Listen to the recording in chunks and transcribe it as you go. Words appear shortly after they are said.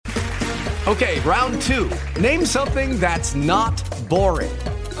Okay, round 2. Name something that's not boring.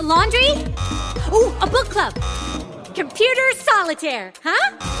 A laundry? Ooh, a book club. Computer solitaire,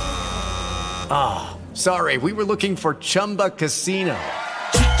 huh? Ah, sorry, we were looking for Chumba Casino.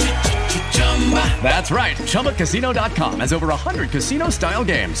 That's right, ChumbaCasino.com has over 100 casino-style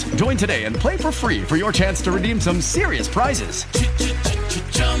games. Join today and play for free for your chance to redeem some serious prizes.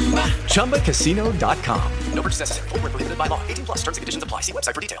 ChumbaCasino.com. No purchase necessary. Void where prohibited by law. 18+ terms and conditions apply. See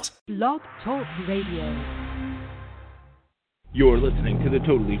website for details. Blog Talk Radio. You're listening to the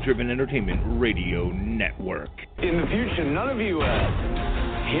Totally Driven Entertainment Radio Network. In the future, none of you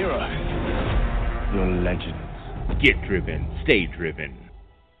are heroes. You're legends. Get driven. Stay driven.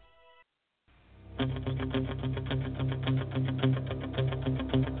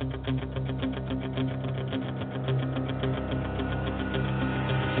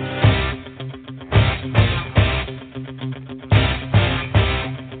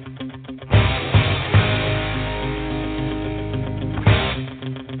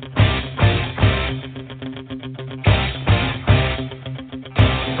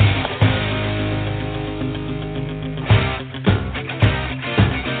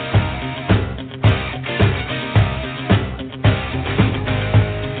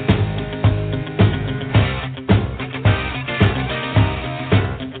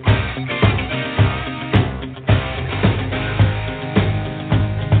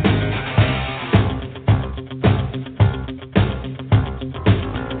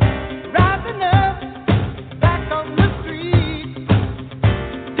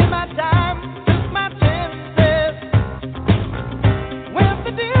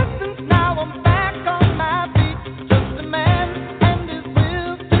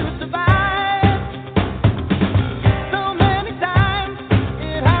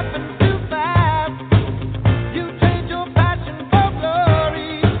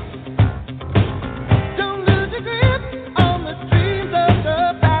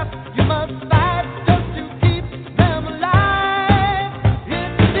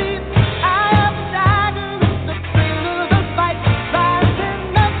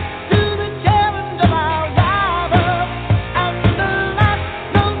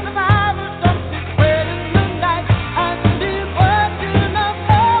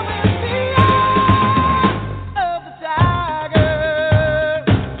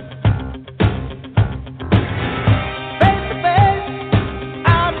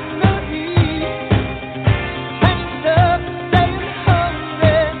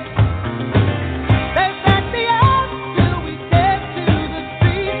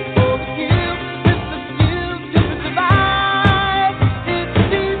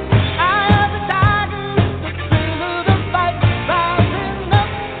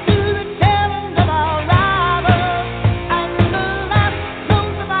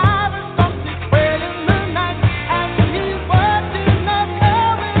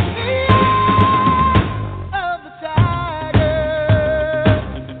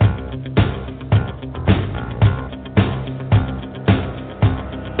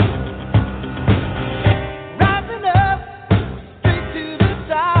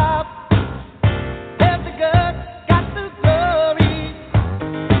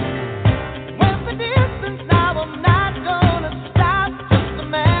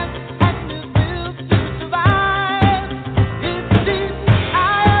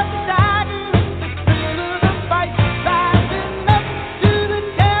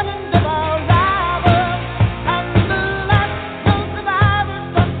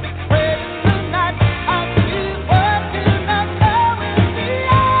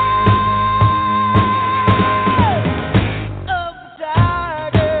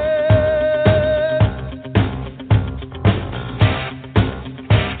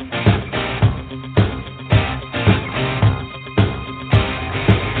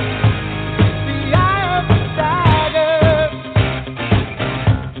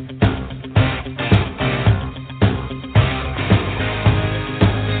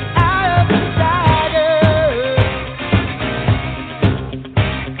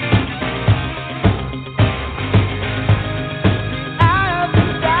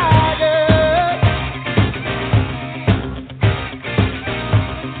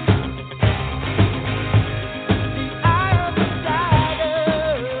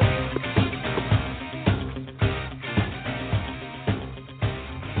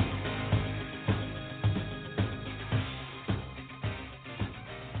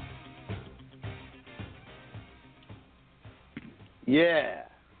 Yeah.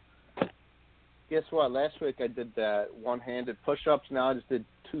 Guess what? Last week I did that one-handed push-ups. Now I just did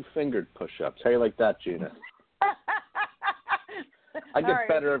two-fingered push-ups. How you like that, Gina? I get All right,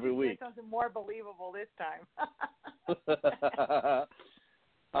 better every week. Something more believable this time.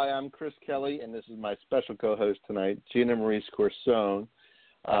 Hi, I'm Chris Kelly, and this is my special co-host tonight, Gina Marie Scorsone.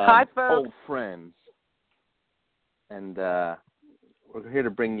 Hi, folks. Old friends. And we're here to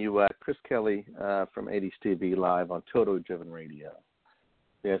bring you Chris Kelly from 80's TV live on Totally Driven Radio.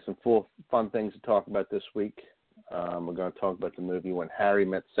 We have some fun things to talk about this week. We're going to talk about the movie When Harry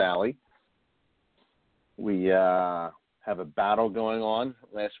Met Sally. We have a battle going on.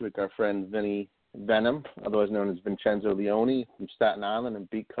 Last week, our friend Vinny Venom, otherwise known as Vincenzo Leone from Staten Island and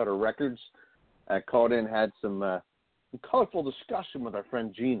Beat Cutter Records, called in, had some colorful discussion with our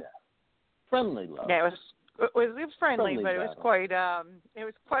friend Gina. Friendly love. Yeah, it was friendly, but battle. it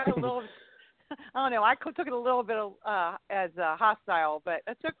was quite a little. I don't know. I took it a little bit as hostile, but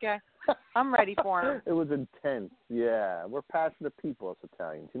that's okay. I'm ready for him. It was intense. Yeah, we're passionate people as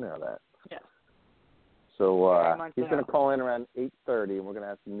Italians. You know that. Yeah. So he's going to call in around 8:30, and we're going to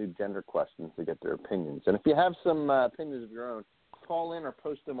have some new gender questions to get their opinions. And if you have some opinions of your own, call in or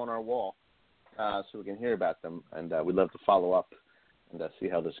post them on our wall so we can hear about them. And we'd love to follow up and see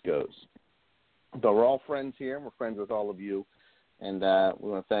how this goes. But we're all friends here, and we're friends with all of you. And we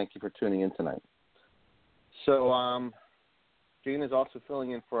want to thank you for tuning in tonight. So Gina is also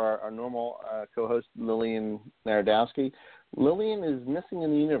filling in for our normal co-host, Lillian Narodowski. Lillian is missing in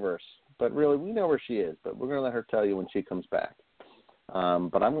the universe. But really, we know where she is. But we're going to let her tell you when she comes back.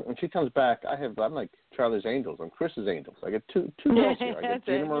 But when she comes back, I'm like Charlie's Angels. I'm Chris's Angels. I get two girls here. I get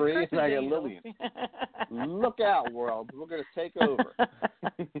Gina Marie and I get Lillian. Look out, world. We're going to take over.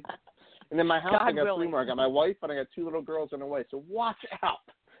 And in my house, I got three more. I got my wife and I got two little girls on the way. So watch out.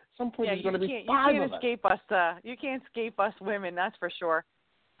 At some point, there's going to be five of us. You can't escape us women, that's for sure.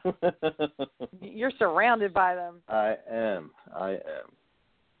 You're surrounded by them. I am.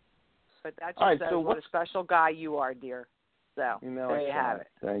 But that just says what a special guy you are, dear. So there you have it.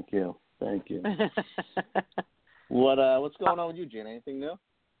 Thank you. What's going on with you, Gina? Anything new?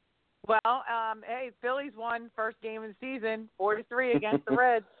 Well, hey, Phillies won first game of the season, 4-3 against the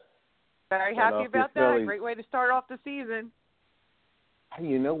Reds. Very happy about that. Phillies. Great way to start off the season. Hey,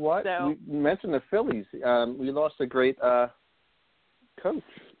 you know what? We mentioned the Phillies. We lost a great coach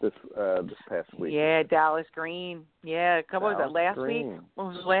this past week. Yeah, Dallas Green. Yeah, what was it, last week? What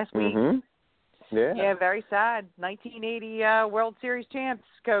was it, last week? Mm-hmm. Yeah. Yeah, very sad. 1980 World Series champs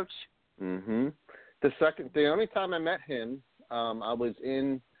coach. Mm-hmm. The only time I met him, I was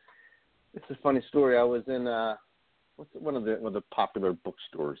in. It's a funny story. I was in one of the popular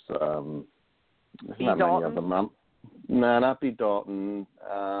bookstores. B. Not Dalton? many of them. No, not B. Dalton.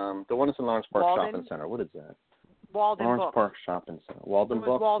 The one that's in Lawrence Park Walden? Shopping Center. What is that? Walden Lawrence Books. Park Shopping Center. Walden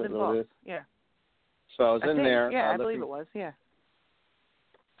Books. Walden Books. Yeah. So I was in there. Yeah, I believe it was. Yeah.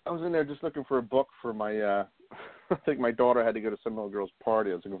 I was in there just looking for a book for my. I think my daughter had to go to some little girl's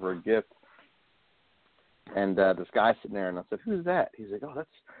party. I was looking for a gift. And this guy's sitting there, and I said, "Who's that?" He's like, "Oh,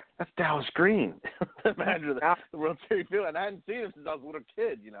 that's Dallas Green, the manager of the World Series field." And I hadn't seen him since I was a little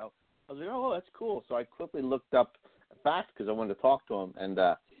kid, I was like, "Oh, that's cool." So I quickly looked up facts because I wanted to talk to him, and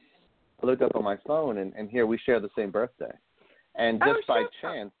I looked up on my phone, and here we share the same birthday. And just by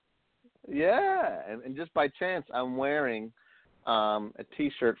chance, and just by chance, I'm wearing a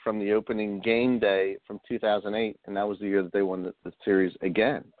T-shirt from the opening game day from 2008, and that was the year that they won the series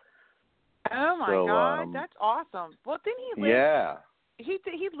again. Oh my God, that's awesome! Well, didn't he live? Yeah.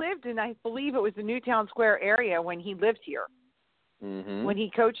 He lived in, I believe it was the Newtown Square area when he lived here. Mm-hmm. When he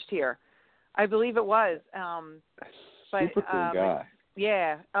coached here, I believe it was. Super cool guy.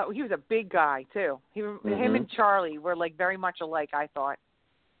 Yeah. He was a big guy too. Him and Charlie were like very much alike, I thought.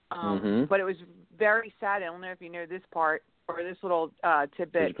 But it was very sad. I don't know if you know this part or this little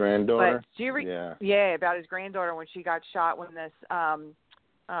tidbit. His granddaughter. But do you about his granddaughter when she got shot when this.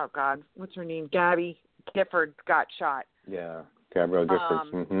 Oh God, what's her name? Gabby Gifford got shot. Yeah, Gabrielle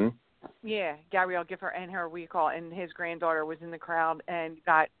Gifford. Yeah, Gabrielle Gifford and her and his granddaughter was in the crowd and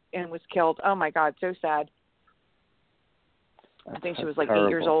was killed. Oh my God, so sad. I think she was like terrible. 8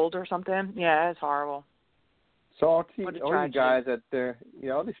 years old or something. Yeah, it's horrible. So all you guys out there,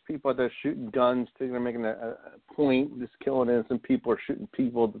 all these people out there shooting guns, they're making a point, just killing innocent people or shooting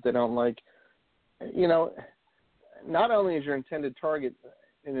people that they don't like. Not only is your intended target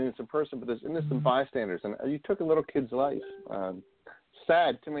an innocent person, but there's innocent bystanders, and you took a little kid's life.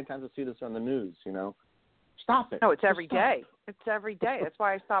 Sad. Too many times I see this on the news. Stop it. No, it's every day. It's every day. That's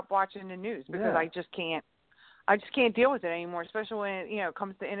why I stopped watching the news because I just can't deal with it anymore. Especially when it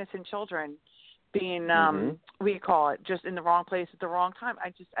comes to innocent children being just in the wrong place at the wrong time.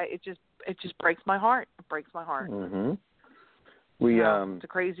 It just breaks my heart. It breaks my heart. Mm-hmm. It's a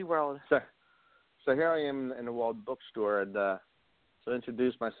crazy world. So here I am in the Walden bookstore, and So I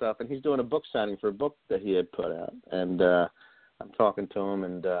introduced myself, and he's doing a book signing for a book that he had put out. And I'm talking to him,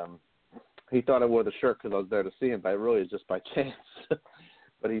 and he thought I wore the shirt because I was there to see him, but it really is just by chance.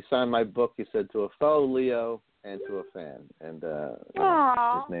 But he signed my book, he said, to a fellow Leo and to a fan. And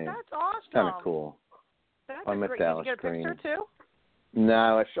Aww, his name. that's awesome. It's kind of cool. That's I met great. Dallas Did you get a Green. picture, too?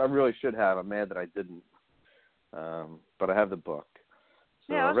 No, I really should have. I'm mad that I didn't. But I have the book.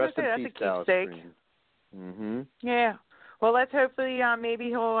 So Yeah, I was rest going to say, in that's peace, a Dallas keepsake. Green. Yeah. Well, let's hopefully maybe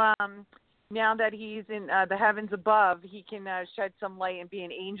he'll, now that he's in the heavens above, he can shed some light and be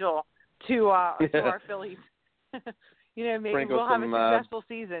an angel to our Phillies. Maybe Sprinkle we'll have some, a successful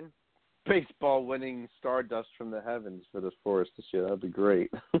season. Baseball winning stardust from the heavens for this forest this year. That'd be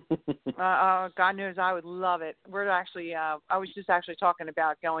great. God knows I would love it. We're actually, I was just actually talking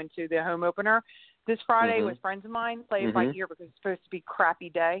about going to the home opener this Friday with friends of mine, play it by ear because it's supposed to be a crappy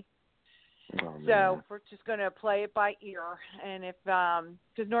day. Oh, so we're just going to play it by ear. And if,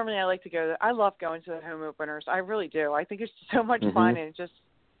 because normally I like to go, I love going to the home openers. I really do. I think it's so much fun, and it just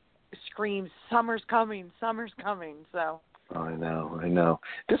screams, summer's coming, summer's coming. So. I know.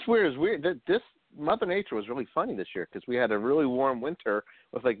 This is weird. This Mother Nature was really funny this year because we had a really warm winter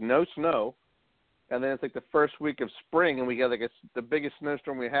with like no snow, and then it's like the first week of spring, and we got like the biggest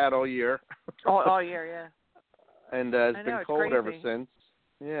snowstorm we had all year. all year, yeah. And it's been cold crazy. ever since.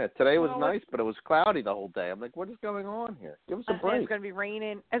 Yeah, today was nice, but it was cloudy the whole day. I'm like, what is going on here? Give us a break. It's going to be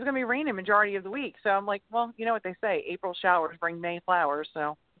raining. It's going to be raining majority of the week. So I'm like, well, you know what they say, April showers bring May flowers.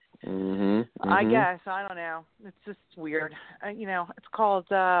 So. I guess. I don't know. It's just weird. It's called,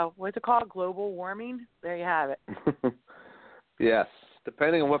 what's it called? Global warming? There you have it. Yes.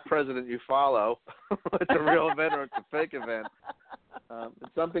 Depending on what president you follow, it's a real event or it's a fake event.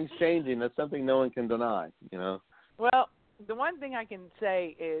 Something's changing. That's something no one can deny, Well, the one thing I can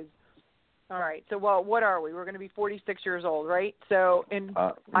say is, all right, so, what are we? We're going to be 46 years old, right? So,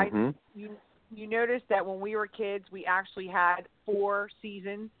 you noticed that when we were kids, we actually had 4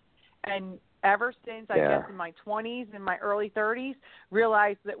 seasons. And ever since, I guess, in my 20s and my early 30s,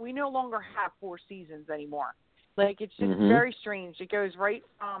 realized that we no longer have 4 seasons anymore. Like, it's just very strange. It goes right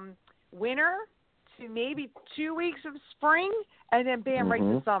from winter to maybe 2 weeks of spring, and then bam, right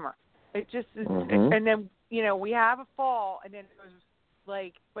to summer. It just is, and then, we have a fall, and then it goes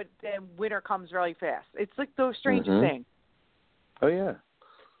like, but then winter comes really fast. It's like the strangest thing. Oh, yeah.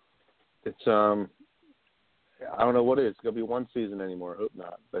 It's, I don't know what it is. It's going to be one season anymore. I hope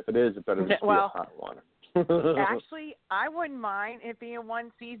not. But if it is, it better just be a hot one. Actually, I wouldn't mind it being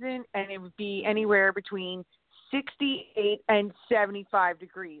one season, and it would be anywhere between 68 and 75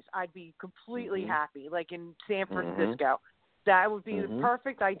 degrees. I'd be completely happy, like in San Francisco. That would be the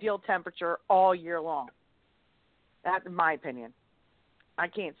perfect, ideal temperature all year long. That's my opinion. I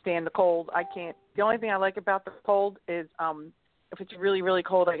can't stand the cold. I can't. The only thing I like about the cold is if it's really, really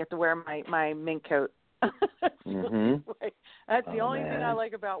cold, I get to wear my mink coat. That's the only thing I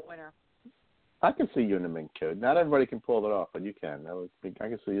like about winter. I can see you in a mink coat. Not everybody can pull it off, but you can. I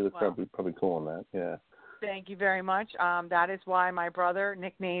can see you look probably cool in that. Yeah. Thank you very much. That is why my brother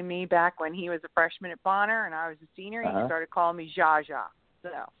nicknamed me back when he was a freshman at Bonner and I was a senior. He started calling me Zsa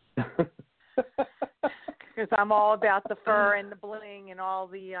Zsa. So. Because I'm all about the fur and the bling and all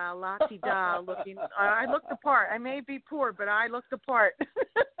the la-ti-da looking. I look the part. I may be poor, but I look the part.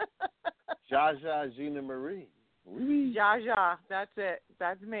 Zsa Zsa Gina Marie. Zsa Zsa. That's it.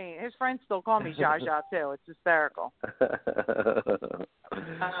 That's me. His friends still call me Zsa Zsa, too. It's hysterical.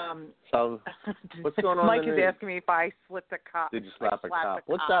 So, what's going on? Mike is asking me if I slit the cop. Did you slap a cop?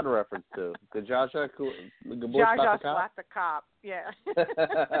 What's that a reference to? Did Zsa Zsa slap the cop? Yeah.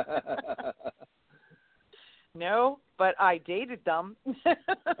 No, but I dated them.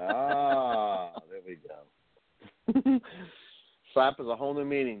 Ah, there we go. Slap is a whole new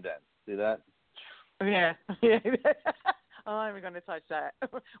meaning then. See that? Yeah. I'm not even going to touch that.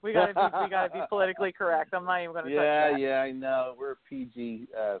 We got to be politically correct. I'm not even going to touch that. Yeah, I know. We're a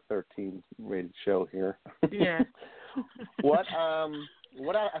PG-13 rated show here. Yeah.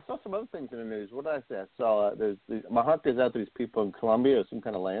 I saw some other things in the news. What did I say? I saw my heart goes out to these people in Colombia. There's some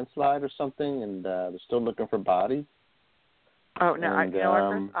kind of landslide or something, and they're still looking for bodies. Oh no!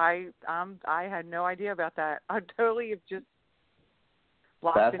 And, I had no idea about that. I totally have just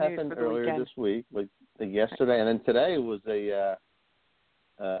blocked the news for the weekend. That happened earlier this week, like yesterday, and then today was a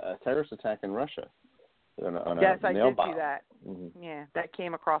terrorist attack in Russia. Yes, I did bomb. see that. Mm-hmm. Yeah, that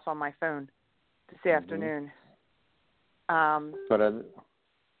came across on my phone this afternoon. Go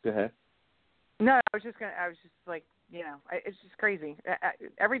ahead. No, I was just like, it's just crazy.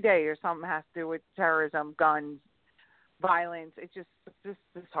 Every day there's something has to do with terrorism, guns, violence. It's just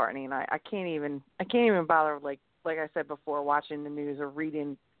disheartening. I can't even bother like like I said before, watching the news or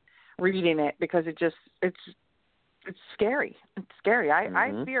reading it, because it's scary. It's scary.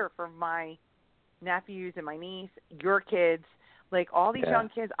 I fear for my nephews and my niece, your kids, like all these young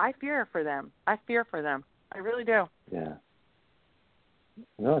kids. I fear for them. I really do. Yeah.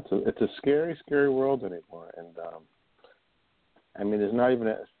 No, it's a scary, scary world anymore, and I mean, there's not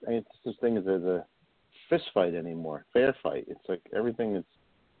even such thing as a fist fight anymore, fair fight. It's like everything is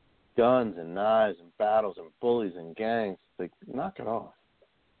guns and knives and battles and bullies and gangs. It's like, knock it off.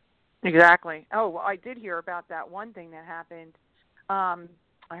 Exactly. Oh, well, I did hear about that one thing that happened.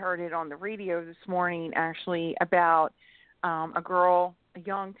 I heard it on the radio this morning, actually, about a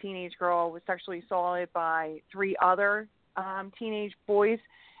young teenage girl was sexually assaulted by 3 other teenage boys,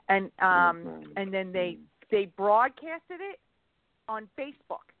 and then they broadcasted it on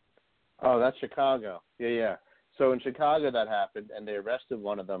Facebook. Oh, that's Chicago. Yeah. So in Chicago that happened, and they arrested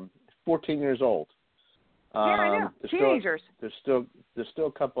one of them, 14 years old. I know. Teenagers. There's still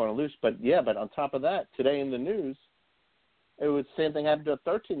a couple on the loose, but on top of that, today in the news, it was the same thing happened to a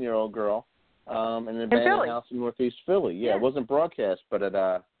 13-year-old girl in an abandoned house in Northeast Philly. Yeah, it wasn't broadcast, but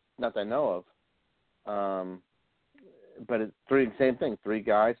not that I know of. But it's same thing. 3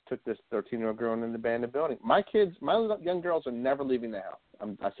 guys took this 13-year-old girl in an abandoned building. My young girls are never leaving the house.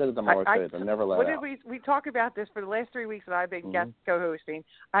 I said it to them all the time. They're never let out. We talk about this for the last 3 weeks that I've been guest co-hosting.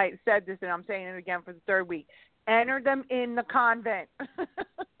 I said this, and I'm saying it again for the 3rd week. Enter them in the convent.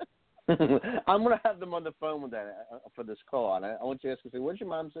 I'm going to have them on the phone with that for this call. And I want you to ask them, what's your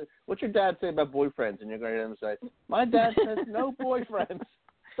mom say? What's your dad say about boyfriends? And you're going to hear them say, my dad says no boyfriends.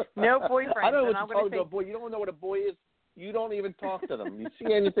 No boyfriends. I don't know what you're talking about, boy. You don't know what a boy is. You don't even talk to them. You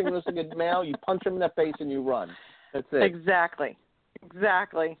see anything looking at mail, you punch them in the face and you run. That's it. Exactly.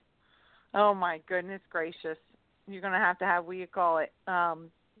 Oh, my goodness gracious. You're going to have, what do you call it,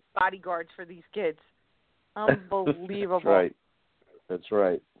 bodyguards for these kids. Unbelievable. That's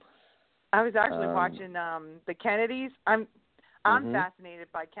right. I was actually watching the Kennedys. I'm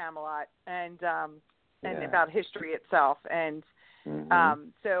fascinated by Camelot and about history itself. And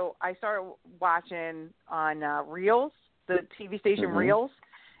so I started watching on Reels, the TV station Reels,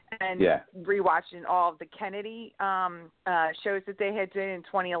 and rewatching all of the Kennedy shows that they had done in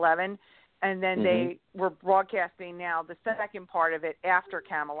 2011. And then they were broadcasting now the second part of it after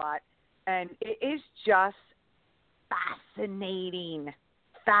Camelot. And it is just fascinating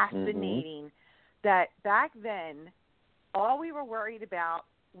that back then all we were worried about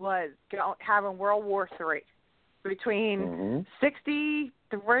was having World War III. Between 62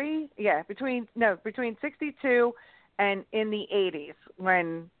 and in the 80s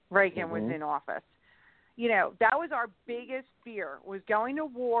when Reagan was in office. You know, that was our biggest fear, was going to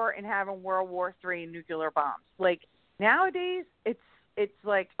war and having World War III and nuclear bombs. Like, nowadays, it's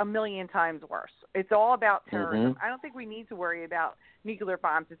like a million times worse. It's all about terrorism. I don't think we need to worry about nuclear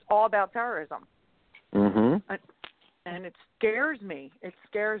bombs. It's all about terrorism. And it scares me. It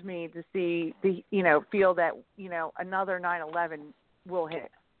scares me to see feel that, another 9/11 will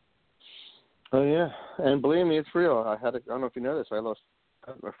hit. Oh, yeah. And believe me, it's real. I don't know if you know this, I lost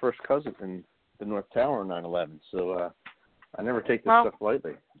my first cousin in the North Tower on 9/11. So I never take this stuff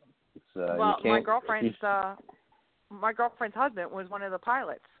lightly. My girlfriend's husband was one of the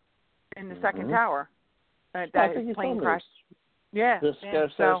pilots in the second tower. That his plane crashed. Yeah.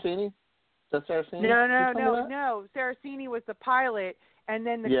 Saraceni? Is that Saraceni? No. Saraceni was the pilot, and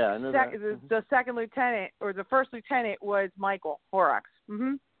then the second lieutenant or the first lieutenant was Michael Horrocks.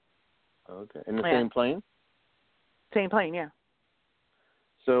 Okay. In the same plane? Same plane, yeah.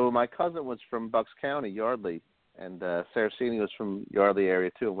 So my cousin was from Bucks County, Yardley, and Saraceni was from Yardley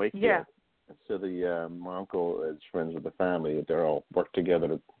area too, Wakefield. Yeah. So my uncle is friends with the family. They're all worked together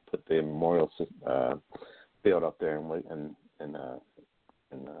to put the memorial field up there in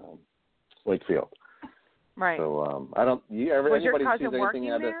Wakefield. Right. So I don't. Was anybody your cousin sees working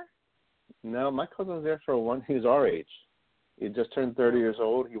anything there? No, my cousin was there for he was our age. He just turned 30 years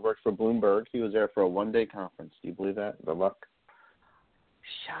old. He worked for Bloomberg. He was there for a one-day conference. Do you believe that? The luck.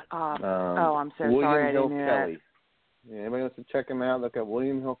 Shut up. I'm so sorry I didn't know Kelly. that. Yeah, anybody wants to check him out, look at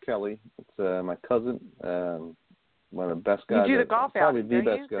William Hill Kelly. It's my cousin, one of the best guys. You do the golf outing, probably the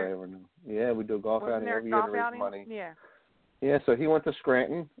best guy I ever knew. Yeah, we do a golf outing every year to raise money. Yeah. Yeah, so he went to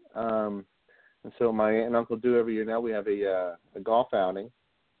Scranton, and so my aunt and uncle do every year now. We have a golf outing,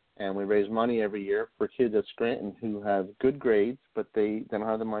 and we raise money every year for kids at Scranton who have good grades, but they don't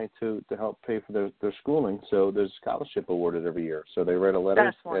have the money to help pay for their schooling. So there's a scholarship awarded every year. So they write a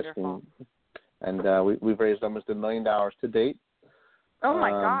letter asking. And we've raised almost $1 million to date. Oh,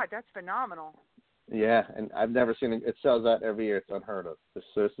 my God. That's phenomenal. Yeah, and I've never seen it. It sells out every year. It's unheard of.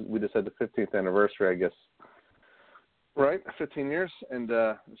 We just had the 15th anniversary, I guess, Right, 15 years, and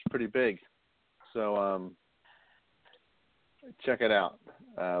it's pretty big. So check it out.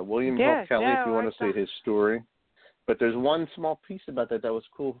 William Hill Kelly, if you want to see his story. But there's one small piece about that was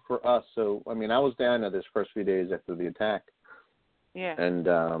cool for us. So, I mean, I was down there this first few days after the attack. Yeah. And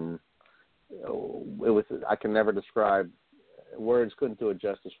it was, I can never describe, words couldn't do it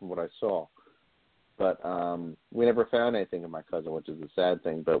justice from what I saw. But we never found anything in my cousin, which is a sad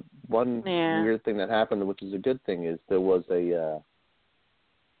thing. But one weird thing that happened, which is a good thing, is there was an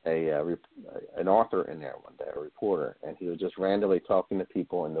author in there one day, a reporter, and he was just randomly talking to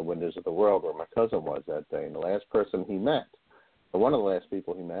people in the windows of the world where my cousin was that day. And the last person he met, or one of the last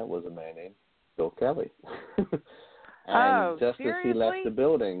people he met, was a man named Bill Kelly. And just seriously? as he left the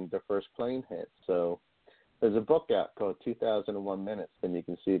building, the first plane hit. So there's a book out called 2001 Minutes, and you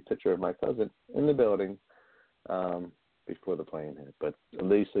can see a picture of my cousin in the building before the plane hit. But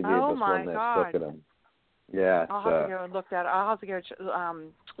Lisa gave us one last look at him. Yeah, I'll have to go and look that. I'll have to go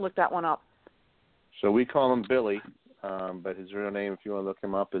look that one up. So we call him Billy, but his real name, if you want to look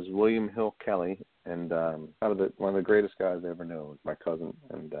him up, is William Hill Kelly, and one of the greatest guys I ever knew was my cousin.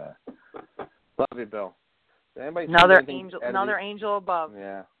 And love you, Bill. Another angel above.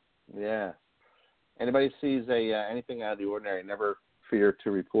 Yeah. Anybody sees anything out of the ordinary, never fear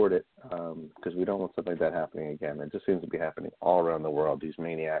to report it, because we don't want something like that happening again. It just seems to be happening all around the world. These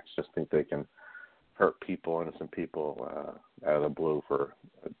maniacs just think they can hurt people, innocent people, out of the blue for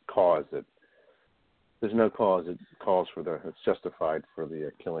a cause that there's no cause. It's justified for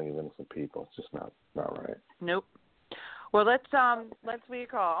the killing of innocent people. It's just not right. Nope. Well, let's on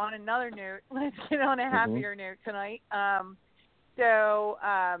another note. Let's get on a happier note tonight.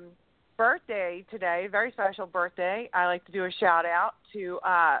 Birthday today, very special birthday. I like to do a shout out to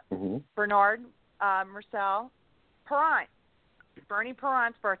Bernard Marcel Perrant. Bernie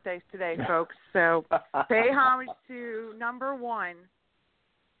Perrant's birthday's today, folks. So pay homage to number one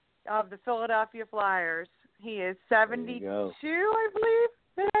of the Philadelphia Flyers. He is 72, I believe,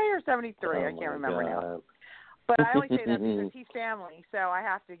 today, or 73. I can't remember now. But I only say that because he's family, so I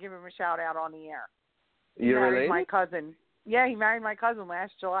have to give him a shout out on the air. He married my cousin. Yeah, he married my cousin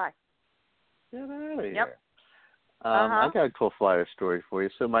last July. Get out of here. Yep. I got a cool Flyers story for you.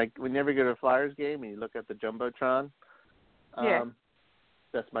 So, Mike, when you ever go to a Flyers game and you look at the Jumbotron,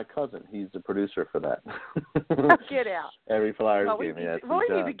 that's my cousin. He's the producer for that. Get out. Every Flyers game. We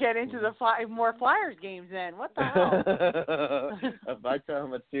need to get into the more Flyers games then. What the hell? If I tell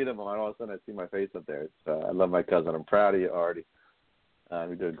him I'd see them on, all of a sudden I see my face up there. I love my cousin. I'm proud of you, Artie.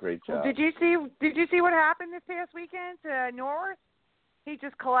 We do a great job. Did you see what happened this past weekend to Norworth? He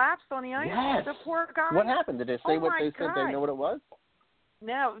just collapsed on the ice. Yes. The poor guy. What happened? Did they say what they said? They know what it was?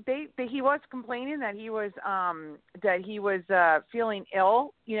 No, he was complaining that he was feeling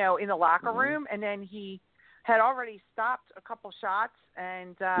ill, in the locker room, and then he had already stopped a couple shots,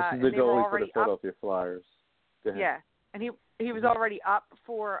 and this is the goalie for the Philadelphia Flyers. Yeah, and he was already up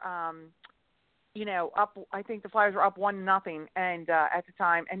for up. I think the Flyers were up 1-0, and at the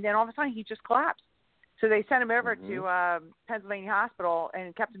time, and then all of a sudden he just collapsed. So they sent him over to Pennsylvania Hospital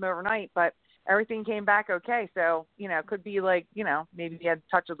and kept him overnight, but everything came back okay. So, could be like, maybe he had a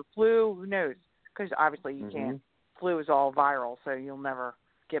touch of the flu. Who knows? Because obviously you can't. Flu is all viral, so you'll never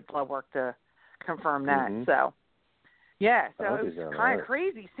get blood work to confirm that. So, yeah. So it was kind of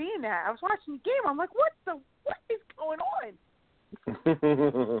crazy seeing that. I was watching the game. I'm like, what is going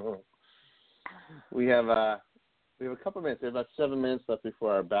on? We have a couple minutes. We have about 7 minutes left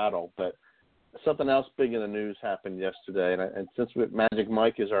before our battle, but something else big in the news happened yesterday, and since Magic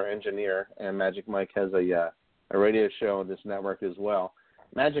Mike is our engineer, and Magic Mike has a radio show on this network as well,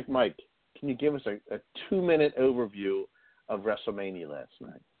 Magic Mike, can you give us a 2-minute overview of WrestleMania last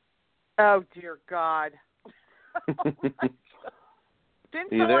night? Oh, dear God. Didn't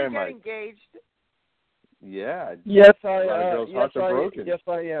someone get engaged? Yeah. Yes, I am.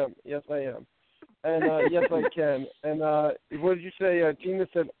 And yes, I can. And what did you say? Gina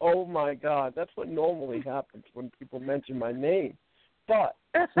said, "Oh my God." That's what normally happens when people mention my name. But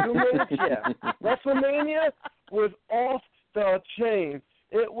 2 minutes, WrestleMania was off the chain.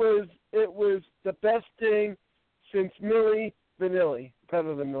 It was the best thing since Milli Vanilli.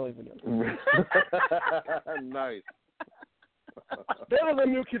 Better than Milli Vanilli. Nice. Better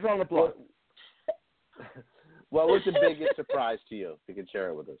than New Kids on the Block. What was the biggest surprise to you? If you could share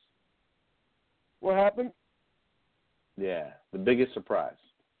it with us. What happened? Yeah, the biggest surprise.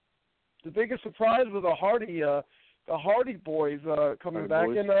 The biggest surprise was the Hardy Boys coming back,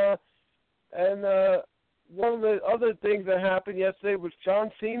 and one of the other things that happened yesterday was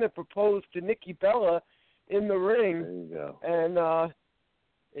John Cena proposed to Nikki Bella in the ring. There you go. And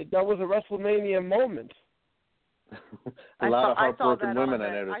that was a WrestleMania moment. a lot of heartbroken women, I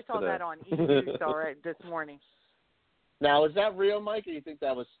noticed. I saw today. that on E! News this morning. Now, is that real, Mike, or you think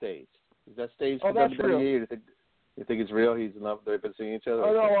that was staged? Is that staged for that's WWE? real. You think it's real? He's in love. They've been seeing each other.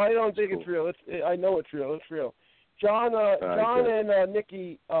 Oh no, I don't think cool. it's real. I know it's real. It's real. John and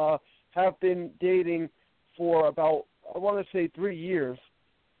Nikki have been dating for about, I want to say, 3 years,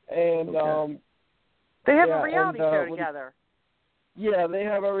 and they have a reality show together. Yeah, they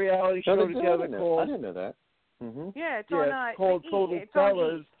have a reality show together called. I didn't know that. Mm-hmm. Yeah, it's called Total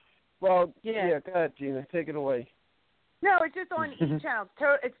Fellas. Well, go ahead, Gina, take it away. No, it's just on E! Channel.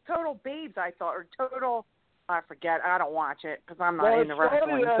 It's Total Babes, I thought, or Total. I forget. I don't watch it because I'm not into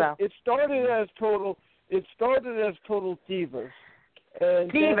wrestling. It started as Total Divas.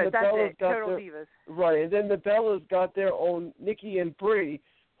 And Divas, that's Bellas it. Total Divas. Right, and then the Bellas got their own. Nikki and Brie,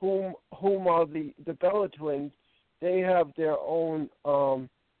 whom are the Bella twins. They have their own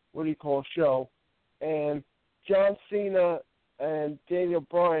show, and John Cena and Daniel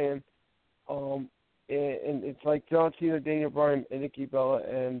Bryan, and it's like John Cena, Daniel Bryan, and Nikki Bella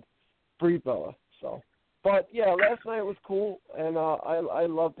and Brie Bella. So, but yeah, last night was cool, and I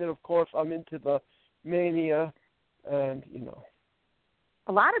loved it. Of course, I'm into the Mania, and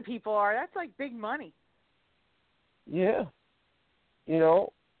a lot of people are. That's like big money. Yeah,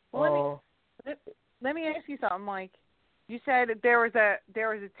 Well, let me ask you something, Mike. You said that there was a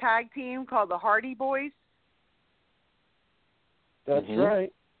tag team called the Hardy Boys. That's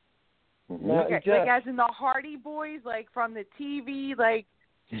right. Mm-hmm. Like as in the Hardy Boys, like from the TV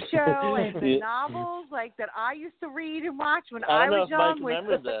show and the novels that I used to read and watch when I was young. Mike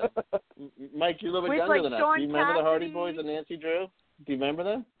remembers that. Mike, you're a little bit younger than us. Do you remember the Hardy Boys and Nancy Drew? Do you remember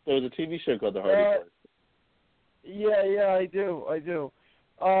them? There was a TV show called the Hardy Boys. Yeah, I do.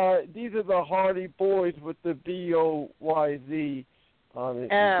 These are the Hardy Boys with the BOYZ on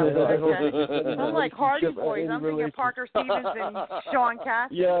it. I'm like Hardy Boys. I'm thinking Parker Stevens and Sean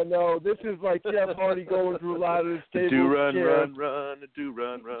Cassidy. Yeah, no, this is like Jeff Hardy going through ladders, tables, do run. Yeah, do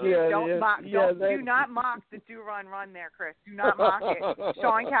not mock the do run there, Chris. Do not mock it.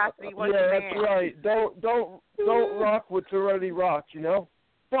 Sean Cassidy was the man. That's right. Don't rock what's already rocked,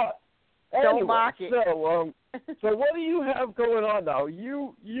 But anyway, don't mock it. So what do you have going on now?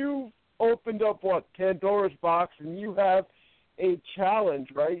 You opened up Pandora's box, and you have a challenge,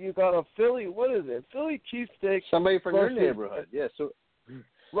 right? You got a Philly. What is it? Philly cheesesteak. Somebody from your neighborhood, yeah. So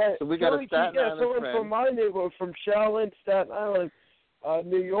right. So we got a Staten Island someone friend. from my neighborhood, from Shaolin, Staten Island,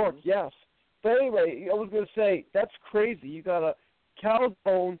 New York. Yes. But anyway, I was going to say that's crazy. You got a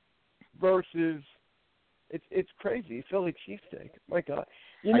calzone versus. It's crazy. Philly cheesesteak. My God.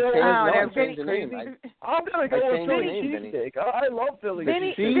 I'm going to go with Philly cheesesteak. I love Philly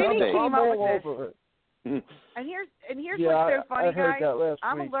cheesesteak. I'm all over it. And here's what's so funny, guys.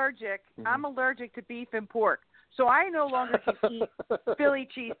 I'm week. allergic. I'm allergic to beef and pork, so I no longer can eat Philly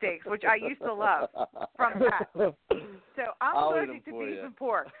cheesesteaks, which I used to love from that. So I'm allergic to beef and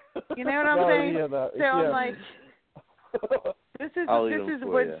pork. You know what I'm saying? I'm like, this is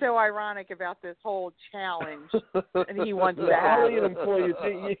what's so ironic about this whole challenge, and he wants to have. I'll eat them for you.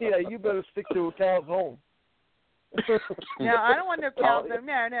 Yeah, you better stick to a calzone. No, I don't want no calzone.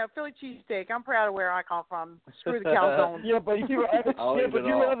 No, Philly cheesesteak. I'm proud of where I come from. Screw the calzone. Yeah, but you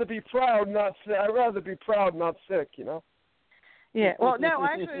rather be proud, not sick. I'd rather be proud, not sick. Yeah. Well, no,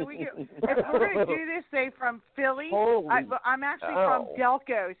 actually, if we're going to do this, say from Philly, I'm actually from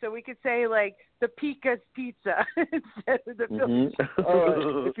Delco, so we could say the Pica's Pizza instead of the Philly. All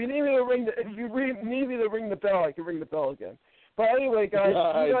right. If you need me to ring the bell, I can ring the bell again. But anyway, guys,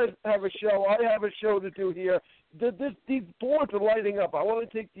 you guys have a show. I have a show to do here. These boards are lighting up. I want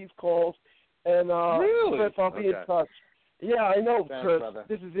to take these calls, and Chris, I'll be in touch. Yeah, I know, Chris. Brother.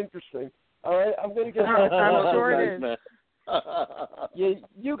 This is interesting. All right, I'm going to get back to work. I'm sure it is. Yeah,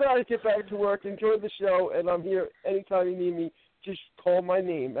 you guys get back to work. Enjoy the show, and I'm here anytime you need me. Just call my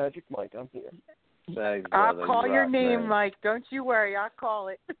name, Magic Mike. I'm here. Thanks, I'll brother. call your name, Mike. Don't you worry. I'll call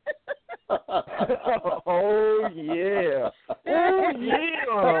it. Oh, yeah.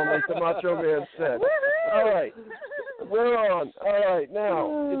 Like the Macho Man said. Woo-hoo! All right. We're on. All right.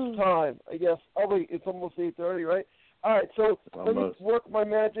 Now, it's time, I guess. Oh, wait. It's almost 8:30, right? All right. So let me work my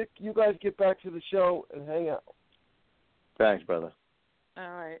magic. You guys get back to the show and hang out. Thanks, brother.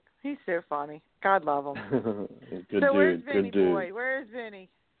 All right. He's so funny. God love him. Good so dude. Where's Vinny, good dude. Boy? Where's Vinny?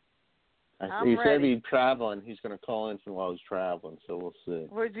 He said he's traveling. He's going to call in while he's traveling, so we'll see.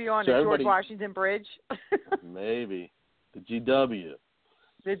 Where's he on? The George Washington Bridge? Maybe. The GW.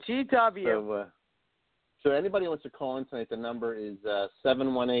 The GW. So anybody wants to call in tonight, the number is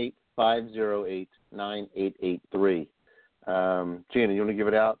 718-508-9883. Gina, you want to give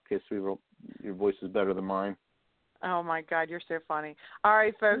it out in case your voice is better than mine? Oh, my God, you're so funny. All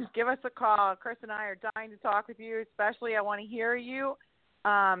right, folks, give us a call. Chris and I are dying to talk with you, especially I want to hear you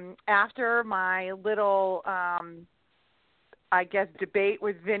after my little, debate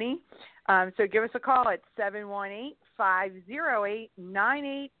with Vinny. So give us a call at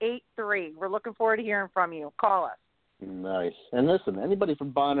 718-508-9883. We're looking forward to hearing from you. Call us. Nice. And listen, anybody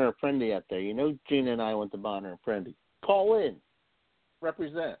from Bonner or Prendy out there, you know Gina and I went to Bonner and Prendy. Call in.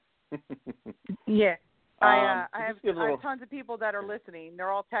 Represent. Yeah. I have tons of people that are listening.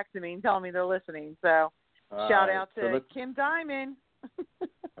 They're all texting me and telling me they're listeing. So shout out to Kim Diamond.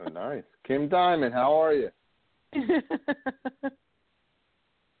 Oh, nice. Kim Diamond, how are you?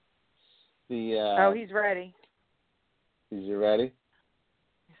 He's ready. Is he ready?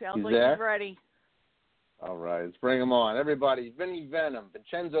 Sounds like he's ready. All right, let's bring him on. Everybody, Vinny Venom,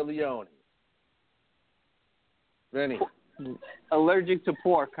 Vincenzo Leone. Vinny. Allergic to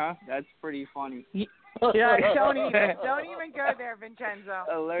pork, huh? That's pretty funny. Yeah, don't even go there, Vincenzo.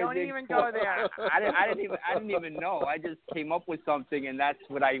 Don't even go there. I didn't even know. I just came up with something, and that's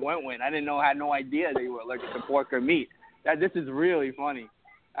what I went with. I had no idea they were allergic to pork or meat. This is really funny.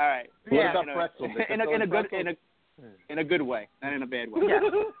 All right. What about pretzels? In a good way, not in a bad way. Yeah.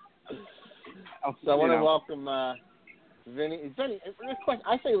 So I want to welcome Vinny.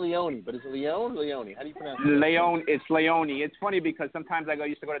 I say Leone, but is it Leone or Leone? How do you pronounce it? Leone. It's Leone. It's funny because sometimes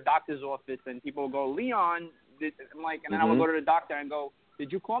used to go to doctor's office and people will go, Leon. I'm like, and then I would go to the doctor and go,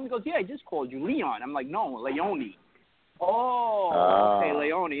 did you call me? He goes, yeah, I just called you, Leon. I'm like, no, Leone. Oh, okay,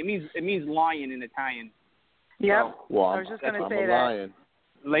 Leone. It means lion in Italian. Yep. Well, I was just going to say that. Lion.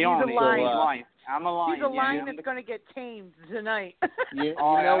 Leone. He's a lion. Lion. I'm a lion. He's a lion that's going to get tamed tonight. You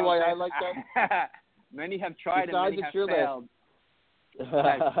know why I like that? Many have tried Besides and many have failed.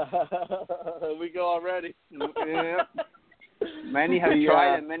 We go already. Yeah. Many have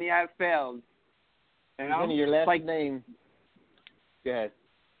tried and many have failed. Vinny, your last name. Go ahead.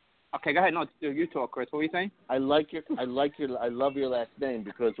 Okay, go ahead. No, you talk, Chris. What were you saying? I love your last name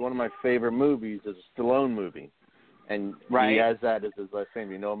because one of my favorite movies is a Stallone movie, and he has that as his last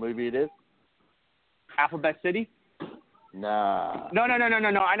name. You know what movie it is? Alphabet City. Nah. No.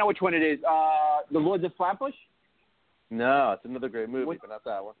 I know which one it is. The Lords of Flatbush. No, it's another great movie, but not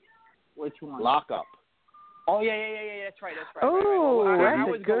that one. Which one? Lock Up. Oh yeah. That's right. Oh, that's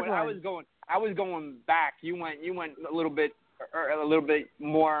a good one. I was going back. You went a little bit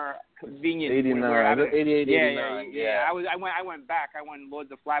more convenient. 89. 88, yeah. I went back. I went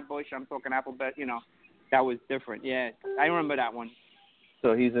Lords of Flatbush. I'm talking Alphabet. That was different. Yeah, I remember that one.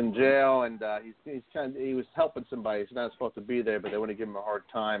 So he's in jail, and he was helping somebody. He's not supposed to be there, but they want to give him a hard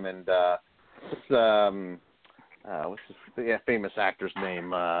time. And what's this famous actor's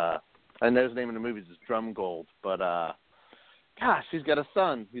name? And his name in the movies is Drumgold. But gosh, he's got a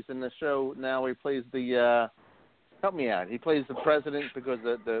son. He's in the show now. He plays the help me out. He plays the president because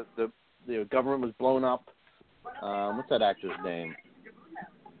the government was blown up. What's that actor's name?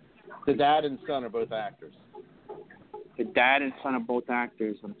 The dad and son are both actors. The dad and son are both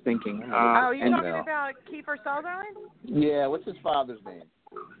actors. I'm thinking. You're talking about Kiefer Sutherland? Yeah. What's his father's name?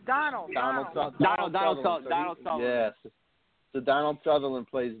 Donald Sutherland. Yes. So Donald Sutherland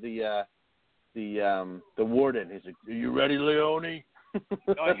plays the warden. He's like, "Are you ready, Leone?"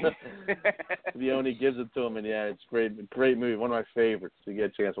 Leone gives it to him, and it's great movie. One of my favorites. You get a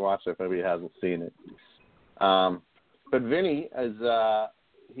chance to watch it if anybody hasn't seen it. But Vinny is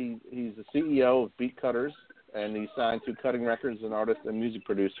he's the CEO of Beat Cutters, and he's signed to Cutting Records, an artist and music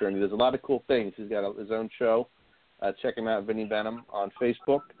producer, and he does a lot of cool things. He's got his own show. Check him out, Vinny Venom, on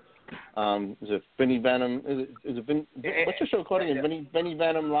Facebook. Is it Vinny Venom? What's your show called again? Vinny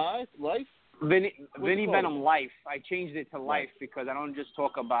Venom Life? Vinny Venom Life. I changed it to Life because I don't just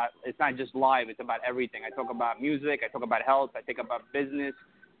talk about. It's not just live. It's about everything. I talk about music. I talk about health. I talk about business.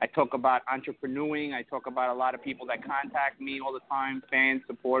 I talk about entrepreneuring. I talk about a lot of people that contact me all the time, fans,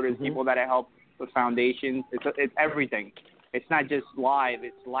 supporters, people that I help with foundations. It's everything. It's not just live.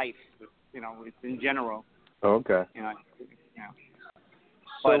 It's life. It's in general. Oh, okay. So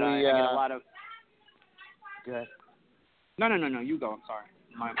but I get a lot of. Go ahead. No. You go. I'm sorry.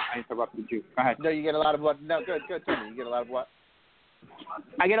 I interrupted you. Go ahead. No, you get a lot of what? No, good. Tell me. You get a lot of what?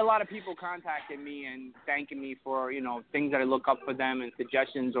 I get a lot of people contacting me and thanking me for, things that I look up for them and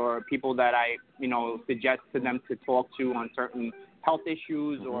suggestions, or people that I, suggest to them to talk to on certain health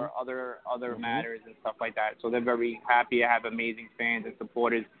issues or other matters and stuff like that. So they're very happy. I have amazing fans and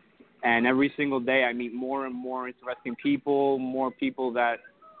supporters. And every single day I meet more and more interesting people, more people that,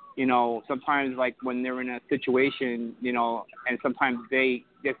 sometimes like when they're in a situation, and sometimes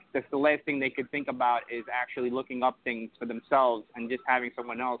that's the last thing they could think about is actually looking up things for themselves and just having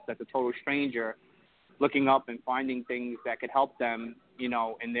someone else that's a total stranger, looking up and finding things that could help them, you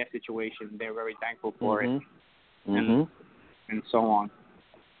know, in their situation. They're very thankful for it, and so on.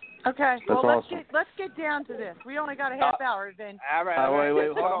 Okay, That's well, awesome. let's get down to this. We only got a half hour, then. All right.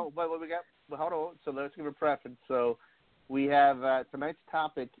 Wait, hold on. Hold on. So let's give a preference. So we have tonight's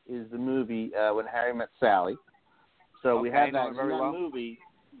topic is the movie When Harry Met Sally. So we have that movie.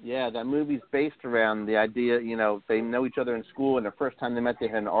 Yeah, that movie's based around the idea, you know, they know each other in school, and the first time they met, they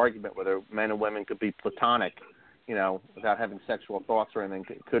had an argument whether men and women could be platonic, you know, without having sexual thoughts or anything.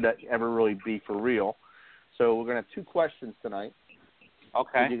 Could that ever really be for real? So we're going to have 2 questions tonight.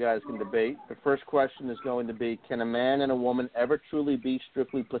 Okay. You guys can debate. The first question is going to be, can a man and a woman ever truly be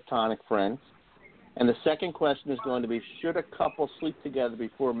strictly platonic friends? And the second question is going to be, should a couple sleep together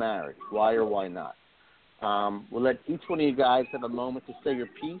before marriage? Why or why not? We'll let each one of you guys have a moment to say your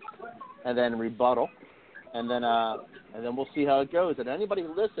piece and then rebuttal. And then we'll see how it goes. And anybody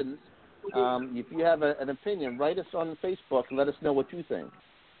who listens, if you have an opinion, write us on Facebook and let us know what you think.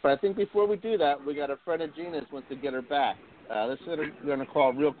 But I think before we do that, we got a friend of Gina's wants to get her back. Let's get her on a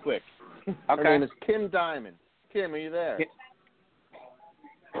call real quick. Her name is Kim Diamond. Kim, are you there?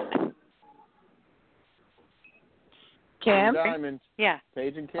 Kim Diamond. Yeah.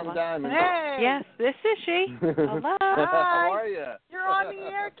 Paige and Kim Diamond. Hey. Yes, this is she. Hello. How are you? You're on the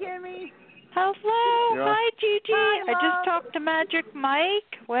air, Kimmy. Hello. You're on. Hi, Gigi. Hi, I Mom. just talked to Magic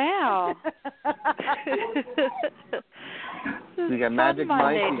Mike. Wow. You got Magic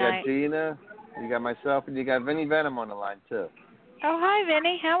Mike, you night. got Gina, you got myself, and you got Vinny Venom on the line, too. Oh, hi,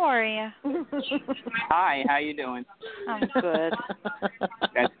 Vinny. How are you? Hi, how you doing? I'm good.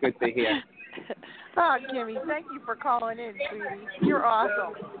 That's good to hear. Oh, Kimmy, thank you for calling in, sweetie. You're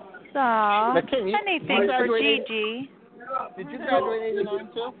awesome. Aw. Now, Kim, Anything for graduated- Gigi. Did you graduate in 89,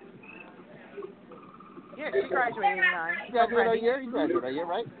 too? Yeah, she graduated in 9. You graduated our year? You graduated our year,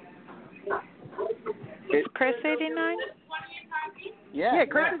 right? Is Chris 89? Yeah,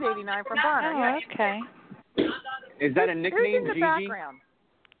 Chris is 89 from Bonner. Oh, Yeah. okay. Is that a Who's nickname, in the Gigi? background?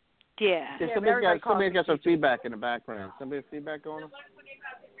 Yeah. Yeah, Yeah, somebody's got some feedback in the background. Somebody have feedback going on?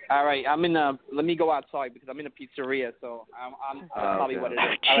 All right, I'm in a. Let me go outside because I'm in a pizzeria, so I'm probably okay. what it is.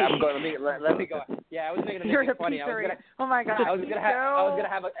 I'm going. Let me go. Yeah, I was making You're it in a funny. pizzeria. Oh my God. I was gonna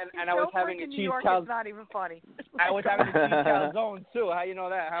have a, and I was having a cheese calzone. It's not even funny. I was having a cheese calzone too. How you know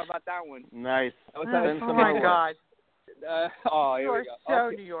that? How about that one? Nice. I was Oh having my God. Here You we are go. so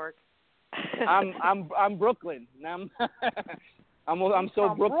Okay. New York. I'm Brooklyn. I'm so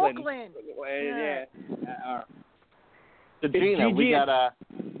From Brooklyn. Brooklyn. Yeah. So, Gina, we Gigi. got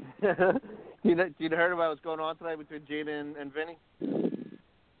you heard about what's going on tonight between Gina and Vinny?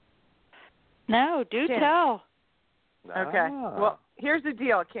 No, do Kim. tell. Okay. Ah. Well, here's the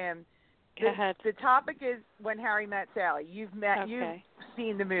deal, Kim. Go ahead. The topic is When Harry Met Sally. You've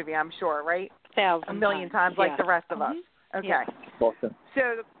seen the movie, I'm sure, right? 1,000 A million times, like yes. the rest of us. Okay. Yes. Awesome.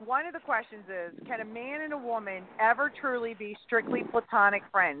 So one of the questions is, can a man and a woman ever truly be strictly platonic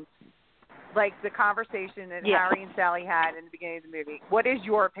friends? Like the conversation that Yes. Harry and Sally had in the beginning of the movie. What is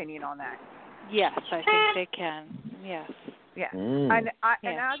your opinion on that? Yes, I think they can. Yes. Yeah. Mm. And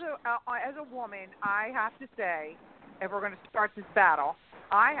as a woman, I have to say, if we're going to start this battle,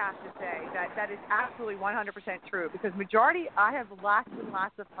 I have to say that is absolutely 100% true because I have lots and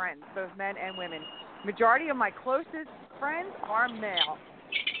lots of friends, both men and women. Majority of my closest friends are male,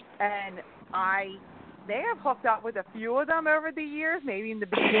 and they have hooked up with a few of them over the years, maybe in the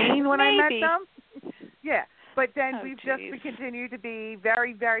beginning when I met them. Yeah, but then we continued to be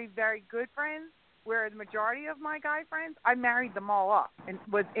very, very, very good friends, where the majority of my guy friends, I married them all up and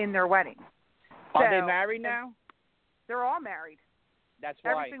was in their wedding. Are they married now? They're all married. That's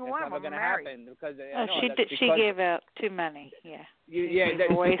Every why. single That's one of never them going to are married. happen because She gave out too many. Yeah.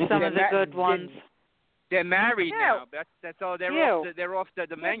 Away some of the good ones. They're married now. That's all. They're off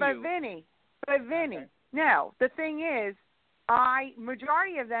the menu. But Vinny, no. The thing is,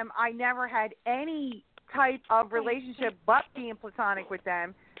 majority of them, I never had any type of relationship but being platonic with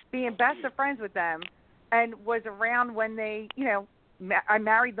them, being best of friends with them, and was around when they, I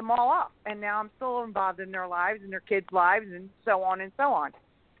married them all up, and now I'm still involved in their lives and their kids' lives, and so on and so on.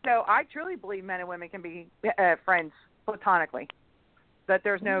 So I truly believe men and women can be friends platonically, that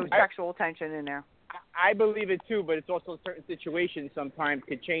there's no sexual tension in there. I believe it too, but it's also certain situations sometimes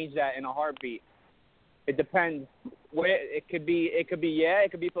could change that in a heartbeat. It depends. It could be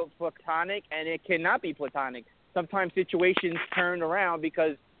platonic, and it cannot be platonic. Sometimes situations turn around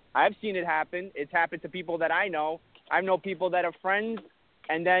because I've seen it happen. It's happened to people that I know. I know people that are friends,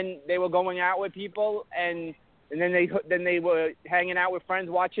 and then they were going out with people, and then they were hanging out with friends,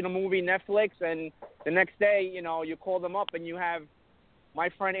 watching a movie, Netflix, and the next day, you call them up, and you have my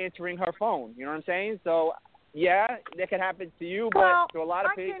friend answering her phone. You know what I'm saying? So, yeah, that can happen to you, but well, to a lot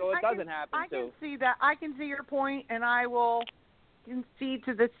of people, it doesn't happen I too. can see that. I can see your point, and I will concede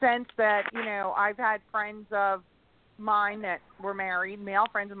to the sense that, I've had friends of mine that were married, male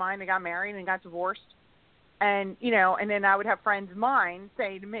friends of mine that got married and got divorced. And, and then I would have friends of mine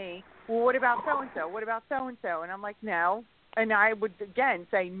say to me, well, what about so-and-so? What about so-and-so? And I'm like, no. And I would, again,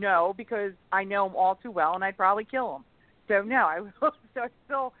 say no because I know them all too well, and I'd probably kill them. So, no, I will. So,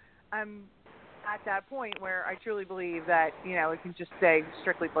 still, I'm at that point where I truly believe that, it can just stay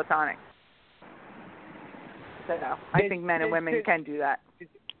strictly platonic. So, I think men and women can do that.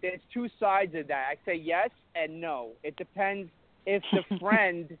 There's two sides of that. I say yes and no. It depends if the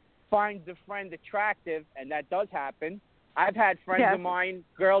friend finds the friend attractive, and that does happen. I've had friends of mine,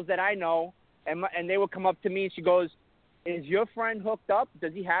 girls that I know, and they would come up to me and she goes, is your friend hooked up?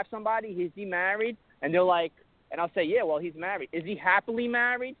 Does he have somebody? Is he married? And they're like, and I'll say, yeah, well, he's married. Is he happily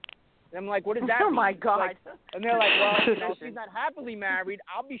married? And I'm like, what does that mean? Oh, my God. Like, and they're like, well, if he's not happily married,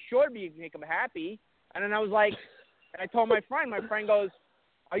 I'll be sure to make him happy. And then I was like, and I told my friend goes,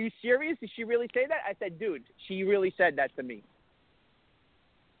 are you serious? Did she really say that? I said, dude, she really said that to me.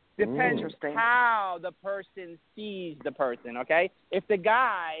 Depends how the person sees the person, okay? If the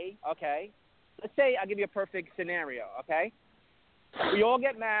guy, okay, let's say I'll give you a perfect scenario, okay? We all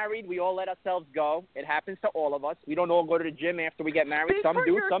get married. We all let ourselves go. It happens to all of us. We don't all go to the gym after we get married. Speak some for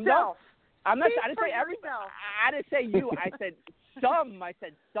do, yourself. some don't. I didn't say everybody. I didn't say you. I said some. I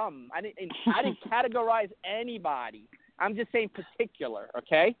said some. I didn't categorize anybody. I'm just saying particular,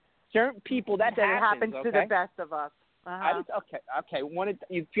 okay? Certain people, that happens to the best of us. Okay.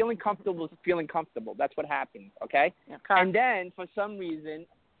 You feeling comfortable is feeling comfortable. That's what happens, okay? And then, for some reason,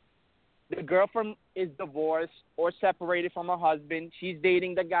 the girlfriend is divorced or separated from her husband. She's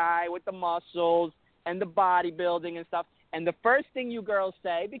dating the guy with the muscles and the bodybuilding and stuff. And the first thing you girls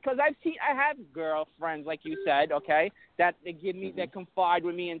say, because I have girlfriends, like you said, okay, that they give me, that confide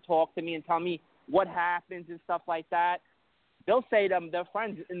with me and talk to me and tell me what happens and stuff like that. They'll say to them, their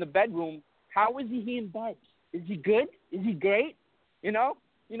friends in the bedroom, how is he in bed? Is he good? Is he great? How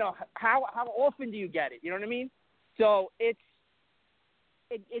often do you get it? You know what I mean? So it's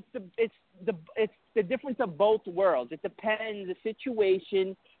the difference of both worlds. It depends the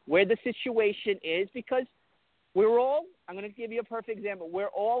situation, where the situation is, because we're all, I'm going to give you a perfect example. We're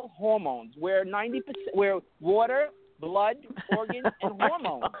all hormones. We're 90%. We're water, blood, organs, and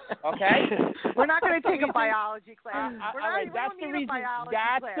hormones. Okay. We're not going to take a biology class. That's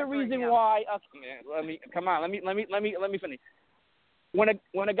the reason why. Okay, let me finish. When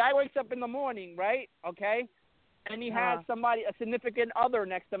a guy wakes up in the morning, right? Okay, and he has somebody, a significant other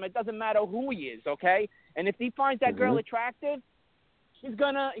next to him. It doesn't matter who he is. Okay, and if he finds that girl attractive, he's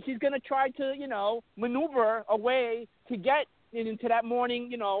gonna try to maneuver a way to get into that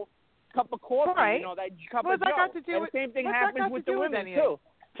morning cup of coffee, that cup of joe. And the same thing happens with the women too.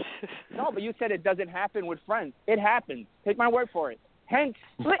 No, but you said it doesn't happen with friends. It happens. Take my word for it. Hence,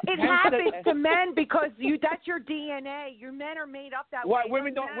 it happens to men because that's your DNA. Your men are made up that way.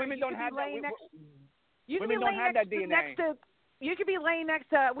 Women don't have that. Women don't have that DNA. You could be laying next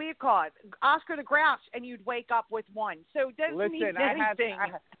to, what do you call it, Oscar the Grouch, and you'd wake up with one. So it doesn't mean anything.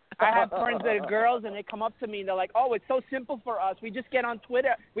 I have friends that are girls, and they come up to me, and they're like, oh, it's so simple for us. We just get on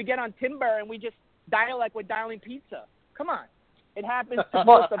Twitter, we get on Timber, and we just dial like we're dialing pizza. Come on. It happens to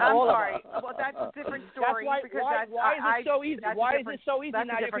most of all of us. Well, that's a different story. Why is it so easy? Why is it so easy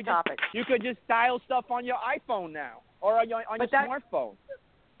now? You could just dial stuff on your iPhone now, or on your smartphone.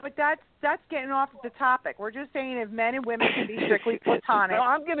 But that's getting off the topic. We're just saying if men and women can be strictly platonic. No,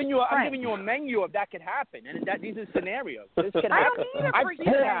 I'm giving you a menu of that could happen, and these are scenarios. This can happen. I've seen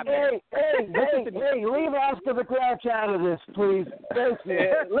it happen. Hey, leave Oscar the Grouch out of this, please. Thank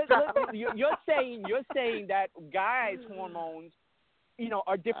you. You're saying that guys' hormones,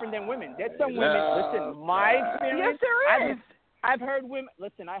 are different than women. There's some women. Listen, my experience. Yes, there is. I've heard women.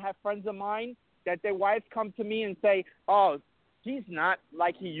 Listen, I have friends of mine that their wives come to me and say, "Oh, he's not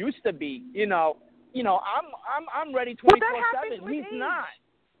like he used to be. I'm ready 24/7. He's not."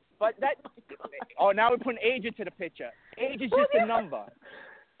 But that. Oh, now we're putting age into the picture. Age is just a number.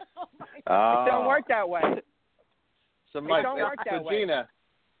 It don't work that way. So, Mike, don't work that way.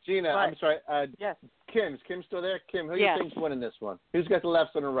 Gina, I'm sorry. Yes. Kim still there? Kim, who do you think's winning this one? Who's got the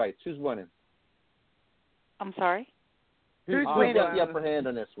lefts and the rights? Who's winning? I'm sorry? Who's got the upper hand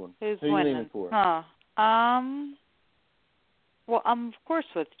on this one? Who's Who winning? you leaning for? Well, I'm of course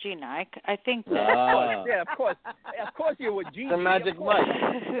with Gina. I think that. Yeah, of course you're with Gina. The Magic Mike.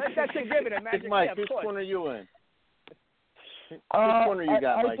 That's a given. Magic Mike. Whose corner are you in? Which corner you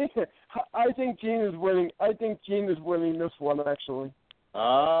got, Mike? I think Gina's winning. I think Gina's winning this one, actually.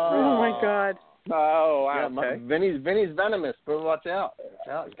 Oh my God. Oh, wow. Yeah, Okay. Vinny's venomous, but watch out.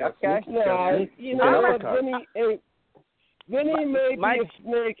 Okay. You know what, Vinny may be a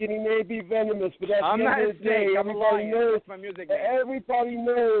snake and he may be venomous, but at the end of the day, everybody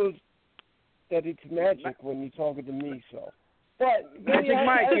knows that it's magic when you're talking to me. So, but Magic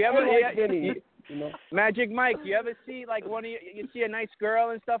Mike, you ever Vinny, you know? Magic Mike, you ever see like one of you see a nice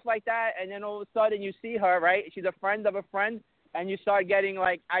girl and stuff like that, and then all of a sudden you see her, right? She's a friend of a friend, and you start getting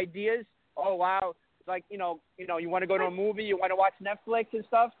like ideas. Oh wow, like you want to go to a movie, you want to watch Netflix and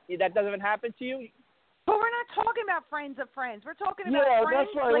stuff. That doesn't happen to you. But we're not talking about friends of friends. We're talking about friends. That's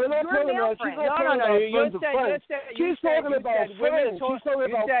right. Like we're not your talking male about. friends. She's not talking about friends of friends. She's talking about friends. She's talking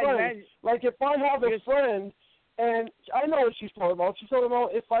about friends. Like if I have a friend, and I know what she's talking about. She's talking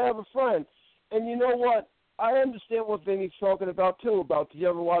about if I have a friend, and you know what? I understand what Vinny's talking about too. About do you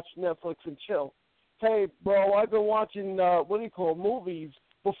ever watch Netflix and chill? Hey, bro, I've been watching movies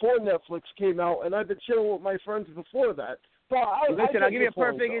before Netflix came out, and I've been chilling with my friends before that. Listen, I'll give you a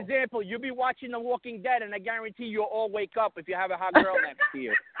perfect example. You'll be watching The Walking Dead, and I guarantee you'll all wake up if you have a hot girl next to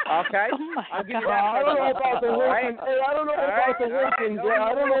you. Okay? I'll give you that. I don't know about The Walking Dead. I don't know about The Walking Dead.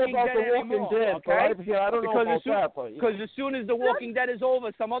 I don't know about The Walking Dead. Okay? I don't know about that. Because as soon as The Walking Dead is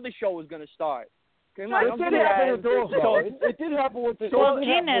over, some other show is going to start. It did happen with girls, though. It did happen with the Well,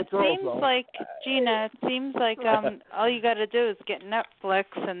 Gina, it seems like all you got to do is get Netflix,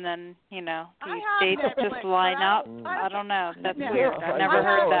 and then these dates just line up. I don't know. That's weird. I never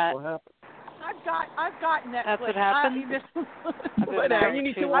heard that. I've got Netflix. That's what happens.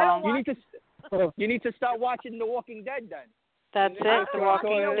 You need to start watching The Walking Dead then. That's it. The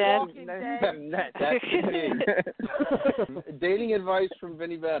Walking Dead. Dating advice from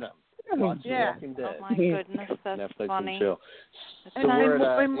Vinny Venom. Watch The Walking Dead. Oh my goodness, that's Netflix funny. And chill.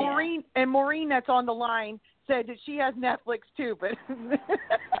 And Maureen, that's on the line, said that she has Netflix too, but.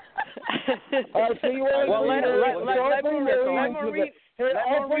 I'll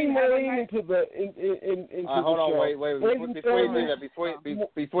bring Maureen into the hold on, wait.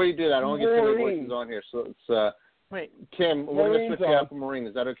 Before you do that, I don't get too many voices on here. So it's Kim. We're going to switch you out for Maureen.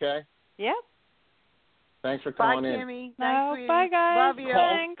 Is that okay? Yep. Thanks for calling in. Bye, Kimmy. Bye, guys. Love you.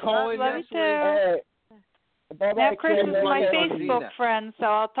 Thanks. Love you too. Now, Chris is my Facebook friend, so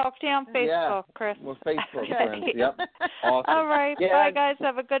I'll talk to you on Facebook, Chris. We're Facebook friends. Yep. Awesome. All right. Bye, guys.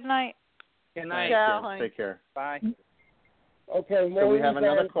 Have a good night. Good night. Take care. Bye. Okay, so we have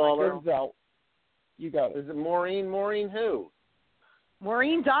another caller. Out. You got it. Is it Maureen? Maureen who?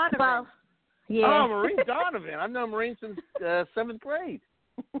 Maureen Donovan. Well, yeah. Oh, Maureen Donovan. I've known Maureen since 7th grade.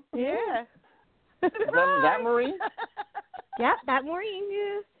 Yeah. Is that Maureen? Yep, that Maureen.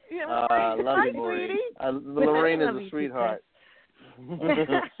 Yeah, Maureen. Love you, Maureen. Lorraine is a sweetheart.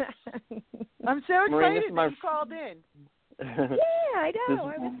 I'm so excited Maureen, that you called in. Yeah, I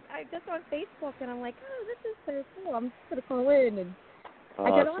know. I just on Facebook, and I'm like, oh, this is so cool. I'm just going to call in. And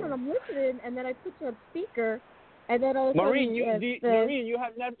I get on, and I'm listening, and then I put you on speaker, and then all of a sudden... Maureen, you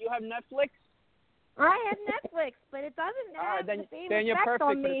have Netflix? I have Netflix, but it doesn't have the same effect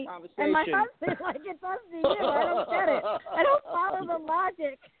on me. And my husband, like it does to you. I don't get it. I don't follow the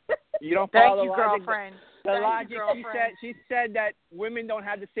logic. You don't follow the logic. Girlfriend. The logic, she said that women don't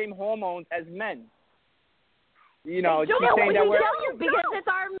have the same hormones as men. She's saying that because it's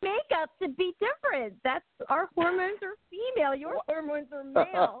our makeup to be different. That's our hormones are female. Your hormones are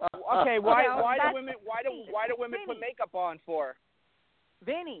male. Okay, why do women put makeup on for?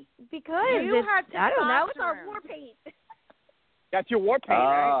 Vinny, because I don't know. It's our war paint. That's your war paint,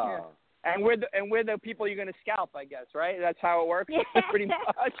 right? And we're the people you're gonna scalp, I guess, right? That's how it works, pretty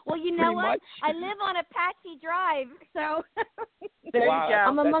much. Well, you know what? I live on Apache Drive, so there you go.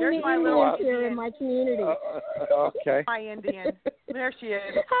 I'm among the Indians here in my community. Okay. My Indian. There she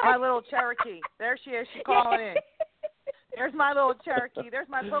is. My little Cherokee. There she is. She's calling in. There's my little Cherokee. There's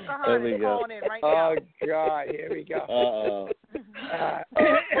my Pocahontas calling in right now. Oh, God. Here we go. Uh-oh.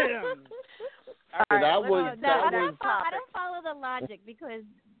 I don't follow the logic because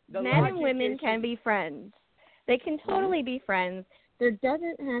men and women can be friends. They can totally be friends. There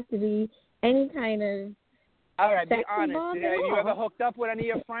doesn't have to be any kind of all right, be honest. Have you ever hooked up with any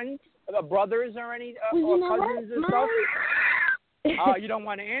of your friends, brothers or any or cousins and stuff? Oh, you don't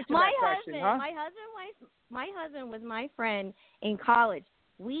want to answer that question, huh? My husband was my friend in college.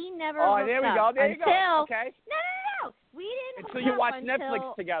 We never hooked up. Oh, there we go. There you go. Okay. No. We didn't until you watch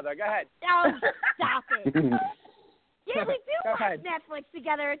Netflix together. Go ahead. Oh, stop it. Yeah, we do watch Netflix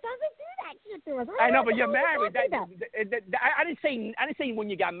together. It doesn't do that shit to us. I know, but you're married. I didn't say when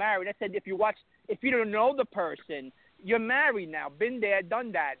you got married. I said if you don't know the person, you're married now. Been there,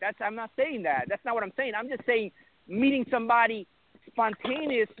 done that. I'm not saying that. That's not what I'm saying. I'm just saying meeting somebody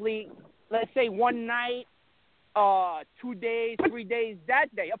spontaneously, let's say one night, 2 days, 3 days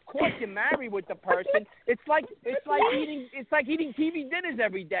that day. Of course, you're married with the person. It's like eating TV dinners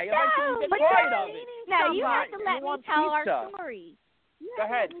every day. Eventually, you get tired of it. No, you have to let me tell our story. Go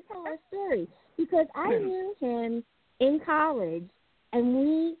ahead. Let me tell our story because I knew him in college, and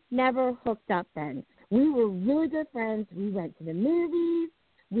we never hooked up then. We were really good friends. We went to the movies.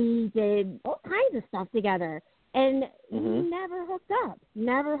 We did all kinds of stuff together, and we never hooked up.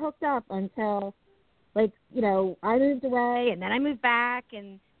 Never hooked up until, like, you know, I moved away, and then I moved back,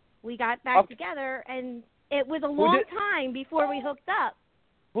 and we got back together, and it was a long time before we hooked up.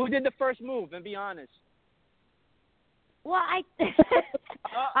 Who did the first move? And be honest. Well,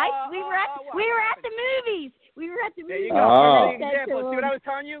 we were at the movies. We were at the movies. There you go. Perfect example. See what I was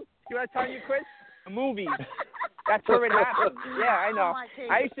telling you? Chris? The movies. That's where it happened. Yeah, I know.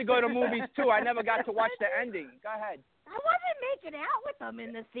 I used to go to movies too. I never got to watch the ending. Go ahead. I wasn't making out with them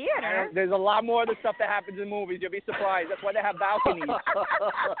in the theater. There's a lot more of the stuff that happens in movies. You'll be surprised. That's why they have balconies.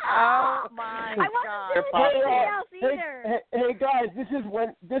 Oh my God! Hey guys, this is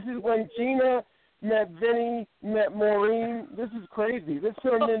when Gina met Vinny, met Maureen. This is crazy. This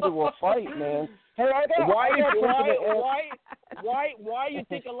turned into a fight, man. Hey, why you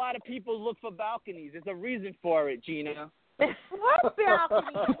think a lot of people look for balconies? There's a reason for it, Gina. What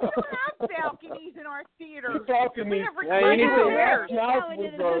balconies? We don't have balconies in our theater. Balconies. We have reclining chairs.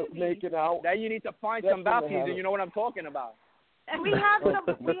 Making out. Now you need to find some balconies, and you know what I'm talking about. We have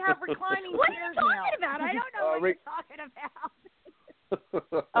reclining chairs now. What are you talking about? I don't know what you're talking about.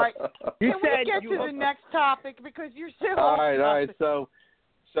 All right. Can we get to the next topic because you're so all right. So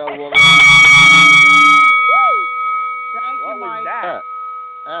we'll. Thank you, Mike. That?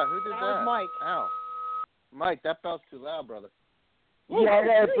 Who did that? That was Mike. Ow. Mike, that bell's too loud, brother. Yeah, I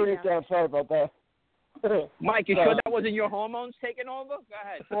gotta bring it down. Sorry about that. Mike, you sure that wasn't your hormones taking over? Go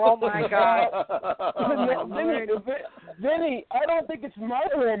ahead. Oh my God. Vinny, I don't think it's my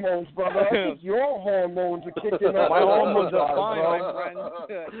hormones, brother. I think your hormones are kicking up. My hormones are fine, my friend.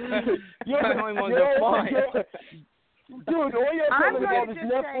 My hormones are fine. Dude, all you're talking about is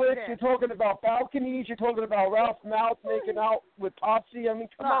Netflix. You're talking about balconies. You're talking about Ralph Mouth making out with Popsy. I mean,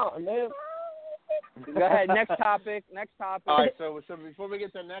 come on, man. Go ahead. Next topic. All right. So before we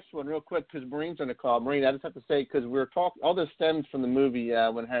get to the next one, real quick, because Maureen's on the call. Maureen, I just have to say, because we were talking, all this stems from the movie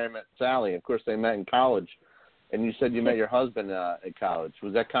When Harry Met Sally. Of course, they met in college, and you said you met your husband at college.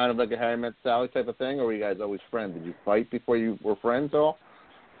 Was that kind of like a Harry Met Sally type of thing, or were you guys always friends? Did you fight before you were friends at all,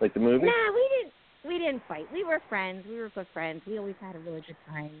 like the movie? Nah, we didn't fight. We were friends. We were good friends. We always had a really good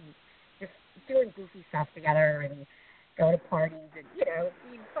time, just doing goofy stuff together and going to parties and, you know,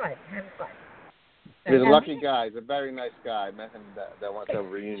 being fun, having fun. He's a lucky guy. He's a very nice guy. I met him that went to a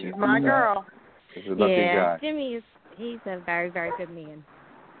reunion. She's my girl. He's a lucky guy. Jimmy he's a very, very good man.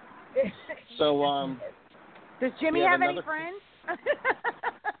 So, does Jimmy have any friends?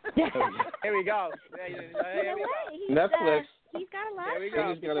 Here we go. Netflix. He's got a lot of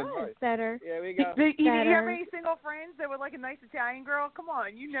friends. He's better. Here we go. Do you have any single friends that would like a nice Italian girl? Come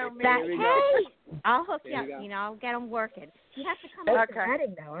on, you know me. Hey, I'll hook you up. You know, I'll get them working. You have to come up to the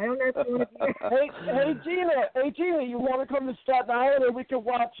wedding, though. I don't know if you want to do Hey, Gina, you want to come to Staten Island and we can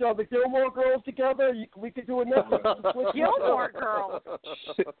watch the Gilmore Girls together? We could do a Netflix. Gilmore Girls.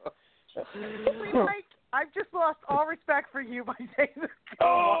 I've just lost all respect for you by saying this. Well,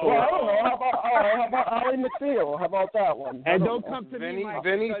 I don't know. How about Ally McBeal? How about that one? And don't come to me, Mike.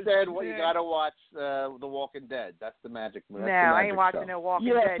 Vinny said, "Well, you got to watch The Walking Dead. That's the magic movie." No, I ain't watching no Walking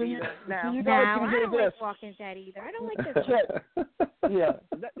Dead either. No, I don't like Walking Dead either. I don't like this. Yeah,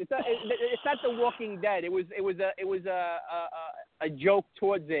 it's not The Walking Dead. It was a joke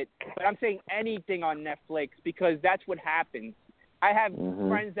towards it. But I'm saying anything on Netflix because that's what happens. I have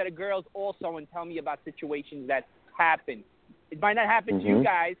friends that are girls also and tell me about situations that happen. It might not happen to you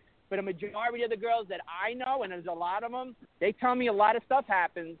guys, but a majority of the girls that I know, and there's a lot of them, they tell me a lot of stuff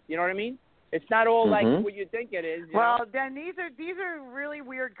happens. You know what I mean? It's not all like what you think it is. Well, then these are really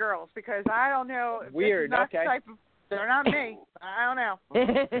weird girls because I don't know. Weird, okay. They're not me. I don't know.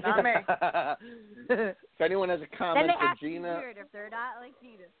 Not me. If anyone has a comment then for Gina. Weird if they're not like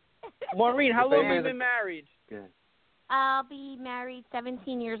Gina. Maureen, how long have you been married? Good. I'll be married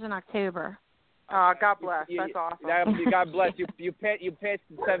 17 years in October. Oh, God bless. That's awesome. God bless. You passed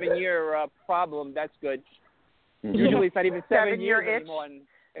the 7-year problem. That's good. Usually it's not even 7 years anymore.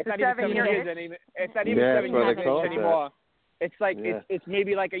 It's not even 7 years anymore. It's not even 7 years anymore. It's like it's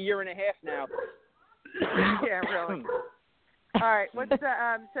maybe like a year and a half now. Yeah, really. All right. What's the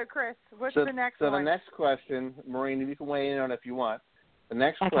so Chris? What's the next one? So the next question, Maureen, you can weigh in on it if you want. The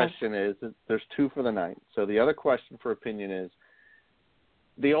next question is, there's two for the night. So the other question for opinion is,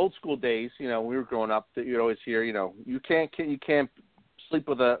 the old school days, you know, when we were growing up, that you'd always hear, you know, you can't sleep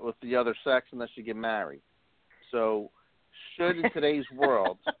with the other sex unless you get married. So, should in today's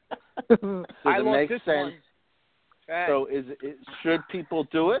world, does it make sense? So, should people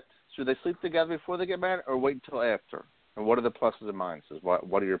do it? Should they sleep together before they get married, or wait until after? And what are the pluses and minuses?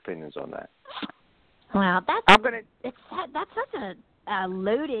 What are your opinions on that? Well, that's such a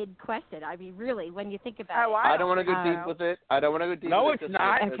loaded question. I mean, really, when you think about it. I don't want to go deep with it. I don't want to go deep with it. No, it's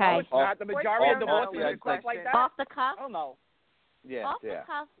not. Okay. No, it's not. The majority of divorces are stuff like that. Off the cuff? Oh, no. Yeah, Off the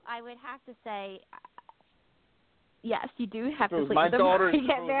cuff, I would have to say, yes, you do have to sleep my with them daughters, before you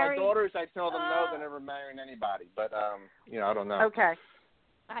get married. My daughters, I tell them no, they're never marrying anybody. But, you know, I don't know. Okay.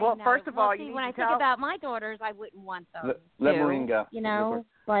 Well, first of all, when I think about my daughters, I wouldn't want them let to, Maureen go. You know,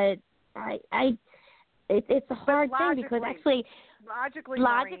 but it's a hard thing because actually, logically,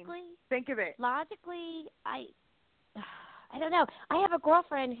 think of it. Logically, I don't know. I have a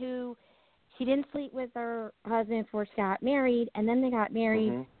girlfriend who she didn't sleep with her husband before she got married, and then they got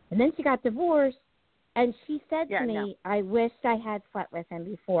married, and then she got divorced, and she said to me, "I wished I had slept with him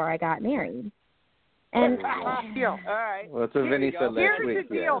before I got married." And deal. All right. Well, that's what Vinny said last week. Here's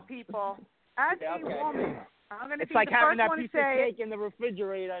the deal, people. As a woman, I'm going to it's be like the having first that one piece to say, of cake in the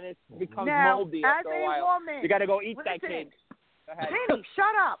refrifigerator and it becomes now, moldy as after a while. Woman, you got to go eat that listen. cake. Vinny,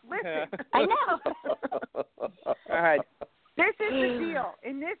 shut up. Listen. I know. All right. This is the deal.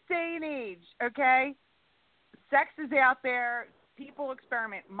 In this day and age, okay, sex is out there. People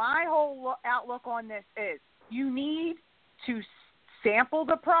experiment. My whole outlook on this is you need to sample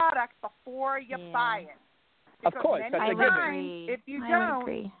the product before you buy it. Because of course, many times, if you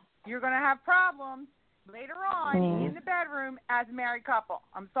don't, you're going to have problems later on in the bedroom as a married couple.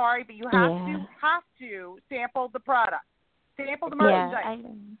 I'm sorry, but you have to sample the product, sample the merchandise.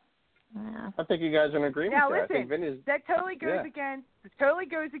 I think you guys are in agreement. Now there. listen, that totally goes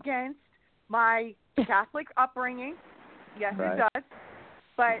against my Catholic upbringing. Yes, it does.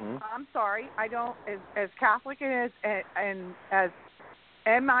 But I'm sorry, I don't as Catholic as I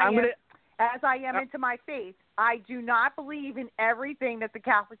am into my faith. I do not believe in everything that the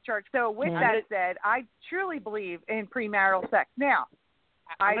Catholic Church. So with that said, I truly believe in premarital sex. Now,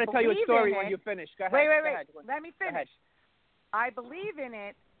 I'm going to tell you a story when you finish. Go ahead. Wait. Let me finish. I believe in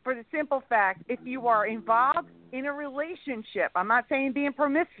it for the simple fact, if you are involved in a relationship, I'm not saying being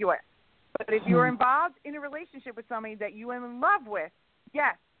promiscuous, but if you're involved in a relationship with somebody that you are in love with,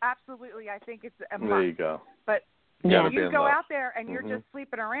 yes, absolutely, I think it's a must. There you go. But if you go out there and you're just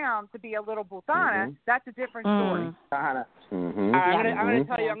sleeping around to be a little putana, that's a different story. I'm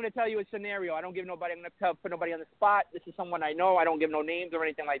going to tell you a scenario. I don't give nobody. I'm going to put nobody on the spot. This is someone I know. I don't give no names or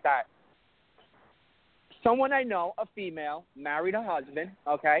anything like that. Someone I know, a female, married a husband,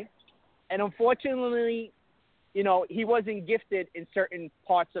 okay? And unfortunately, you know, he wasn't gifted in certain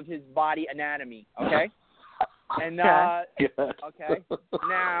parts of his body anatomy, okay? And, okay.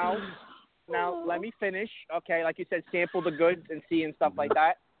 Now, let me finish, okay? Like you said, sample the goods and see and stuff like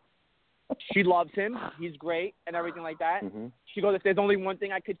that. She loves him. He's great and everything like that. She goes, if there's only one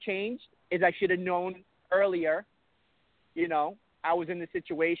thing I could change is I should have known earlier, you know, I was in the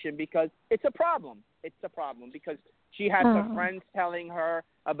situation because it's a problem. It's a problem because she has her friends telling her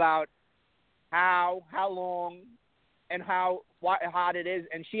about how long and how hot it is,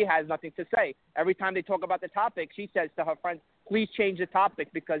 and she has nothing to say. Every time they talk about the topic, she says to her friends, please change the topic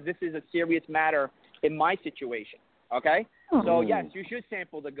because this is a serious matter in my situation, okay? So, yes, you should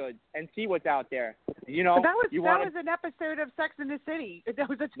sample the goods and see what's out there. You know, but that was an episode of Sex in the City. That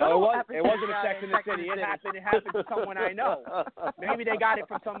was a episode. It wasn't a Sex in the City. It happened to someone I know. Maybe they got it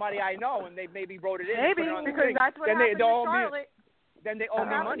from somebody I know, and they maybe wrote it in. Maybe, because that's what happened to Charlotte. Then they owe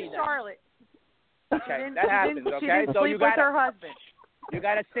me money. Charlotte. Okay, that happens. Okay, she didn't sleep with her husband. You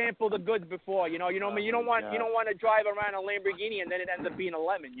got to sample the goods before. You know, you don't want to drive around a Lamborghini and then it ends up being a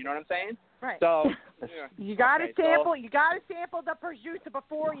lemon. You know what I'm saying? Right. So you got to sample. You got to sample the prosciutto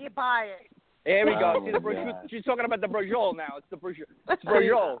before you buy it. There we go. See the prosciutto. She's talking about the brajol now. It's the prosciutto. It's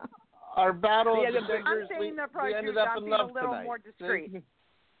brajol. Our battle of the fingers. We ended up in love tonight. More discreet.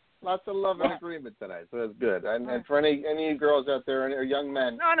 Lots of love and agreement tonight, so that's good. And for any girls out there or young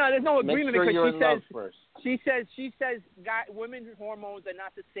men, no, there's no agreement make sure because she says women's hormones are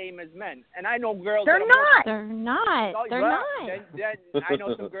not the same as men, and I know girls. They're not. Then I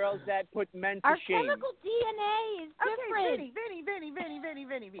know some girls that put men to shame. Our chemical DNA is different. Okay, Vinny.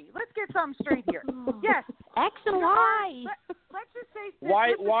 Let's get something straight here. Yes, X and Y. Let's just say why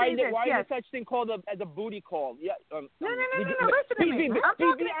is there such thing called as a booty call? Yeah. No. Listen to me.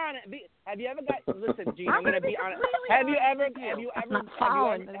 Have you ever got? Listen, Gene. I'm going to be honest. Have you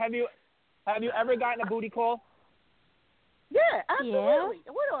ever gotten a booty call? Yeah, absolutely.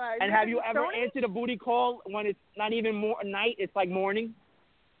 Yeah. What do I? And have you ever answered a booty call when it's not even night? It's like morning.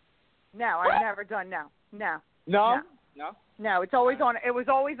 No, I've never done. No. No, it's always on. It was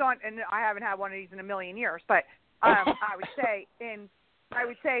always on, and I haven't had one of these in a million years. But I would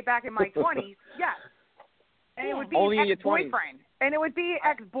say back in my 20s, yes. And it would be only ex-boyfriend, and it would be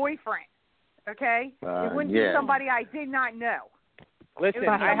ex-boyfriend. Okay, it wouldn't be somebody I did not know. Listen, it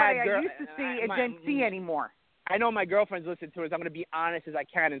was somebody I used to see and didn't see anymore. I know my girlfriends listen to us. I'm going to be honest as I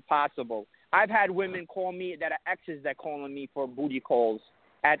can as possible. I've had women call me that are exes that calling me for booty calls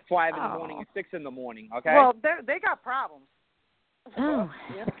at 5 in the morning and 6 in the morning. Okay. Well, they got problems. Oh.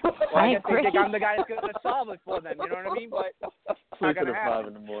 Well, I guess they think I'm the guy that's going to solve it for them. You know what I mean? But not going to happen. 5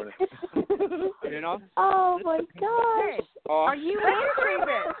 in the morning. You know? Oh my gosh. Are you answering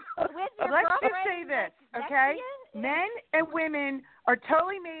this? Let's just say this, okay? Men and women are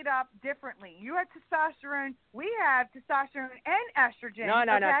totally made up differently. You have testosterone. We have testosterone and estrogen. No.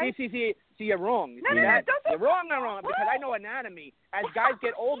 Okay? See, you're wrong. No, you're wrong, because I know anatomy. As guys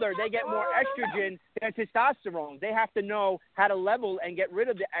get older, they get more estrogen than testosterone. They have to know how to level and get rid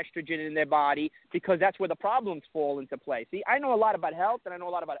of the estrogen in their body because that's where the problems fall into play. See, I know a lot about health and I know a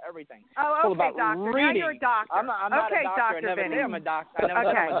lot about everything. Oh, okay, about doctor. Reading. Now you're a doctor. I'm not a doctor. Dr. I never Vinny. say I'm a doctor. I never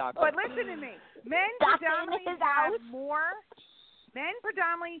said I'm a doctor. But listen to me. Men predominantly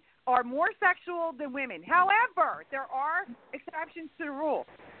are more sexual than women. However, there are exceptions to the rule.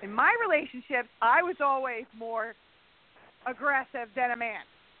 In my relationships, I was always more aggressive than a man.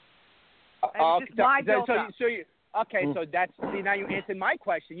 It's just my build-up. So that's now you answered my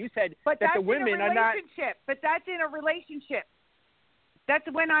question. You said but that that's the women in a are not. But that's in a relationship. That's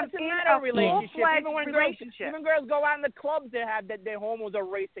when I'm in a relationship. Even girls go out in the clubs that have that their hormones are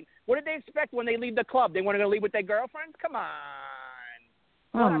racing. What do they expect when they leave the club? They want to leave with their girlfriends? Come on.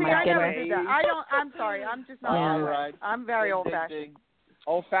 Oh my goodness. Never did that. I'm sorry. I'm just not. All right. I'm very old-fashioned.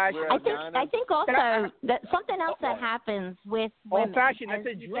 Old-fashioned. I think also that something else that happens with women. Old-fashioned. That's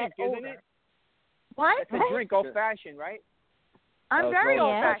a drink, isn't it? What? That's a drink. Old-fashioned, right? I'm very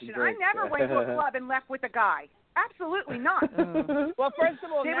old-fashioned. I never went to a club and left with a guy. Absolutely not. Well, first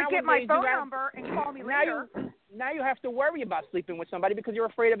of all, they would get my phone number and call me later. Now you have to worry about sleeping with somebody because you're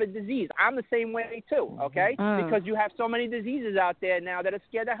afraid of a disease. I'm the same way too, okay? Because you have so many diseases out there now that are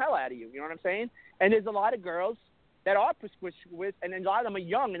scared the hell out of you. You know what I'm saying? And there's a lot of girls that are promiscuous, and a lot of them are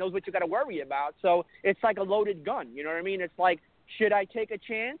young, and those what you got to worry about. So it's like a loaded gun. You know what I mean? It's like, should I take a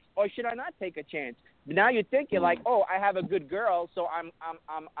chance or should I not take a chance? Now you think you're like, oh, I have a good girl, so I'm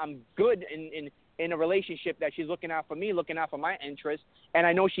good in a relationship that she's looking out for me, looking out for my interests, and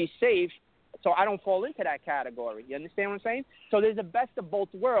I know she's safe, so I don't fall into that category. You understand what I'm saying? So there's the best of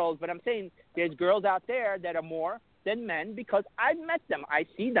both worlds, but I'm saying there's girls out there that are more than men because I've met them. I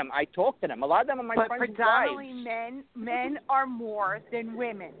see them. I talk to them. A lot of them are my friends' wives. But predominantly men are more than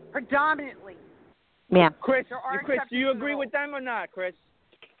women. Predominantly. Yeah. Chris, do you agree with them or not, Chris?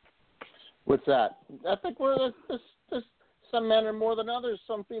 What's that? I think there's some men are more than others,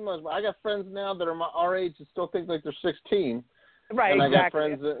 some females. I got friends now that are our age that still think like they're 16. Right, and exactly. I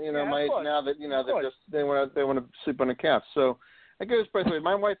got friends that my age now that they want to sleep on the couch. So I go this by the way.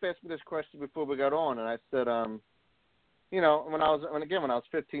 My wife asked me this question before we got on, and I said, when I was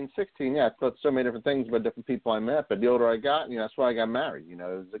 15, 16, I thought so many different things about different people I met. But the older I got, that's why I got married. It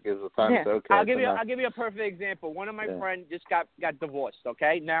was a time to say, okay. I'll give you a perfect example. One of my friends just got divorced.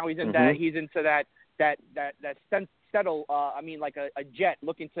 Okay, now he's in he's into that settle. Like a jet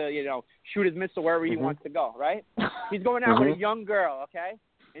looking to shoot his missile wherever he wants to go. Right? He's going out with a young girl. Okay,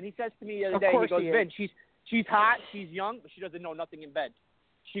 and he says to me the other day, he goes, Vin, she's hot, she's young, but she doesn't know nothing in bed.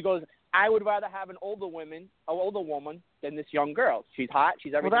 She goes, I would rather have an older woman than this young girl. She's hot.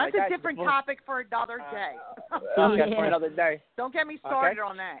 She's everything well, like that's that. a different topic for another day. For another day. Don't get me started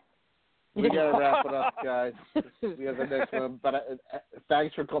on that. We got to wrap it up, guys. We have the next one. But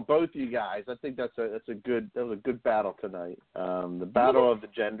thanks for both you guys. I think that was a good battle tonight. The battle of the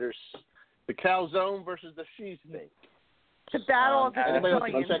genders, the calzone versus the she snake. The battle of the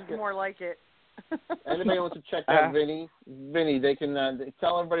millions is more like it. Anybody wants to check out Vinny, they can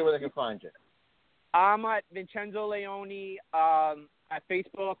tell everybody where they can find you. I'm at Vincenzo Leone at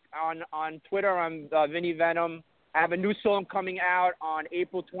Facebook. On Twitter, I'm Vinny Venom. I have a new song coming out on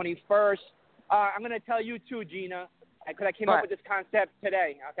April 21st. I'm going to tell you too, Gina, because I came up with this concept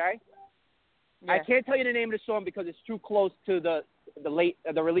today, okay? Yeah. I can't tell you the name of the song because it's too close to the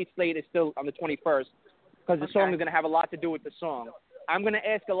release date is still on the 21st because the song is going to have a lot to do with the song. I'm going to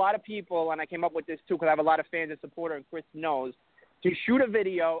ask a lot of people, and I came up with this too because I have a lot of fans and supporters, and Chris knows, to shoot a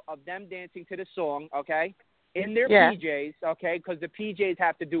video of them dancing to the song, okay, in their PJs, okay, because the PJs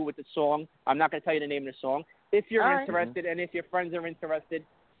have to do with the song. I'm not going to tell you the name of the song. if you're interested and if your friends are interested.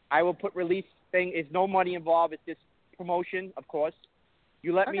 I will put release thing. It's no money involved. It's just promotion, of course.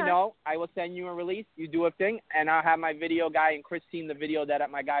 You let me know. I will send you a release. You do a thing, and I'll have my video guy, and Chris seen the video that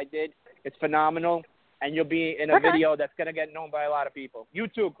my guy did. It's phenomenal, and you'll be in a video that's going to get known by a lot of people. You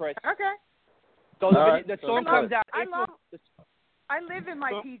too, Chris. Okay. So the song comes out I live in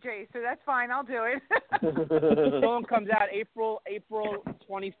my PJs, so that's fine. I'll do it. The song comes out April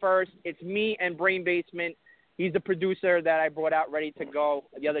 21st. It's me and Brain Basement. He's the producer that I brought out ready to go.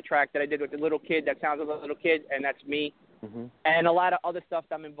 The other track that I did with the little kid that sounds like a little kid, and that's me. Mm-hmm. And a lot of other stuff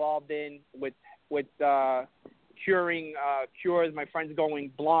that I'm involved in with curing cures. My friend's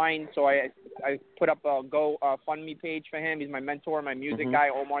going blind, so I put up a GoFundMe page for him. He's my mentor, my music guy,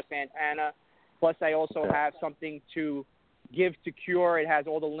 Omar Santana. Plus, I also have something to give to Cure. It has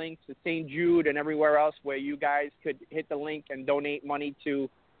all the links to St. Jude and everywhere else where you guys could hit the link and donate money to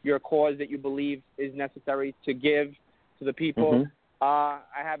your cause that you believe is necessary to give to the people. I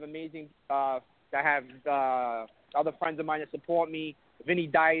have amazing I have other friends of mine that support me. Vinny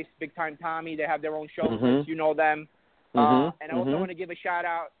Dice, Big Time Tommy, they have their own show. You know them. And I also want to give a shout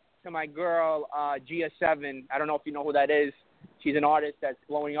out to my girl, Gia7. I don't know if you know who that is. She's an artist that's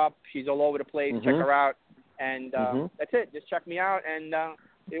blowing up. She's all over the place. Check her out. And that's it. Just check me out. And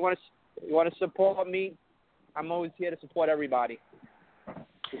you want to support me, I'm always here to support everybody.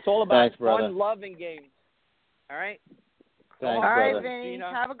 It's all about fun, love, and games. All right? Thanks, all right, Vinny.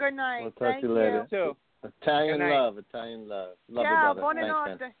 Have a good night. We'll talk to you later. Too. Italian love. Love you, brother.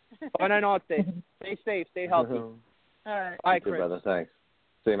 Buonanotte. Buonanotte. Stay safe. Stay healthy. All right. Bye, Chris. Chris. Brother. Thanks.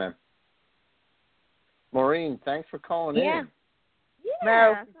 See you, man. Maureen, thanks for calling in.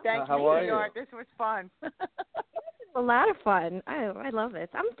 No, thank you. How are you? This was fun. A lot of fun. I love it.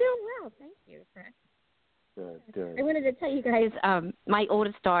 I'm doing well. Thank you, Chris. Good. I wanted to tell you guys, my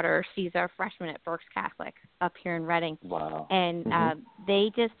oldest daughter, she's a freshman at Berks Catholic up here in Reading. Wow. And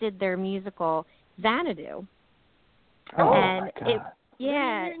they just did their musical Xanadu. Oh, and my God.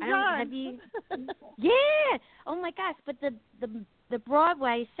 Have you? Yeah. Oh my gosh! But the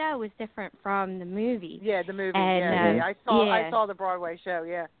Broadway show is different from the movie. Yeah, the movie. And, I saw the Broadway show.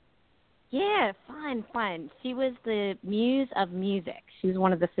 Yeah. Yeah, fun. She was the muse of music. She was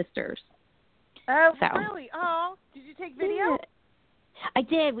one of the sisters. Oh, really? Oh, did you take video? Yeah. I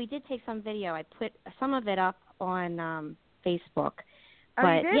did. We did take some video. I put some of it up on Facebook. Oh,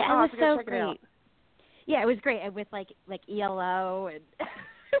 but you did? yeah, it was so great. Yeah, it was great with like ELO and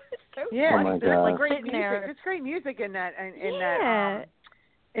yeah, oh my God. Like great music. It's great music in that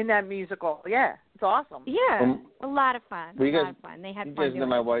in that musical. Yeah, it's awesome. Yeah, a lot of fun. They had fun. You guys know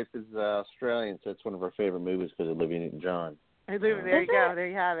my wife is Australian, so it's one of her favorite movies because of Olivia Newton-John. There you go. There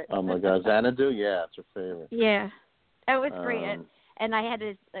you have it. Oh my God, Xanadu? Yeah, it's her favorite. Yeah, it was great, and I had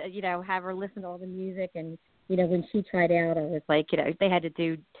to, have her listen to all the music, and when she tried out, I was like, they had to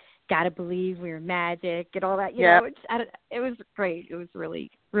do "Gotta Believe We Were Magic" and all that. You know, it was great. It was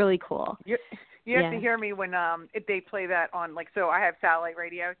really, really cool. You have to hear me when if they play that on so I have satellite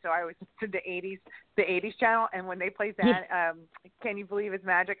radio, so I always listen to the 80's channel, and when they play that, "Can You Believe It's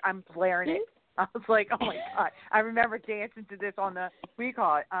Magic?" I'm blaring it. I was like, oh my God! I remember dancing to this on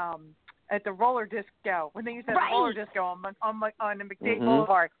at the roller disco when they used to have roller disco on the McDade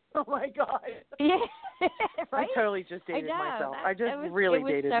Boulevard. Oh my God! Yeah, I totally just dated myself. I just really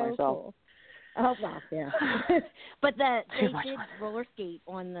dated myself. Cool. Oh wow, yeah. But they did roller skate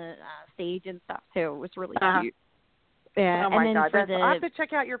on the stage and stuff too. It was really cute. Yeah. Oh my God! I'll have to the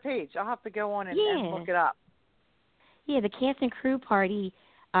check out your page. I'll have to go on and look it up. Yeah, the cast and crew party.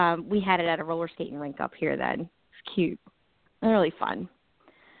 We had it at a roller skating rink up here then. It's cute. Really fun.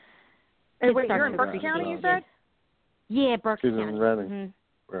 Hey, wait, you're in Berks County, you said? Yeah, Berks County. She's in Reading.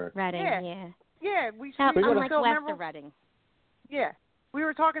 Mm-hmm. Right. Reading, Yeah, I'm like west of Reading. Yeah. We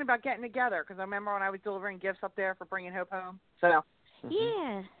were talking about getting together because I remember when I was delivering gifts up there for bringing Hope home. So.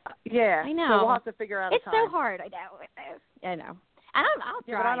 Yeah. Yeah. I know. So we'll have to figure out a time. It's so hard. I know. I'll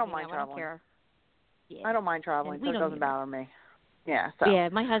drive. But I don't mind traveling. I don't care. Yeah. I don't mind traveling, so it doesn't bother me. Yeah. So. Yeah,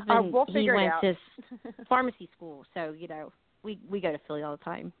 my husband he went to pharmacy school, so we go to Philly all the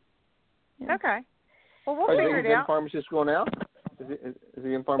time. Yeah. Okay. Well, we'll figure it out. Is he in pharmacy school now? Is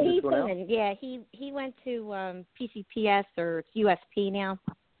he in pharmacy school now? Yeah, he went to PCPS or it's USP now.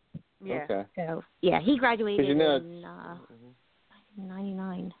 Yeah. Okay. So he graduated in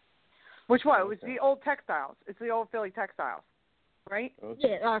 99. Which one? It was the old textiles. It's the old Philly textiles, right?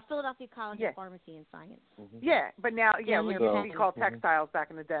 Okay. Yeah, Philadelphia College of Pharmacy and Science. Mm-hmm. Yeah, but now we used to be called textiles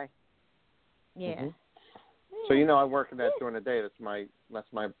back in the day. Yeah. Mm-hmm. So I work in that during the day. That's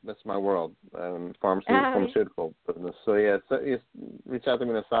my world. Pharmaceutical business. So reach out to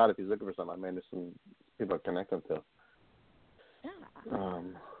me in Assad if he's looking for something. I may have some people are connecting to.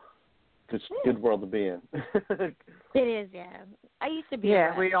 Good world to be in. It is, yeah. I used to be.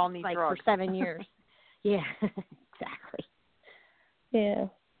 Yeah, we all need like drugs. for 7 years. Yeah, exactly. Yeah.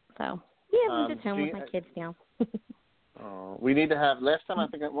 So I'm just home with my kids now. We need to have. Last time I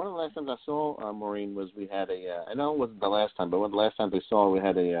think one of the last times I saw Maureen was we had a. I know it wasn't the last time, but one of the last times we saw we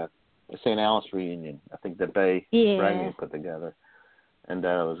had a St. Alice reunion. I think the Bay Dragon put together, and it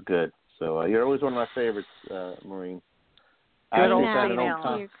was good. So you're always one of my favorites, Maureen. Good old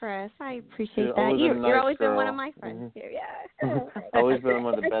to you, Chris. I appreciate that. You're always been one of my friends too. Yeah. Always been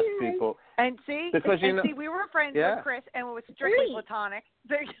one of the best people. And see, we were friends with Chris, and it was strictly platonic.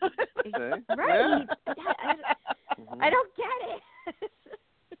 Right. I don't get it.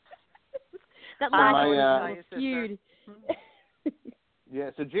 That last feud. Yeah,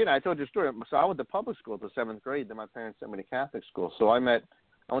 so Gina, I told you a story. So I went to public school to 7th grade. Then my parents sent me to Catholic school. So I went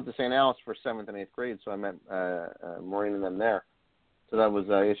to St. Alice for 7th and 8th grade. So I met Maureen and them there. So that was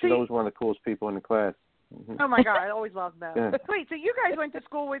she's always one of the coolest people in the class. Mm-hmm. Oh my God, I always loved them. Yeah. Wait, so you guys went to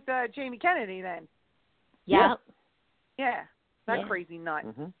school with Jamie Kennedy then? Yeah. Yeah, that crazy nut.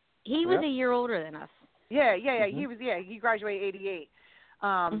 Mm-hmm. He was a year older than us. Yeah. Mm-hmm. He graduated 88.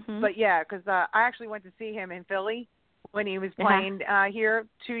 But yeah, because I actually went to see him in Philly when he was playing here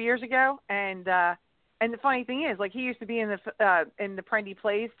 2 years ago, and the funny thing is, like, he used to be in the Prendy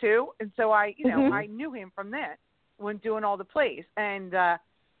plays too, and so I knew him from that when doing all the plays, and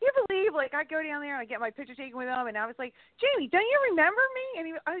you believe, like, I go down there and I get my picture taken with him, and I was like, Jamie, don't you remember me?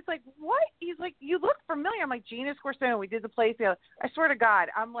 And I was like, what? He's like, you look familiar. I'm like, Gina Scorsone, we did the plays together. I swear to God,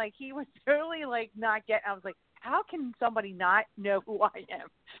 I'm like, he was totally like not getting. I was like, how can somebody not know who I am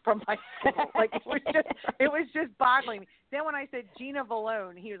from my school? Like, it was just boggling me. Then when I said Gina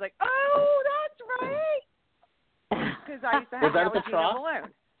Valone, he was like, oh, that's right. Because I used to hang out with Gina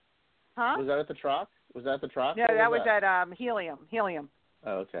Valone. Huh? Was that at the Troc? No, that was at Helium.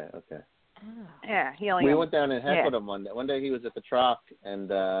 Oh, okay. Oh. Yeah, Helium. We went down and heckled him one day. One day he was at the Troc, and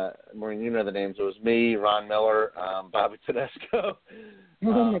Maureen, you know the names. It was me, Ron Miller, Bobby Tedesco.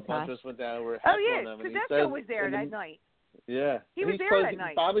 Oh my gosh. Just went down. We were heckling him. Tedesco was there that night. Yeah, he was there that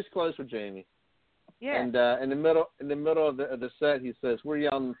night. Bobby's close with Jamie. Yeah. And in the middle of the set, he says, "We're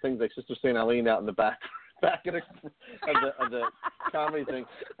yelling things like Sister St. Eileen out in the back of the comedy thing,"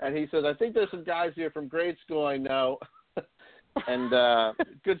 and he says, "I think there's some guys here from grade school I know." And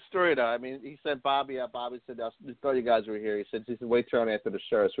good story though. I mean, he sent Bobby out. Bobby said, "I thought you guys were here." He said, "Wait till after the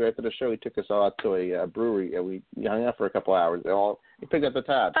show." So after the show, he took us all out to a brewery, and we hung out for a couple hours. He picked up the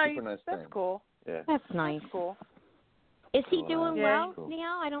tab. Super nice thing. That's cool. Yeah, that's nice. That's cool. Is he doing well cool.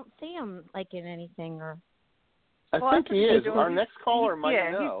 now? I don't see him like in anything or. I think he is. Our next caller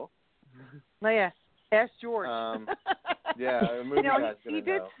might know. Yeah, ask George. Yeah, movie guy's gonna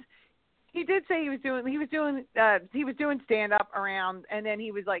know. He did say he was doing stand up around, and then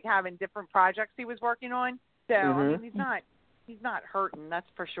he was like having different projects he was working on. So I mean, he's not hurting, that's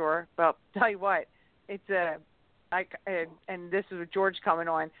for sure. But I'll tell you what, it's and this is with George coming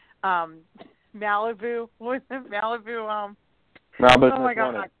on. Malibu, was it Malibu? Malibu's oh my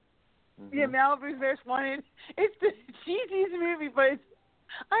God! Mm-hmm. Yeah, Malibu's Most Wanted. It's the cheesiest movie, but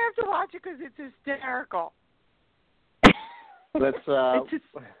I have to watch it because it's hysterical. It's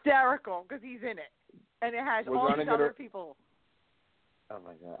hysterical because he's in it, and it has all these other people. Oh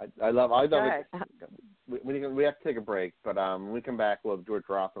my God, I love it. We have to take a break, but when we come back, we'll have George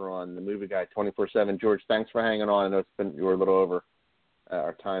Rother on, the movie guy, 24/7. George, thanks for hanging on. I know you were a little over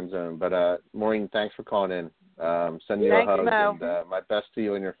our time zone, but Maureen, thanks for calling in. Sending you a hug, and my best to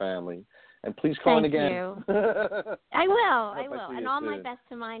you and your family. And please call in again. Thank you. I will, and all my best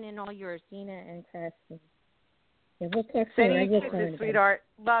to mine and all yours, Gina and Chris. Yeah, we'll talk soon. Sweetheart.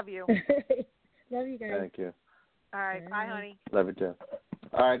 Love you. Love you guys. Thank you. All right. Bye, honey. Love you too.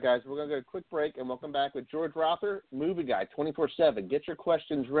 All right, guys. We're going to go a quick break, and we'll come back with George Rother, movie guy, 24/7. Get your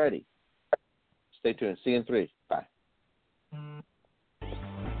questions ready. Stay tuned. See you in 3. Bye.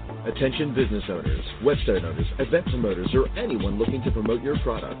 Attention business owners, website owners, event promoters, or anyone looking to promote your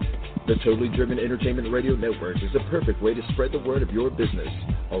product. The Totally Driven Entertainment Radio Network is the perfect way to spread the word of your business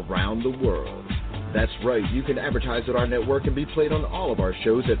around the world. That's right, you can advertise at our network and be played on all of our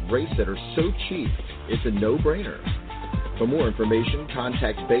shows at rates that are so cheap, it's a no-brainer. For more information,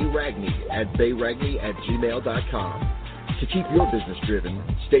 contact Bay Ragney at bayragney@gmail.com. To keep your business driven,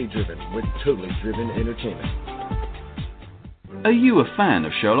 stay driven with Totally Driven Entertainment. Are you a fan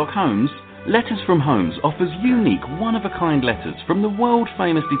of Sherlock Holmes? Letters from Holmes offers unique, one-of-a-kind letters from the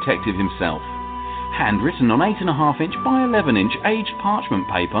world-famous detective himself. Handwritten on 8.5-inch by 11-inch aged parchment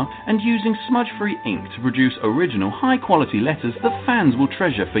paper and using smudge-free ink to produce original, high-quality letters that fans will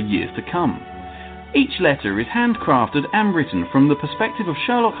treasure for years to come. Each letter is handcrafted and written from the perspective of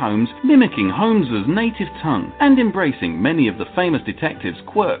Sherlock Holmes, mimicking Holmes's native tongue and embracing many of the famous detective's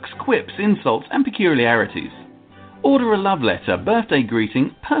quirks, quips, insults, and peculiarities. Order a love letter, birthday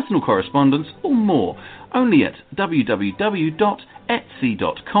greeting, personal correspondence, or more only at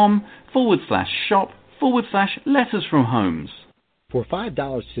www.etsy.com/shop/letters from Holmes. For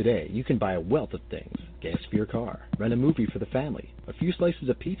 $5 today, you can buy a wealth of things. Gas for your car, rent a movie for the family, a few slices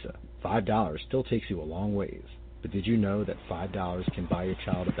of pizza. $5 still takes you a long ways. But did you know that $5 can buy your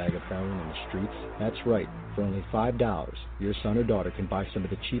child a bag of heroin in the streets? That's right. For only $5, your son or daughter can buy some of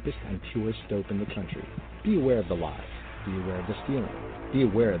the cheapest and purest dope in the country. Be aware of the lies. Be aware of the stealing. Be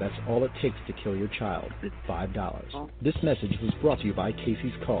aware that's all it takes to kill your child. $5. This message was brought to you by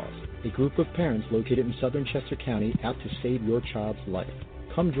Casey's Cause, a group of parents located in southern Chester County out to save your child's life.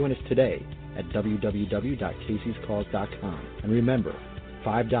 Come join us today at www.caseyscause.com. And remember,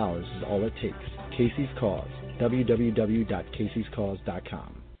 $5 is all it takes. Casey's Cause,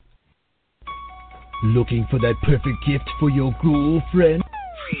 www.caseyscause.com. Looking for that perfect gift for your girlfriend?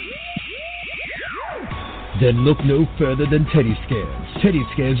 Then look no further than Teddy Scares. Teddy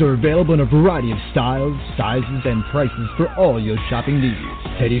Scares are available in a variety of styles, sizes, and prices for all your shopping needs.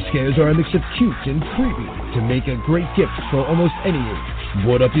 Teddy Scares are a mix of cute and creepy to make a great gift for almost any age.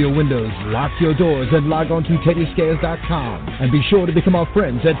 Board up your windows, lock your doors, and log on to TeddyScares.com. And be sure to become our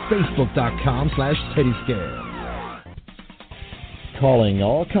friends at Facebook.com/TeddyScares. Calling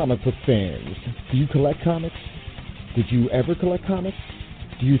all comic book fans. Do you collect comics? Did you ever collect comics?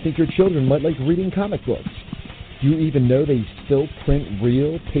 Do you think your children might like reading comic books? Do you even know they still print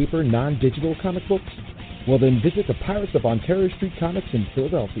real, paper, non-digital comic books? Well, then visit the Pirates of Ontario Street Comics in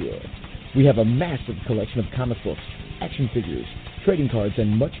Philadelphia. We have a massive collection of comic books, action figures, trading cards,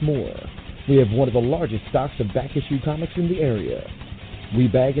 and much more. We have one of the largest stocks of back-issue comics in the area. We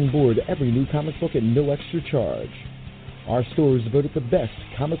bag and board every new comic book at no extra charge. Our store is voted the best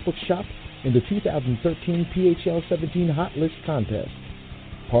comic book shop in the 2013 PHL 17 Hot List contest.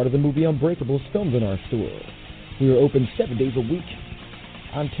 Part of the movie Unbreakable is filmed in our store. We are open 7 days a week.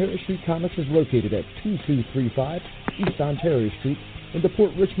 Ontario Street Comics is located at 2235 East Ontario Street in the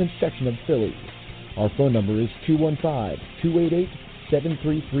Port Richmond section of Philly. Our phone number is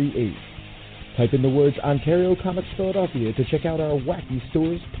 215-288-7338. Type in the words Ontario Comics Philadelphia to check out our Wacky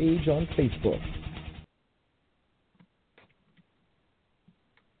Stores page on Facebook.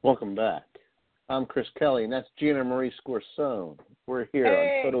 Welcome back. I'm Chris Kelly, and that's Gina Marie Scorsone. We're here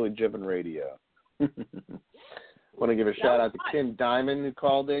on Totally Driven Radio. Want to give a shout out to Kim Diamond, who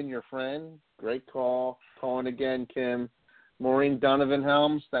called in, your friend. Great call. Calling again, Kim. Maureen Donovan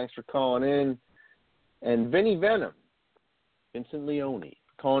Helms, thanks for calling in. And Vinny Venom, Vincent Leone,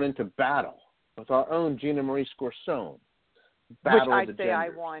 calling into battle with our own Gina Marie Scorsone. Battle Which of the I'd say genders. I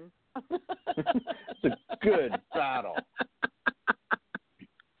won. It's a good battle.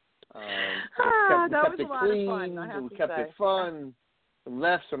 That was a lot clean, of fun, I have we to kept say. it fun. Some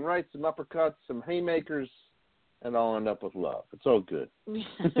lefts, some rights, some uppercuts, some haymakers, and all end up with love. It's all good.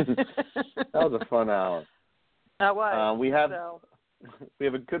 That was a fun hour. That was. We have a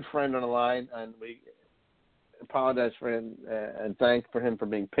good friend on the line, and we apologize for him and thank for him for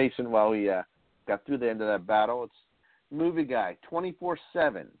being patient while we got through the end of that battle. It's movie guy,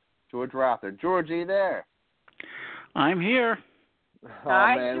 24/7, George Rother. George, are you there? I'm here. Oh,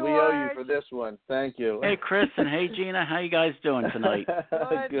 Hi, man, George. we owe you for this one. Thank you. Hey, Chris, and hey, Gina. How you guys doing tonight?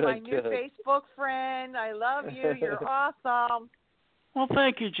 Good. My new Facebook friend. I love you. You're awesome. Well,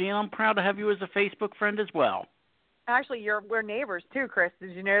 thank you, Gina. I'm proud to have you as a Facebook friend as well. Actually, we're neighbors too, Chris.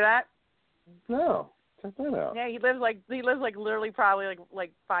 Did you know that? No. Check that out. Yeah, he lives literally probably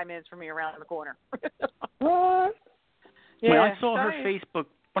like 5 minutes from me around the corner. What? Yeah, when I saw her Facebook,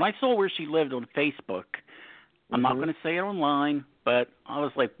 when I saw where she lived on Facebook, I'm not going to say it online, but I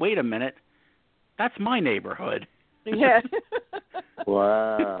was like, wait a minute, that's my neighborhood. Yeah.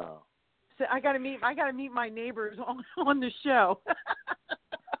 Wow. So I gotta meet my neighbors on the show.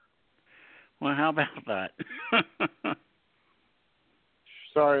 Well, how about that?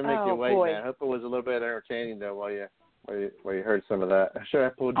 Sorry to make you wait, boy. man. I hope it was a little bit entertaining though while you heard some of that. Sure, I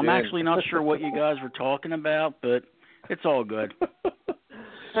pulled you I'm in. actually not sure what you guys were talking about, but it's all good.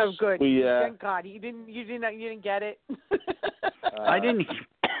 Oh, good. Thank God, you didn't get it. I didn't.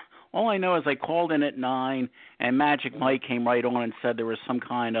 All I know is I called in at 9, and Magic Mike came right on and said there was some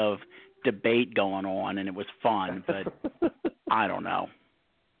kind of debate going on, and it was fun, but I don't know.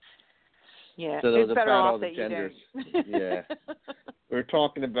 Yeah, so there was it's a better battle off of the that genders. you don't. Yeah, we were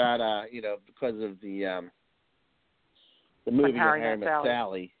talking about because of the movie with Harry Met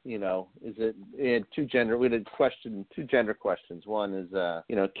Sally. Is it had two gender? We had two gender questions. One is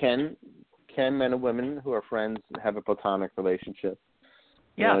can can men and women who are friends have a platonic relationship?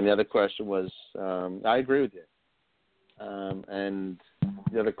 Yeah. And the other question was, I agree with you. And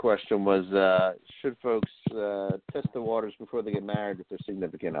the other question was, should folks test the waters before they get married with their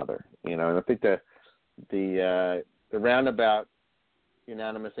significant other? And I think the roundabout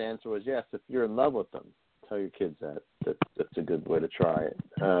unanimous answer was yes. If you're in love with them, tell your kids that's a good way to try it,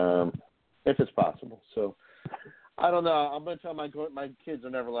 if it's possible. So I don't know. I'm going to tell my kids are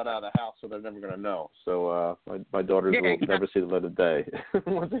never let out of the house, so they're never going to know. So my daughters will never see the light of day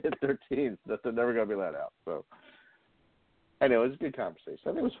once they hit their teens. That they're never going to be let out. So anyway, it was a good conversation. I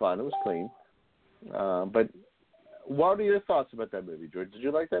think it was fun. It was clean. But what are your thoughts about that movie, George? Did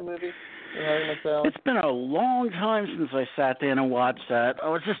you like that movie? It's been a long time since I sat down and watched that. I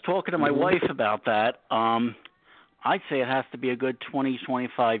was just talking to my wife about that. I'd say it has to be a good 20,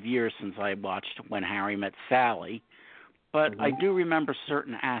 25 years since I watched When Harry Met Sally, but I do remember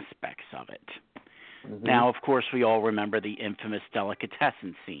certain aspects of it. Now, of course, we all remember the infamous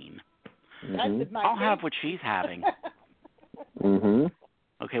delicatessen scene. I'll have what she's having.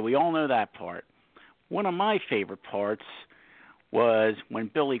 Okay, we all know that part. One of my favorite parts was when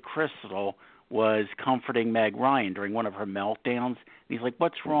Billy Crystal was comforting Meg Ryan during one of her meltdowns. He's like,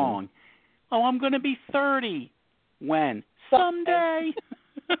 "What's wrong?" "Oh, I'm going to be 30. "When?" "Someday."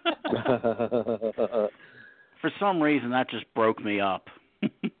 For some reason, that just broke me up.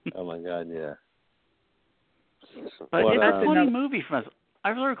 Oh, my God, yeah. But it's a funny movie from us. I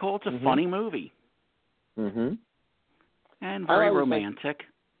really recall it's a funny movie. And very romantic.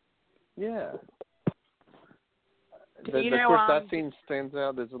 Yeah. Of course, that scene stands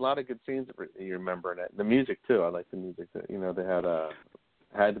out. There's a lot of good scenes that you remember in it. The music, too. I like the music. They had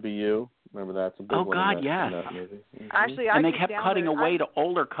Had to Be You. Remember that's a big one. Oh, God, yes. Actually, and they kept cutting away to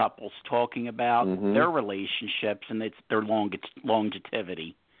older couples talking about their relationships and their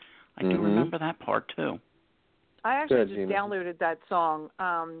longevity. I do remember that part, too. I actually just downloaded that song,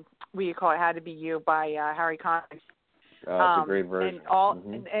 we call it Had to Be You by Harry Connick. It's a great version.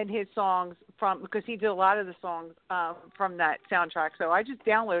 And his songs because he did a lot of the songs from that soundtrack. So I just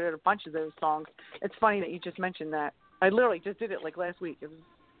downloaded a bunch of those songs. It's funny that you just mentioned that. I literally just did it like last week. It was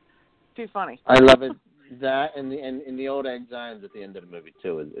too funny. I love it. That and the old Anxieties at the end of the movie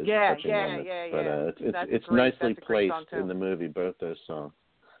too is touching moments. But it's nicely placed in the movie, both those songs.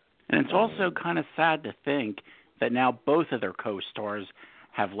 And it's also kind of sad to think that now both of their co-stars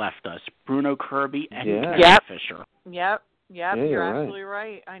have left us, Bruno Kirby and Carrie Fisher. Yep, you're absolutely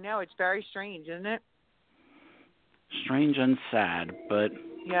right. I know, it's very strange, isn't it? Strange and sad, but...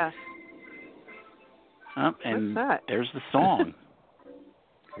 Yes. And there's the song.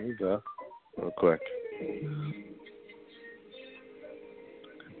 There you go. Real quick.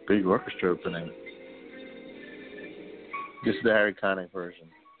 Big orchestra opening. This is the Harry Connick version.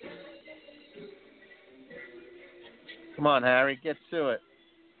 Come on, Harry, get to it.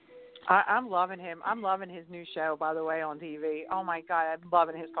 I'm loving him. I'm loving his new show, by the way, on TV. Oh, my God, I'm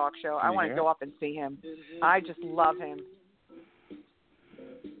loving his talk show. I want to go up and see him. I just love him.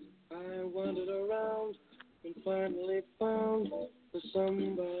 I wandered around and finally found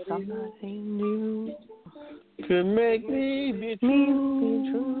somebody new could make me be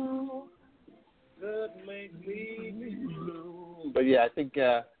true. Could make me be true. But, yeah, I think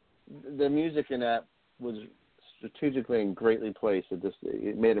the music in that was strategically and greatly placed.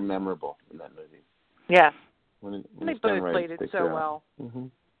 It made it memorable in that movie. Yeah. When they both played it so well.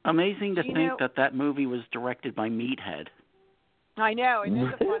 Amazing to think that movie was directed by Meathead. I know. Isn't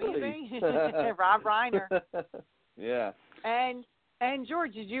it the funny thing? Rob Reiner. Yeah. And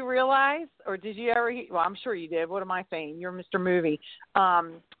George, did you realize, or did you ever? Well, I'm sure you did. What am I saying? You're Mr. Movie.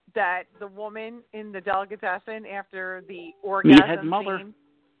 That the woman in the delicatessen after the orgasm Meathead mother. scene,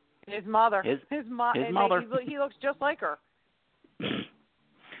 his mother. His mother. He looks just like her.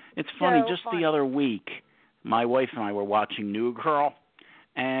 It's funny. Just the other week, my wife and I were watching New Girl,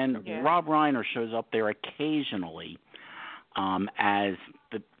 and Rob Reiner shows up there occasionally as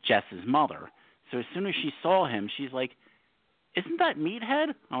Jess's mother. So as soon as she saw him, she's like, "Isn't that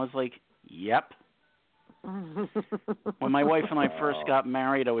Meathead?" I was like, "Yep." When my wife and I first got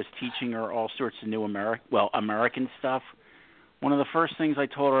married, I was teaching her all sorts of new American stuff. One of the first things I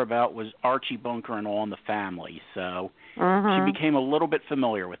told her about was Archie Bunker and All in the Family, so she became a little bit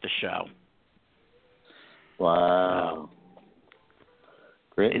familiar with the show. Wow.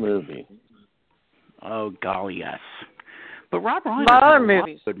 Great movie. Oh, golly, yes. But Rob Reiner had a lot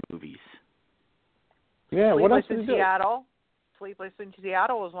of good movies. Yeah, what else did he do? Sleepless in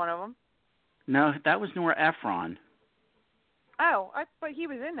Seattle was one of them. No, that was Nora Ephron. Oh, but he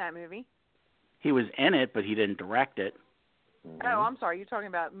was in that movie. He was in it, but he didn't direct it. Oh, I'm sorry. You're talking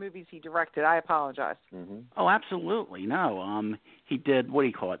about movies he directed. I apologize. Oh, absolutely. No. He did, what do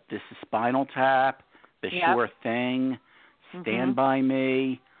you call it? This is Spinal Tap, The Sure Thing, Stand By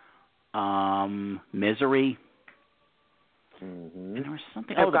Me, Misery. And there was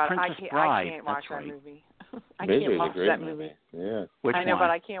something. Oh, The Princess Bride. I can't watch That's that right. movie. I can't watch that movie. Yeah. Which I know, one? but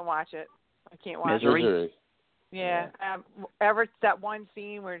I can't watch it. I can't watch Misery? it. Yeah. Ever that one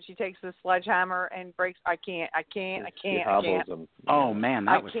scene where she takes the sledgehammer and breaks. I can't. Them. Oh man,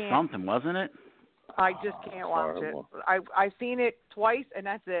 that was something, wasn't it? I just can't watch it. I've seen it twice, and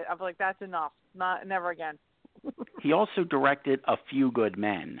that's it. I'm like, that's enough. Never again. He also directed A Few Good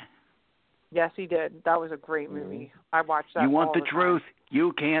Men. Yes, he did. That was a great movie. I watched that. You want all the time. truth?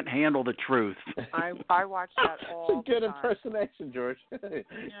 You can't handle the truth. I watched that all That's a good the time. impersonation, George.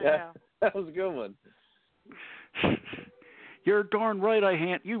 Yeah, that was a good one. You're darn right.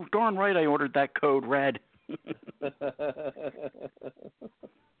 You darn right. I ordered that code red.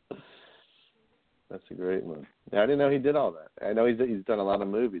 That's a great one. Yeah, I didn't know he did all that. I know he's done a lot of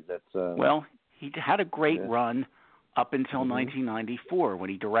movies. Well, he had a great run up until 1994 when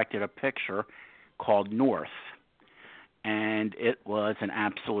he directed a picture called North, and it was an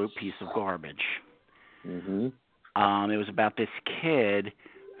absolute piece of garbage. It was about this kid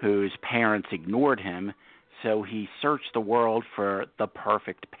whose parents ignored him, so he searched the world for the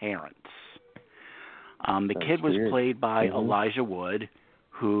perfect parents. The kid was played by Elijah Wood,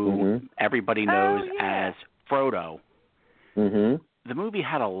 who everybody knows as Frodo. The movie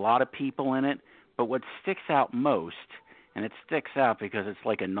had a lot of people in it, but what sticks out most, and it sticks out because it's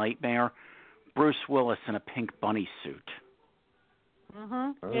like a nightmare, Bruce Willis in a pink bunny suit.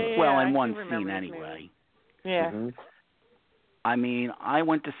 Well, in one scene anyway. Yeah. I mean, I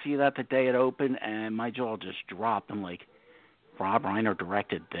went to see that the day it opened, and my jaw just dropped. I'm like, Rob Reiner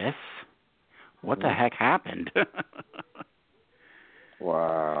directed this? What the heck happened?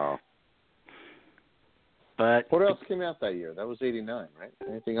 Wow. But what else came out that year? That was 89, right?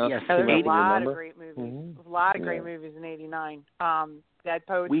 Anything else? Yes, there was a lot of great movies. A lot of great movies in 89. Dead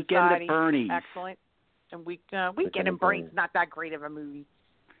Poets Weekend Society, at Bernie's. excellent. And Weekend at Bernie's, not that great of a movie.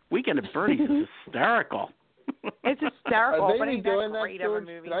 Weekend at Bernie's is hysterical. It's hysterical, Are they but ain't that redoing great that, of a George?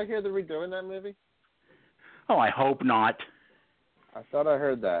 movie. Did I hear they're redoing that movie? Oh, I hope not. I thought I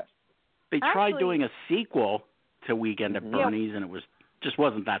heard that. They tried doing a sequel to Weekend at Bernie's, and it just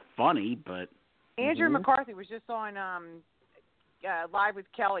wasn't that funny, but... Andrew McCarthy was just on Live with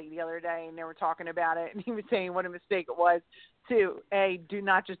Kelly the other day, and they were talking about it, and he was saying what a mistake it was to do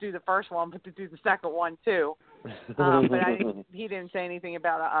not just do the first one, but to do the second one too. But he didn't say anything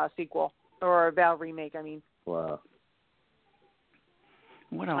about a sequel or about a remake. I mean, wow.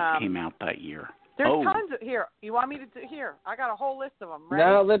 What else came out that year? There's tons of here. You want me to here? I got a whole list of them. Right?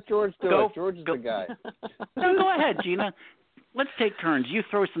 No, let George do it. George is the guy. No, go ahead, Gina. Let's take turns. You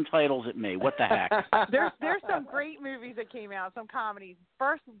throw some titles at me. What the heck? There's some great movies that came out, some comedies.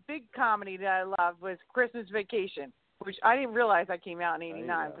 First big comedy that I loved was Christmas Vacation, which I didn't realize that came out in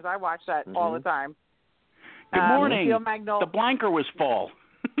 89 because I watched that all the time. Good morning. The blanker was full.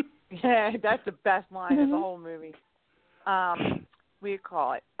 Yeah, that's the best line of the whole movie. What do you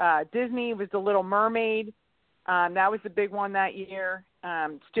call it? Disney was The Little Mermaid. That was the big one that year.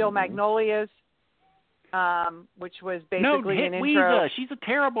 Steel Magnolias. Which was basically an intro. Weezer. She's a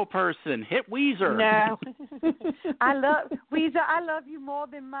terrible person. Hit Weezer. No. I love Weezer. I love you more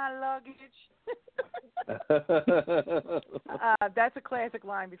than my luggage. That's a classic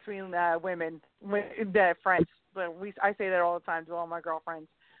line between women, friends. But I say that all the time to all my girlfriends.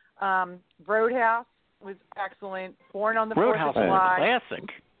 Roadhouse was excellent. Born on the Roadhouse 4th of July. Classic.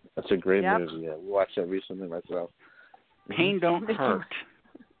 That's a great movie. Yeah, we watched that recently myself. Pain don't hurt.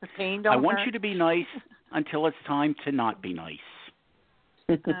 Pain don't I want hurt. you to be nice until it's time to not be nice.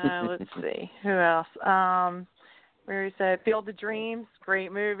 Let's see. Who else? Where he said Field of Dreams,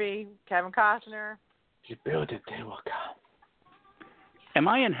 great movie. Kevin Costner. If you build it, they will come. Am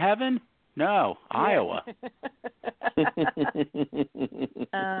I in heaven? No, Iowa.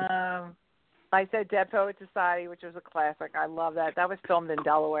 I said Dead Poets Society, which was a classic. I love that. That was filmed in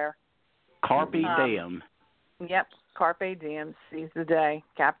Delaware. Carpe diem. Yep, Carpe diem. Seize the day.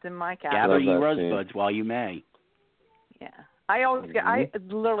 Captain, my captain. Gather ye rosebuds while you may. Yeah, I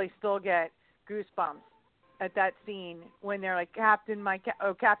literally still get goosebumps at that scene when they're like, Captain, my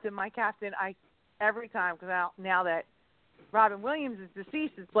Captain, my captain. Every time, because now that Robin Williams is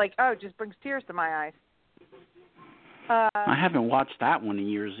deceased, it's like, it just brings tears to my eyes. I haven't watched that one in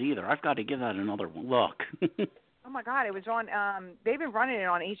years either. I've got to give that another look. Oh my God, it was on. They've been running it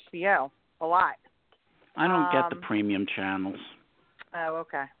on HBO a lot. I don't get the premium channels. Oh,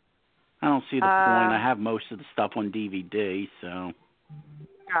 okay. I don't see the point. I have most of the stuff on DVD, so.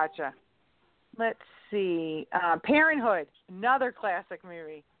 Gotcha. Let's see. Parenthood, another classic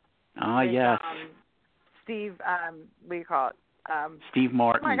movie. Yes. Steve, what do you call it? Steve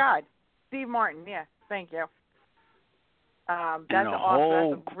Martin. Oh, my God. Steve Martin, yeah. Thank you. That's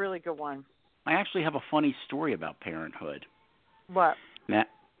a really good one. I actually have a funny story about Parenthood. What?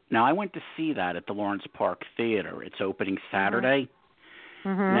 Now, I went to see that at the Lawrence Park Theater. It's opening Saturday.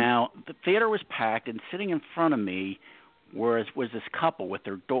 Mm-hmm. Now, the theater was packed, and sitting in front of me was this couple with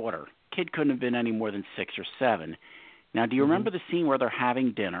their daughter. Kid couldn't have been any more than 6 or 7. Now, do you remember the scene where they're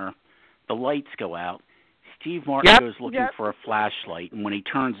having dinner? The lights go out. Steve Martin goes looking for a flashlight, and when he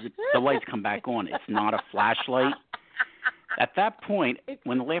turns it, the lights come back on. It's not a flashlight. At that point,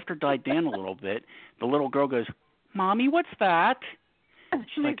 when the laughter died down a little bit, the little girl goes, "Mommy, what's that?"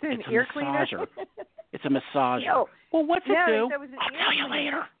 She's like, "It's a massager. It's a massager." No. Well, what's it do? I'll tell you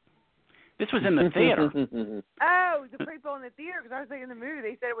later. This was in the theater. Oh, the people in the theater, because I was thinking in the movie,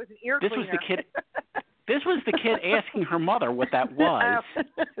 they said it was an ear cleaner. This was the kid asking her mother what that was. Oh,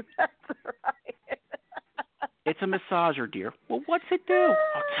 that's right. It's a massager, dear. Well, what's it do?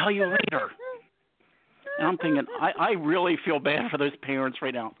 I'll tell you later. And I'm thinking, I really feel bad for those parents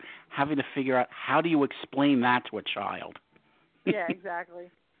right now, having to figure out how do you explain that to a child. Yeah,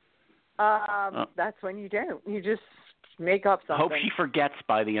 exactly. That's when you don't. You just make up something. Hope she forgets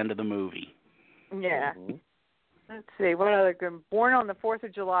by the end of the movie. Yeah. Let's see. What other good? Born on the 4th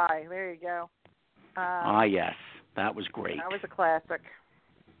of July. There you go. Yes. That was great. That was a classic.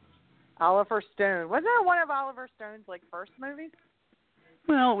 Oliver Stone. Wasn't that one of Oliver Stone's first movies?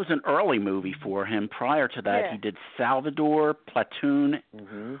 Well, it was an early movie for him. Prior to that, he did Salvador, Platoon,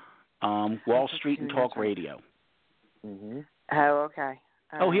 Wall Street, and Talk Radio. Oh, okay.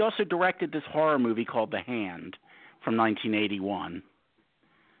 He also directed this horror movie called The Hand from 1981.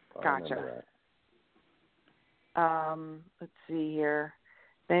 Gotcha. Let's see here.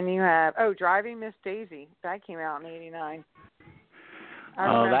 Then you have Driving Miss Daisy. That came out in '89.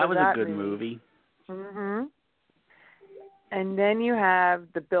 That was a good movie. Mhm. And then you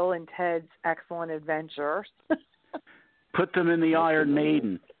have the Bill and Ted's Excellent Adventure. Put them in the Iron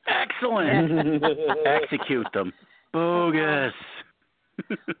Maiden. Excellent. Execute them. Bogus.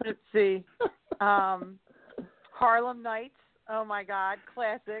 Let's see. Harlem Nights. Oh, my God.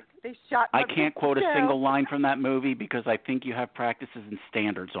 Classic. They shot I can't quote a single line from that movie because I think you have practices and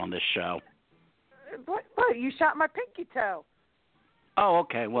standards on this show. What? You shot my pinky toe. Oh,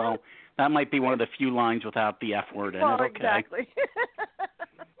 okay. Well, that might be one of the few lines without the F word in it. Okay. Exactly.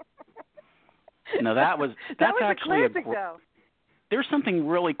 No, that's actually a classic, though. There's something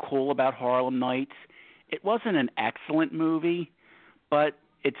really cool about Harlem Nights. It wasn't an excellent movie, but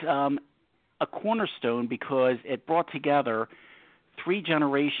it's a cornerstone because it brought together 3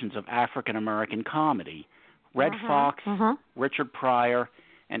 generations of African American comedy: Red Fox, Richard Pryor,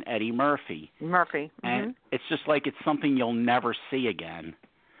 and Eddie Murphy. And it's just it's something you'll never see again.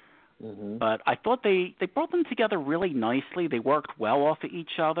 But I thought they brought them together really nicely. They worked well off of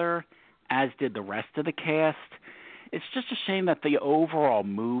each other, as did the rest of the cast. It's just a shame that the overall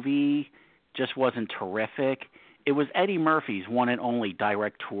movie just wasn't terrific. It was Eddie Murphy's one and only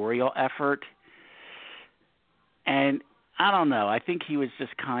directorial effort. And I don't know. I think he was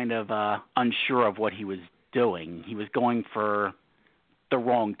just kind of unsure of what he was doing. He was going for the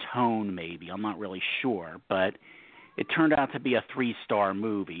wrong tone, maybe. I'm not really sure. But it turned out to be a 3-star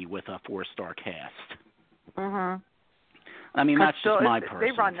movie with a 4-star cast. I mean, that's just my personal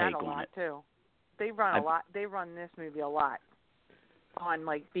take on it. They run that a lot, too. They run a lot. They run this movie a lot on,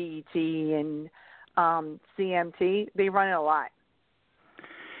 BET and CMT. They run it a lot.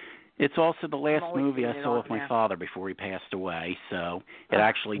 It's also the last movie I saw with my father before he passed away, so it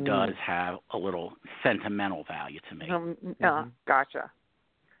actually does have a little sentimental value to me. Gotcha.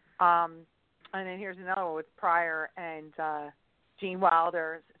 And then here's another one with Pryor and Gene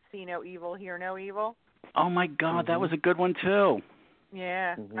Wilder, See No Evil, Hear No Evil. Oh, my God, that was a good one, too.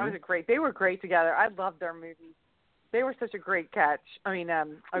 Yeah, that was they were great together. I loved their movies. They were such a great catch. I mean,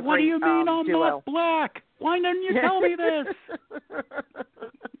 what do you mean I'm duo. not black? Why didn't you tell me this?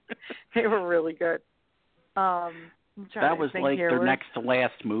 They were really good. That was their next to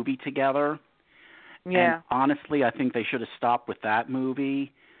last movie together. Yeah. And honestly, I think they should have stopped with that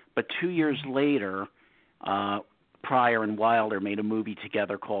movie. But 2 years later, Pryor and Wilder made a movie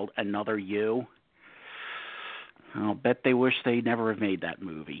together called Another You. I'll bet they wish they never have made that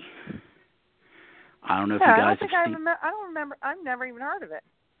movie. I don't know if you guys have seen. I don't remember. I've never even heard of it.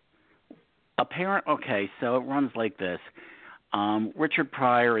 Okay, so it runs like this. Richard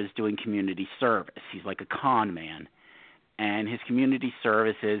Pryor is doing community service. He's like a con man. And his community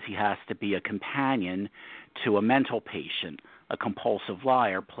service is he has to be a companion to a mental patient, a compulsive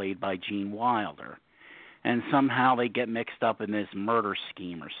liar played by Gene Wilder. And somehow they get mixed up in this murder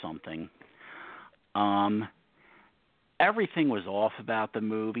scheme or something. Everything was off about the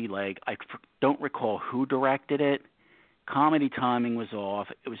movie. Like, I don't recall who directed it. Comedy timing was off.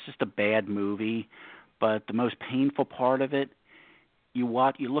 It was just a bad movie. But the most painful part of it, you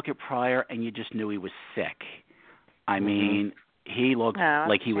look at Pryor and you just knew he was sick. I mean, he looked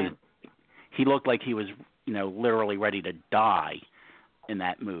like he was literally ready to die in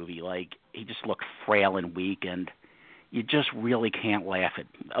that movie. Like, he just looked frail and weak, and you just really can't laugh at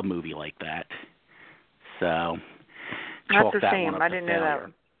a movie like that. So that's a shame. I didn't know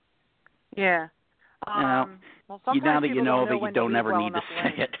that. Yeah. Now that you know of it, you don't ever need to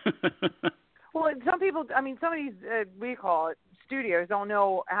say it. Well, some people, I mean, some of these, studios don't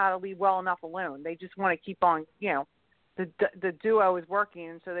know how to leave well enough alone. They just want to keep on, the duo is working,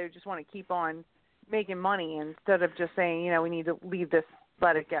 and so they just want to keep on making money instead of just saying, we need to leave this,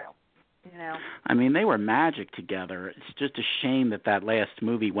 let it go. I mean, they were magic together. It's just a shame that last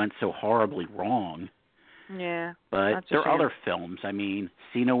movie went so horribly wrong. Yeah. But there are other films. I mean,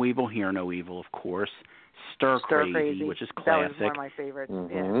 See No Evil, Hear No Evil, of course. Stir Crazy, which is classic. That was one of my favorites.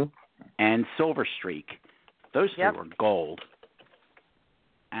 Mm-hmm. And Silver Streak. Those three were gold.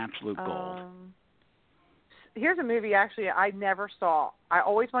 Absolute gold. Here's a movie, actually, I never saw. I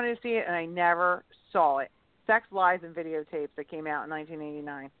always wanted to see it, and I never saw it. Sex, Lies, and Videotapes that came out in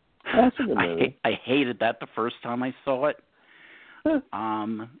 1989. That's a good movie. I hated that the first time I saw it.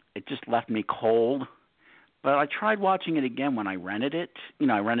 It just left me cold. But I tried watching it again when I rented it.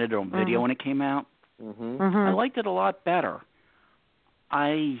 I rented it on video when it came out. I liked it a lot better.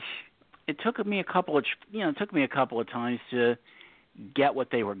 It took me a couple of times to get what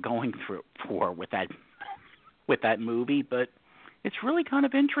they were going for with that movie, but it's really kind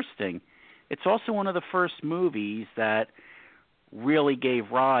of interesting. It's also one of the first movies that really gave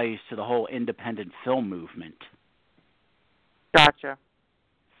rise to the whole independent film movement. Gotcha.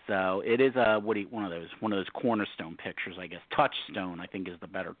 So it is one of those cornerstone pictures, I guess. Touchstone, I think, is the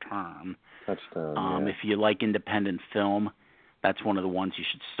better term. Touchstone. If you like independent film, that's one of the ones you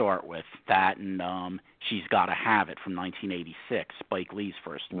should start with. That and She's Gotta Have It from 1986, Spike Lee's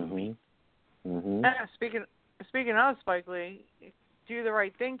first movie. Mm-hmm. Speaking of Spike Lee, Do the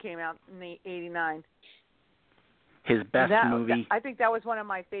Right Thing came out in '89. His best movie. I think that was one of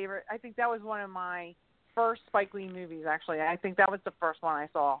my favorite. I think that was one of my first Spike Lee movies, actually. I think that was the first one I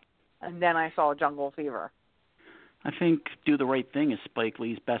saw, and then I saw Jungle Fever. I think Do the Right Thing is Spike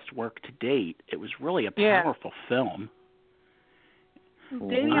Lee's best work to date. It was really a powerful film.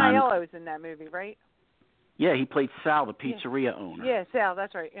 Danny Aiello is in that movie, right? Yeah, he played Sal, the pizzeria owner. Yeah, Sal,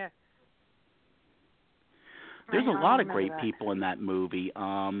 that's right, yeah. There's a lot of great people in that movie.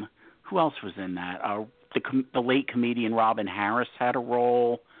 Who else was in that? The late comedian Robin Harris had a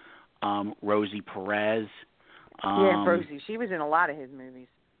role. Rosie Perez. Rosie. She was in a lot of his movies.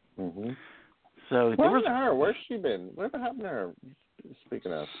 Mm-hmm. So what happened to her? Where's she been? Whatever happened to her?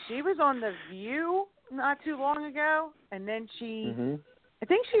 Speaking of, she was on The View not too long ago, and then she. I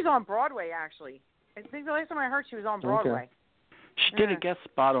think she's on Broadway, actually. I think the last time I heard she was on Broadway. Okay. She did a guest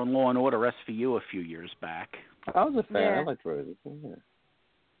spot on Law & Order SVU a few years back. I was a fan. I liked Rosie.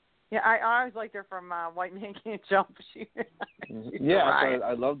 Yeah, I always liked her from White Man Can't Jump.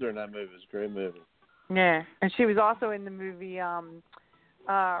 I loved her in that movie. It was a great movie. Yeah, and she was also in the movie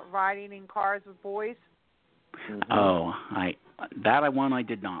Riding in Cars with Boys. Mm-hmm. Oh, that one I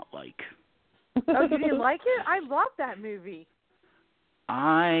did not like. Oh, you didn't like it? I loved that movie.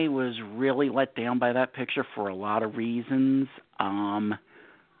 I was really let down by that picture for a lot of reasons.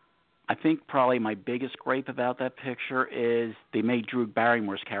 I think probably my biggest gripe about that picture is they made Drew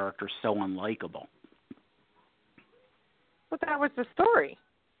Barrymore's character so unlikable. But that was the story.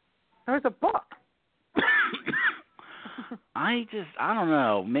 It was a book. I don't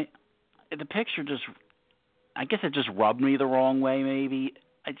know. The picture I guess it just rubbed me the wrong way, maybe.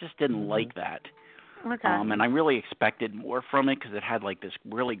 I just didn't like that. Okay. And I really expected more from it because it had like this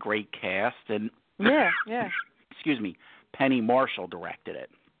really great cast. And yeah. Excuse me, Penny Marshall directed it.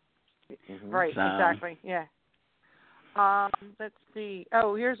 Right, exactly, yeah. Let's see.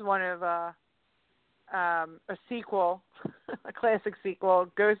 Oh, here's one of a sequel, a classic sequel,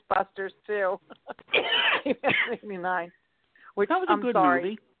 Ghostbusters 2, 1989. Which that was a good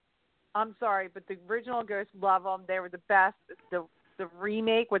movie. I'm sorry, but the original Ghosts, love them. They were the best. The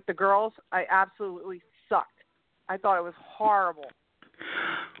remake with the girls, I absolutely sucked. I thought it was horrible.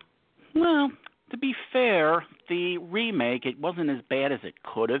 Well, to be fair, the remake, it wasn't as bad as it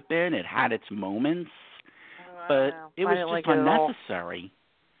could have been. It had its moments. But it was just like unnecessary.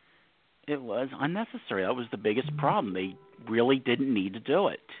 It was unnecessary. That was the biggest problem. They really didn't need to do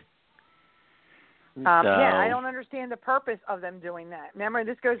it. Yeah, I don't understand the purpose of them doing that. Remember,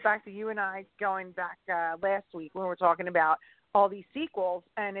 this goes back to you and I going back last week when we were talking about all these sequels,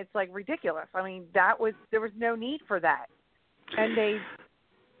 and it's like ridiculous. I mean, there was no need for that, and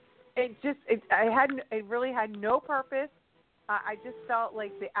it really had no purpose. I just felt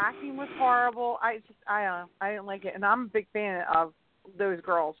like the acting was horrible. I don't know. I didn't like it, and I'm a big fan of those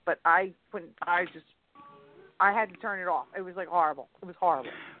girls, but I had to turn it off. It was like horrible. It was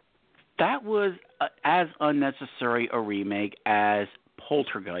horrible. That was as unnecessary a remake as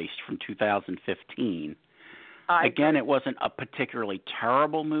Poltergeist from 2015. Again, it wasn't a particularly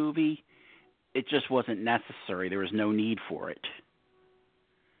terrible movie. It just wasn't necessary. There was no need for it.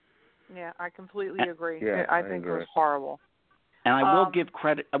 Yeah, I completely agree. Yeah, I think it was horrible. And I will give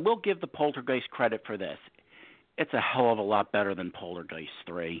credit. I will give the Poltergeist credit for this. It's a hell of a lot better than Poltergeist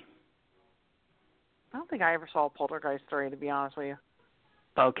 3. I don't think I ever saw Poltergeist 3, to be honest with you.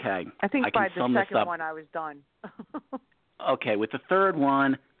 Okay. I think by the second up. one I was done. Okay, with the third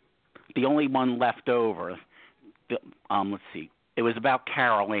one, the only one left over, let's see. It was about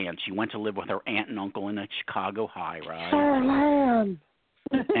Carol Ann. She went to live with her aunt and uncle in a Chicago high-rise. Carol Ann!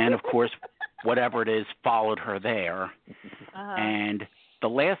 And, of course, whatever it is followed her there. Uh-huh. And the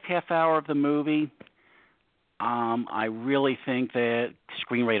last half hour of the movie, I really think that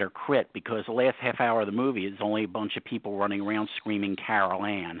screenwriter quit because the last half hour of the movie is only a bunch of people running around screaming Carol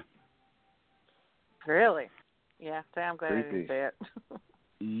Ann. Really? Yeah, I'm glad I didn't say it.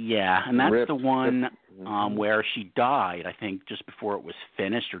 Yeah, and that's the one where she died, I think, just before it was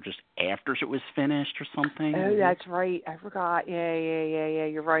finished or just after it was finished or something. Oh, that's right. I forgot. Yeah,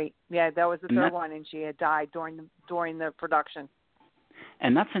 you're right. Yeah, that was the third one, and she had died during the production.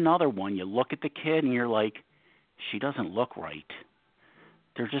 And that's another one. You look at the kid, and you're like, she doesn't look right.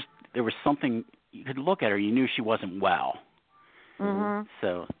 There was something, you could look at her, you knew she wasn't well. Mm-hmm.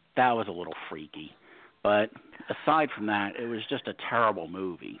 So that was a little freaky. But aside from that, it was just a terrible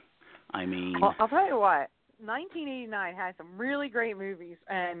movie. I mean, I'll tell you what, 1989 had some really great movies,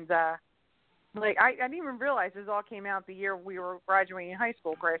 and I didn't even realize this all came out the year we were graduating high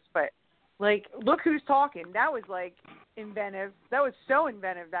school, Chris. But Look Who's Talking, that was inventive. That was so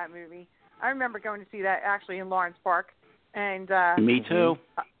inventive, that movie. I remember going to see that actually in Lawrence Park, and me too.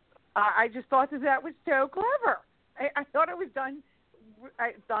 I just thought that was so clever. I thought it was done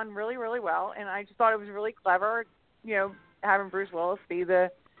really, really well, and I just thought it was really clever. Having Bruce Willis be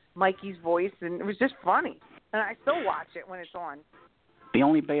the Mikey's voice, and it was just funny. And I still watch it when it's on. The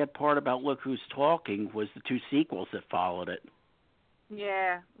only bad part about Look Who's Talking was the 2 sequels that followed it.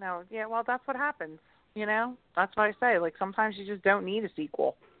 Yeah, no, yeah. Well, that's what happens. That's what I say. Sometimes you just don't need a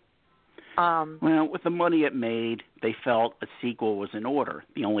sequel. Well, with the money it made, they felt a sequel was in order.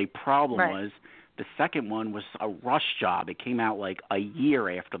 The only problem was the second one was a rush job. It came out a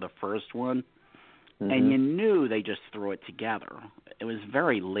year after the first one, and you knew they just threw it together. It was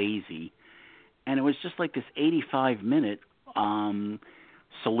very lazy, and it was just this 85-minute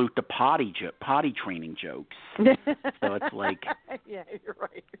salute to potty training jokes. So it's yeah, you're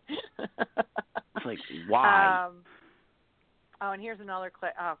right. It's why? And here's another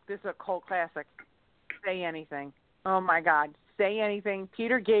this is a cult classic. Say Anything. Oh my God, Say Anything.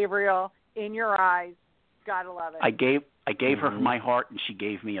 Peter Gabriel, In Your Eyes. Gotta love it. I gave her my heart, and she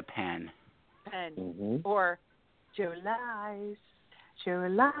gave me a pen. Or Joe lies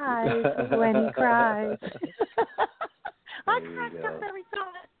when he cries. I crack up every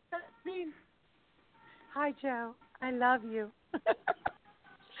time that scene. Hi, Joe. I love you.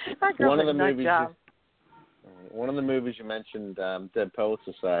 That girl did a nut job. One of the movies you mentioned, Dead Poets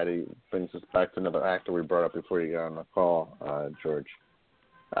Society, brings us back to another actor we brought up before you got on the call, George.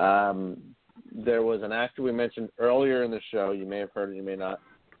 There was an actor we mentioned earlier in the show. You may have heard it, you may not.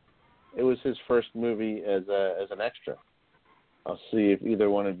 It was his first movie as an extra. I'll see if either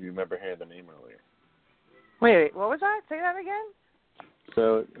one of you remember hearing the name earlier. Wait, what was that? Say that again?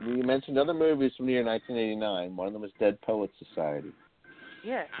 So we mentioned other movies from the year 1989. One of them was Dead Poets Society.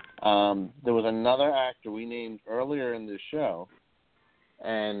 Yeah. There was another actor we named earlier in the show,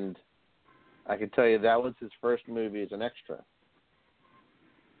 and I can tell you that was his first movie as an extra.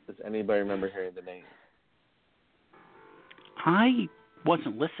 Does anybody remember hearing the name? I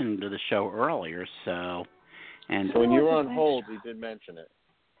wasn't listening to the show earlier, so when you were on hold, we did mention it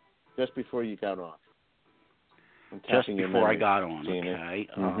just before you got on. Just before I got on, Gina.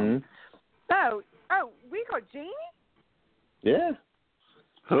 Okay. Oh, we got Jeannie? Yeah.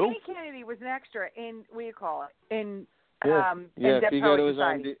 Who? Jeannie Kennedy was an extra in, what do you call it? In if you go to his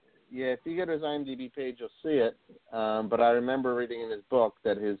if you go to his IMDb page, you'll see it. But I remember reading in his book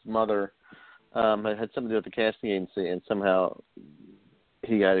that his mother had something to do with the casting agency, and somehow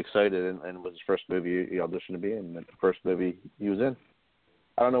he got excited, and it was his first movie he auditioned to be in, and the first movie he was in.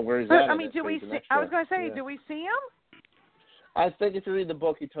 I don't know where he's at. I mean, do we see? I was going to say, do we see him? I think if you read the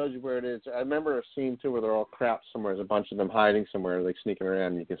book, he tells you where it is. I remember a scene too where they're all crouched somewhere. There's a bunch of them hiding somewhere, like sneaking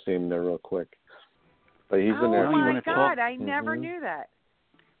around. And you can see him there real quick. But he's in there. Oh my God! I never knew that.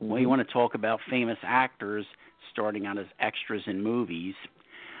 Well, you want to talk about famous actors starting out as extras in movies?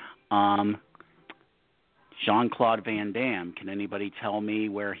 Jean-Claude Van Damme. Can anybody tell me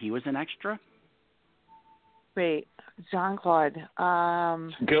where he was an extra? Wait, Jean-Claude.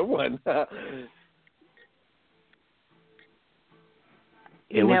 Good one.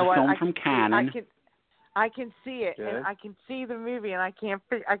 It was a film from Cannon. I can see it, and I can see the movie, and I can't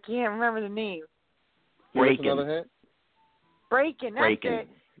remember the name. Breakin'. Breakin'. That's it.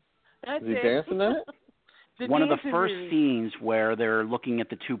 Is he dancing that? One of the first scenes where they're looking at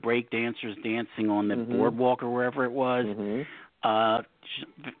the two break dancers dancing on the boardwalk or wherever it was.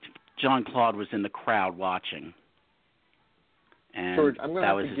 Jean-Claude was in the crowd watching. And George, I'm going to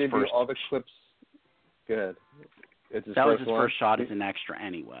have to give you all the clips. Go ahead. That was his first shot as an extra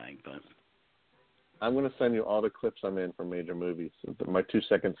anyway. But I'm going to send you all the clips I'm in from major movies, my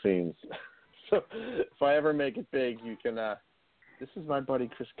 2-second scenes. So if I ever make it big, you can, this is my buddy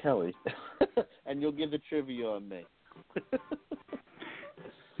Chris Kelly, and you'll give the trivia on me.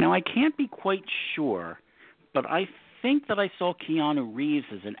 Now, I can't be quite sure, but I think that I saw Keanu Reeves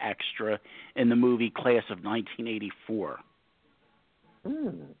as an extra in the movie Class of 1984.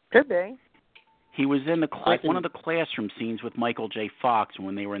 Could be. He was in one of the classroom scenes with Michael J. Fox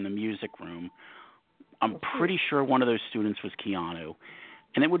when they were in the music room. I'm pretty sure one of those students was Keanu.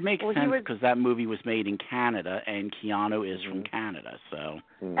 And it would make sense because that movie was made in Canada, and Keanu is from Canada. So.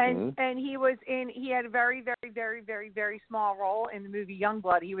 And he had a very, very, very, very, very small role in the movie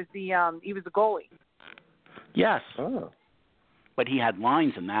Youngblood. He was the goalie. Yes. Oh. But he had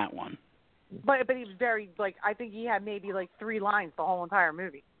lines in that one. But he was very, I think he had maybe 3 lines the whole entire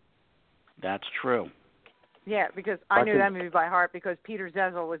movie. That's true. Yeah, because I knew that movie by heart because Peter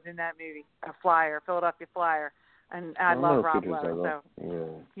Zezel was in that movie, Philadelphia Flyer, and I love Rob Lowe.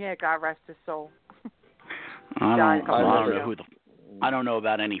 So yeah, God rest his soul. I don't know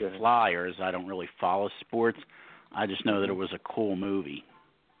about any Flyers. I don't really follow sports. I just know that it was a cool movie.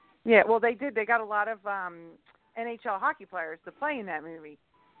 Yeah, well, they did. They got a lot of NHL hockey players to play in that movie,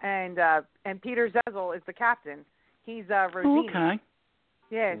 and Peter Zezel is the captain. He's Rosini. Okay.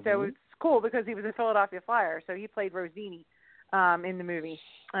 Yeah, so it's cool because he was a Philadelphia Flyer, so he played Rosini in the movie,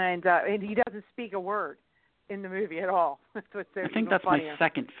 and he doesn't speak a word in the movie at all. That's what's so I think that's funnier. My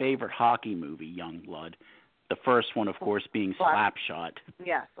second favorite hockey movie, Youngblood. The first one, of course, being Slapshot.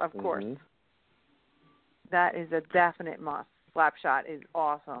 Yes, of course. That is a definite must. Slapshot is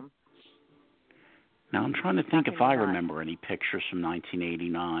awesome. Now, I'm trying to think if I remember any pictures from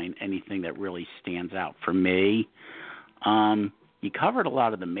 1989, anything that really stands out for me. You covered a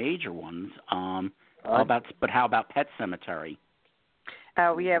lot of the major ones. How about Pet Sematary?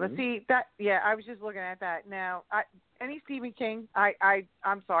 Oh yeah, but see that. Yeah, I was just looking at that. Now, any Stephen King,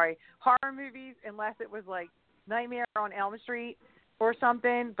 I'm sorry, horror movies, unless it was Nightmare on Elm Street or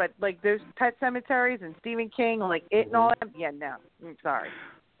something. But those Pet Cemeteries and Stephen King, It and all them. Yeah, no, I'm sorry.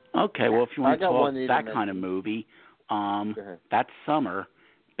 Okay, well, if you want to talk that kind of movie, that summer,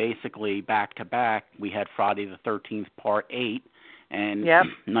 basically back to back, we had Friday the 13th Part 8 and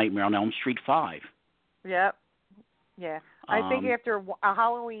Nightmare on Elm Street 5. Yep. Yeah. I think after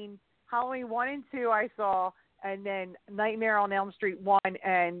Halloween 1 and 2 I saw, and then Nightmare on Elm Street 1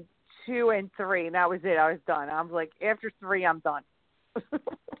 and 2 and 3, and that was it. I was done. I was like, after 3, I'm done.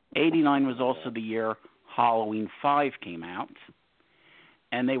 89 was also the year Halloween 5 came out,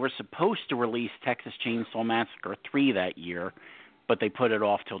 and they were supposed to release Texas Chainsaw Massacre 3 that year, but they put it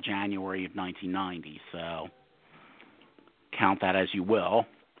off till January of 1990, so count that as you will.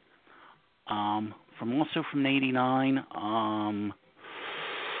 From 89,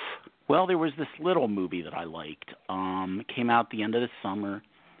 well, there was this little movie that I liked. It came out the end of the summer.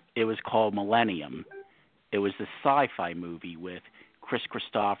 It was called Millennium. It was this sci-fi movie with Chris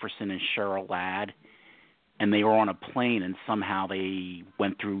Christopherson and Cheryl Ladd, and they were on a plane, and somehow they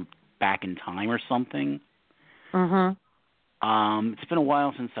went through back in time or something. It's been a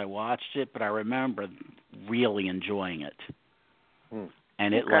while since I watched it, but I remember really enjoying it.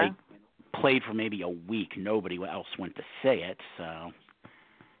 And it played for maybe a week. Nobody else went to see it. So,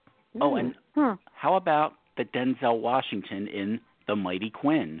 how about the Denzel Washington in The Mighty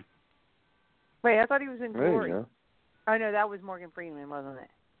Quinn? Wait, I thought he was in Glory. Oh no, that was Morgan Freeman, wasn't it?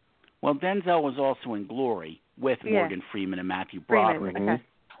 Well, Denzel was also in Glory with Morgan Freeman and Matthew Broderick. Okay.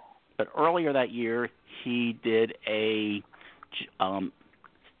 But earlier that year, he did a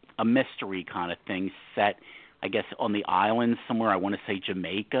mystery kind of thing set, I guess, on the island somewhere. I want to say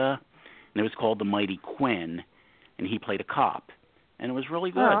Jamaica, and it was called The Mighty Quinn, and he played a cop, and it was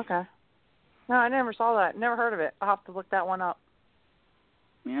really good. Oh, okay. No, I never saw that. Never heard of it. I'll have to look that one up.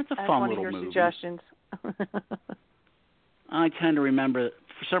 Yeah, it's a That's fun one little of your movie. suggestions. I tend to remember,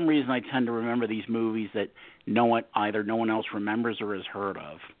 for some reason, I tend to remember these movies that either no one else remembers or has heard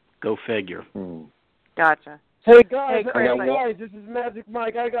of. Go figure. Gotcha. Hey guys, Chris, this is Magic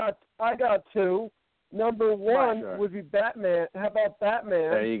Mike. I got two. Number one would be Batman. How about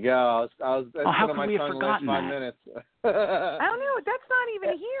Batman? There you go. That's how on could my we have tongue the last forgotten 5 that? minutes. I don't know. That's not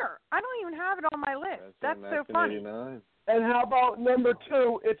even here. I don't even have it on my list. That's so funny. And how about number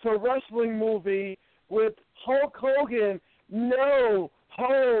two? It's a wrestling movie with Hulk Hogan. No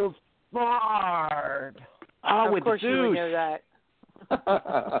holds barred. Oh, of with course Zeus. You would know that.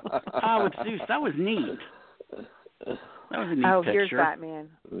 Oh, with Zeus. That was neat. That was a neat picture. Here's Batman.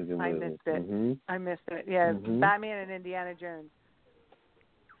 I missed it. Mm-hmm. I missed it. Yeah, Batman and Indiana Jones.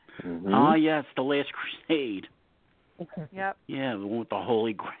 Mm-hmm. Oh, yes, The Last Crusade. Yep. Yeah, the one with the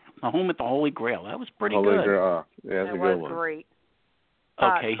Holy Grail. The Home with the Holy Grail. That was pretty Holy good. Grail. Yeah, that's a good one. Great.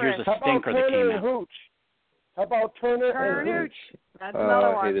 Okay, here's a stinker that came out. Hooch? How about Turner and Hooch? Hooch? That's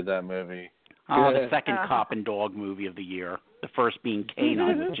another one. I hated that movie. Oh, the second cop and dog movie of the year. The first being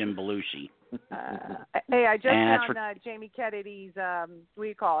Canine with Jim Belushi. Hey, I just found Jamie Kennedy's, what do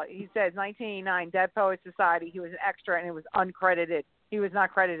you call it? He says 1989 Dead Poets Society. He was an extra and it was uncredited. He was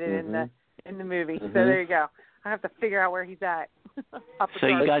not credited in the movie. So there you go. I have to figure out where he's at. So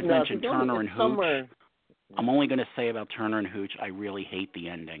you guys mentioned Turner and Hooch. I'm only going to say about Turner and Hooch, I really hate the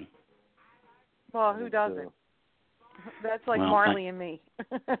ending. Well, who doesn't? That's like Marley and me.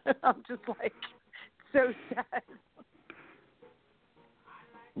 I'm just like so sad.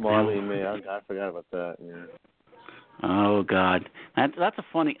 Marley and me, I forgot about that. Yeah. Oh God, that's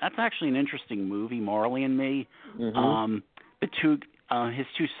actually an interesting movie, Marley and Me. Mm-hmm. His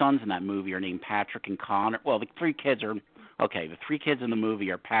two sons in that movie are named Patrick and Connor. Well, the three kids in the movie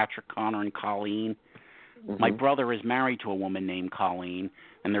are Patrick, Connor, and Colleen. Mm-hmm. My brother is married to a woman named Colleen,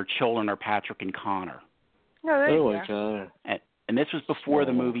 and their children are Patrick and Connor. Oh, my God. And this was before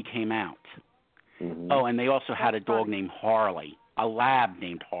the movie came out. Mm-hmm. Oh, and they also had a dog named Harley, a lab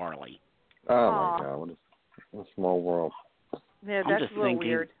named Harley. Oh, my God. What a small world. Yeah, I'm that's just a little thinking,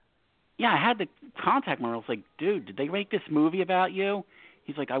 weird. Yeah, I had to contact him. I was like, dude, did they make this movie about you?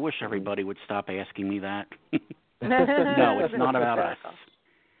 He's like, I wish everybody would stop asking me that. No, it's not about us.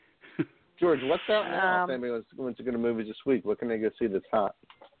 George, what's out now? If anybody wants to go to movies this week, what can they go see that's hot?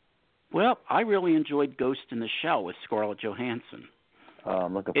 Well, I really enjoyed Ghost in the Shell with Scarlett Johansson.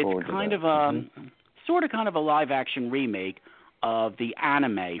 I'm looking forward to that. It's kind of a live-action remake of the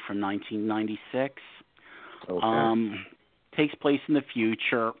anime from 1996. Okay. Takes place in the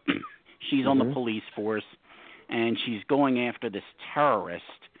future. She's on the police force, and she's going after this terrorist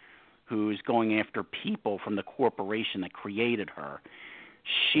who's going after people from the corporation that created her.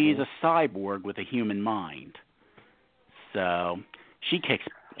 She's a cyborg with a human mind. So she kicks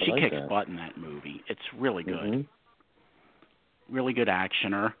butt in that movie. It's really good. Really good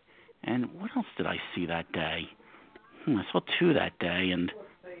actioner. And what else did I see that day? I saw two that day. And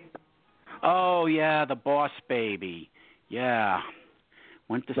oh, yeah, The Boss Baby. Yeah.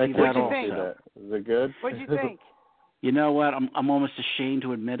 Went to see that also. Is it good? What'd you think? You know what? I'm almost ashamed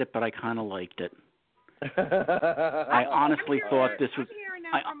to admit it, but I kind of liked it. I honestly thought this was. I'm hearing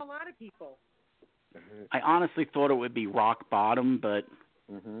that from a lot of people. I honestly thought it would be rock bottom, but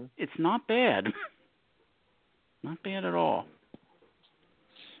it's not bad. Not bad at all.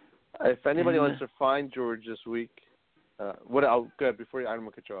 If anybody wants to find George this week, go ahead before I'm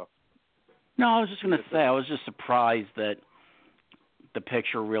gonna cut you off. No, I was just gonna say I was just surprised that the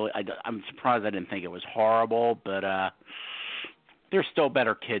picture really. I'm surprised I didn't think it was horrible, but there's still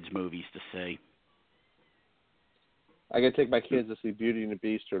better kids movies to see. I gotta take my kids to see Beauty and the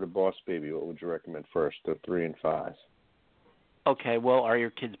Beast or The Boss Baby. What would you recommend first? They're 3 and 5. Okay, well, are your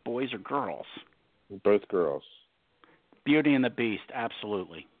kids boys or girls? Both girls. Beauty and the Beast,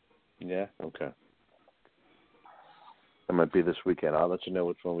 absolutely. Yeah. Okay. That might be this weekend. I'll let you know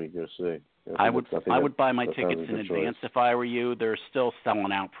which one we go see. I would buy my tickets in advance if I were you. They're still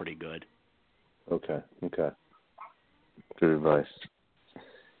selling out pretty good. Okay. Good advice.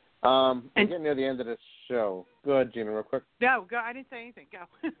 We're getting near the end of this show. Go ahead, Gina, real quick. No, go. I didn't say anything. Go.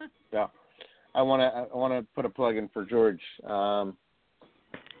 Yeah. I want to put a plug in for George.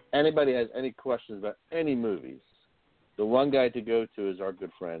 Anybody has any questions about any movies, the one guy to go to is our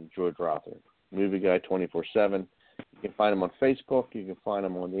good friend George Rother, Movie Guy 24/7. You can find him on Facebook. You can find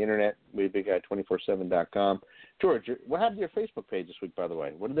him on the internet, movieguy247.com. George, what happened to your Facebook page this week, by the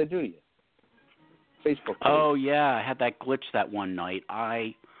way? What did they do to you? Facebook page. Oh, yeah, I had that glitch that one night.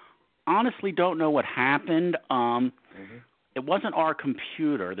 I honestly don't know what happened. It wasn't our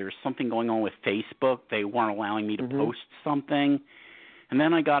computer. There's something going on with Facebook. They weren't allowing me to post something. And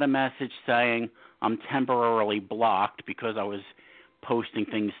then I got a message saying I'm temporarily blocked because I was posting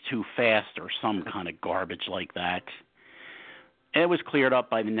things too fast or some kind of garbage like that. It was cleared up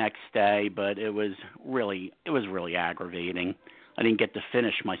by the next day, but it was really aggravating. I didn't get to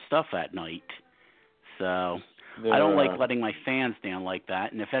finish my stuff that night. So I don't like letting my fans down like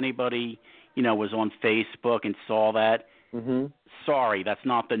that. And if anybody, was on Facebook and saw that, sorry, that's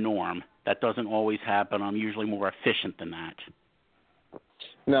not the norm. That doesn't always happen. I'm usually more efficient than that.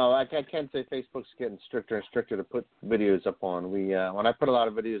 No, I can't say Facebook's getting stricter and stricter to put videos up on. When I put a lot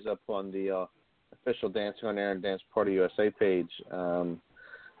of videos up on the official Dancing on Air and Dance Party USA page,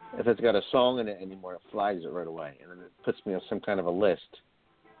 if it's got a song in it anymore, it flags it right away, and then it puts me on some kind of a list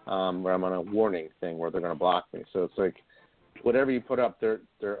where I'm on a warning thing where they're going to block me. So it's like whatever you put up, they're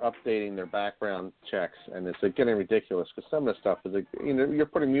updating their background checks, and it's like getting ridiculous because some of the stuff is like you're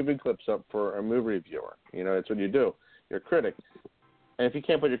putting movie clips up for a movie reviewer. It's what you do. You're a critic. And if you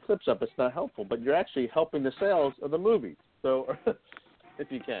can't put your clips up, it's not helpful. But you're actually helping the sales of the movies. So, if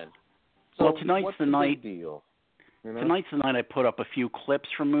you can. So well, tonight's the night. Deal? Tonight's the night I put up a few clips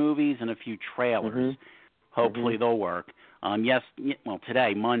from movies and a few trailers. Hopefully they'll work.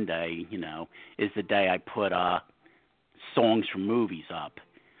 Today, Monday, is the day I put songs from movies up.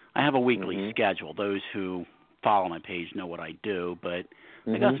 I have a weekly schedule. Those who follow my page know what I do, but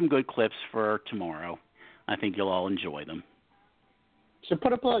I got some good clips for tomorrow. I think you'll all enjoy them. So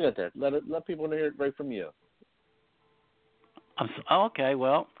put a plug out there. Let people hear it right from you. Okay,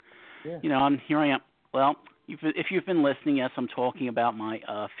 well, here I am. Well, if you've been listening, yes, I'm talking about my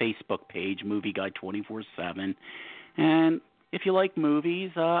Facebook page, Movie Guy 24/7. And if you like movies,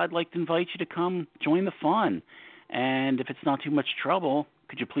 I'd like to invite you to come join the fun. And if it's not too much trouble,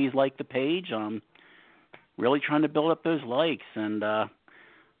 could you please like the page? I'm really trying to build up those likes. And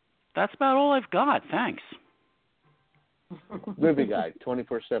that's about all I've got. Thanks. Movie Guy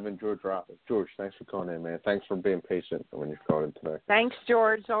 24/7, George Rother. George, thanks for calling in, man. Thanks for being patient when you're calling in today. Thanks,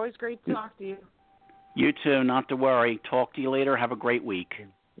 George. It's always great to talk to you. You too. Not to worry. Talk to you later. Have a great week.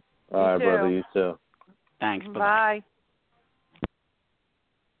 All right, brother. You too. Thanks. Bye.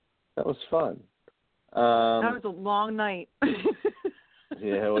 That was fun. That was a long night.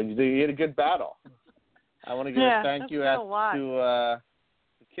 Yeah, well, you had a good battle. I want to give a thank you out to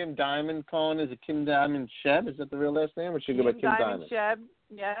Kim Diamond calling. Is it Kim Diamond Sheb? Is that the real last name? Or should go by Kim Diamond? Sheb.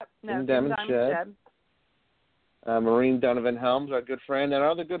 Yep. No, Kim Diamond Sheb. Maureen Donovan Helms, our good friend, and our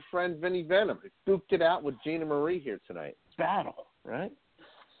other good friend, Vinny Venom. He scooped it out with Gina Marie here tonight. Battle, right?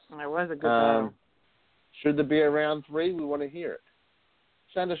 It was a good battle. Should there be a round 3? We want to hear it.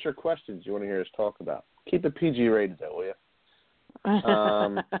 Send us your questions you want to hear us talk about. Keep it PG rated, though, will you?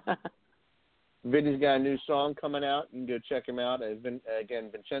 Vinny's got a new song coming out. You can go check him out.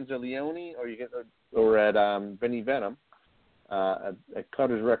 Again, Vincenzo Leone, or at Vinny Venom at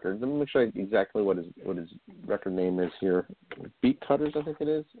Cutters Records. Let me make sure exactly what his record name is here. Beat Cutters, I think it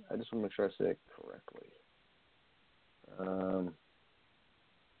is. I just want to make sure I say it correctly.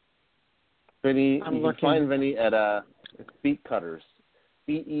 Vinny, you can find Vinny at Beat Cutters,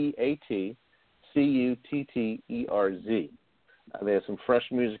 BeatCutterz. They have some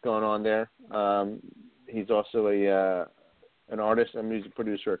fresh music going on there. He's also an artist and music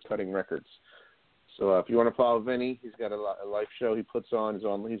producer at Cutting Records. So if you want to follow Vinny, he's got a live show he puts on.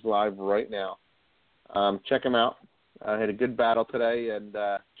 He's live right now. Check him out. I had a good battle today, and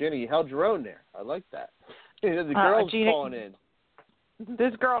Jenny, you held your own there. I like that. The girls calling in.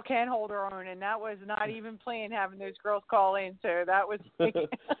 This girl can hold her own, and that was not even planned having those girls call in. So that was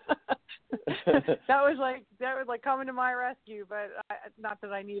that was like coming to my rescue. But not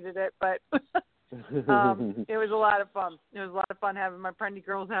that I needed it, but it was a lot of fun. It was a lot of fun having my Prendy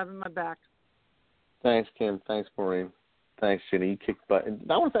girls having my back. Thanks, Kim. Thanks, Maureen. Thanks, Gina. You kicked butt. And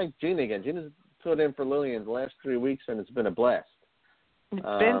I want to thank Gina again. Gina's put in for Lillian the last 3 weeks, and it's been a blast. It's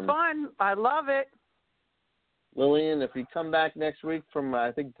been fun. I love it. Lillian, if you come back next week from,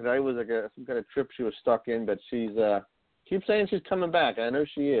 I think today was like some kind of trip she was stuck in, but she's keeps saying she's coming back. I know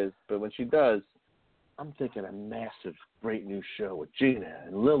she is, but when she does, I'm thinking a massive, great new show with Gina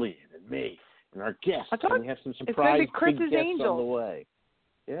and Lillian and me and our guests. And we have some surprise big guests on the way.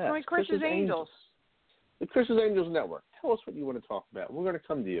 Yeah, it's Chris's Angels. The Chris's Angels Network. Tell us what you want to talk about. We're going to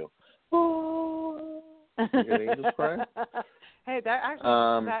come to you. You get angels crying? Hey, that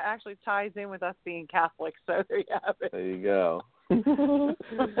actually ties in with us being Catholic, so there you have it. There you go.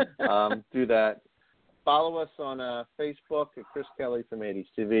 Do that. Follow us on Facebook at Chris Kelly from 80's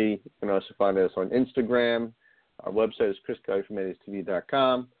TV. You can also find us on Instagram. Our website is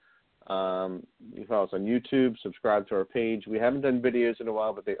chriskellyfrom80stv.com. You can follow us on YouTube. Subscribe to our page. We haven't done videos in a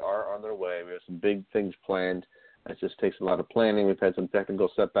while, but they are on their way. We have some big things planned. It just takes a lot of planning. We've had some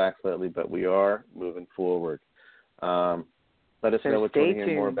technical setbacks lately, but we are moving forward. Let us know what you want to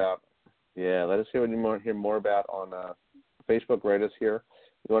hear more about. Yeah, let us hear what you want to hear more about on Facebook. Write us here.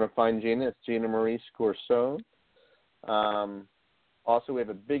 You want to find Gina? It's Gina Marie Scorsone. Also, we have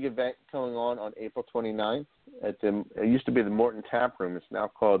a big event going on April 29th. It used to be the Morton Tap Room. It's now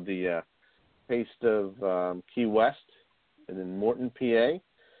called the Taste of Key West in Morton, PA.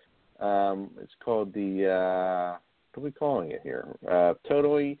 It's called the, what are we calling it here?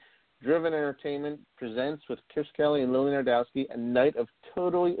 Totally Driven Entertainment presents with Chris Kelly and Lillian Narodowski a night of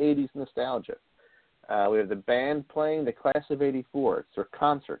totally 80s nostalgia. We have the band playing the Class of 84. It's their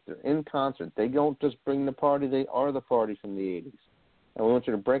concert. They're in concert. They don't just bring the party. They are the party from the 80s. And we want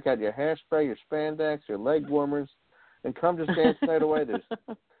you to break out your hairspray, your spandex, your leg warmers, and come just dance the night away. There's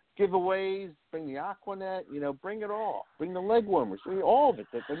giveaways. Bring the Aquanet. Bring it all. Bring the leg warmers. Bring all of it.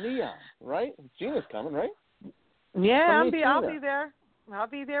 The neon, right? Gina's coming, right? Yeah, I'll be there. I'll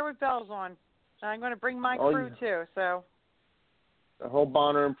be there with bells on. I'm going to bring my crew too. So the whole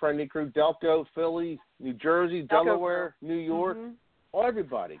Bonner and Prendy crew, Delco, Philly, New Jersey, Delaware, New York,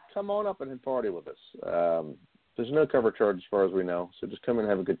 everybody, come on up and party with us. There's no cover charge as far as we know, so just come and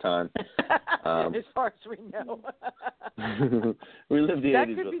have a good time. As far as we know. We live the that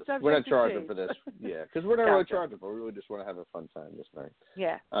 80s. Could be we're not charging for this. Yeah, because we're not really charging for it. We really just want to have a fun time this night.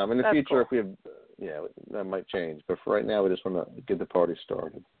 Yeah. In the future, if we have, that might change. But for right now, we just want to get the party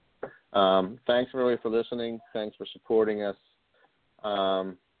started. Thanks, everybody, for listening. Thanks for supporting us.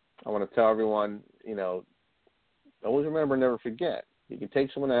 I want to tell everyone, always remember, never forget. You can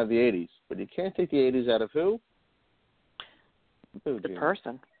take someone out of the 80s, but you can't take the 80s out of who? The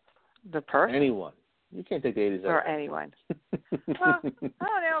person. The person. Anyone. You can't take the 80s out or of anyone. Well, I don't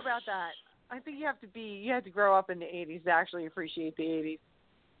know about that. I think you have to grow up in the 80s to actually appreciate the 80s.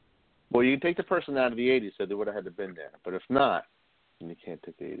 Well, you can take the person out of the 80s, so they would have had to been there. But if not, then you can't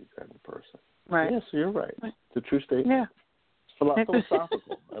take the 80s out of the person. Right. Yes, you're right. It's a true statement. Yeah. It's a lot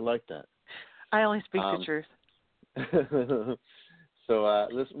philosophical. I like that. I only speak the truth. So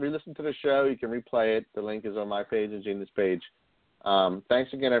re-listen to the show. You can replay it. The link is on my page and Gina's page.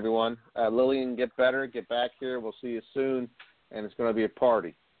 Thanks again, everyone. Lillian, get better. Get back here. We'll see you soon. And it's going to be a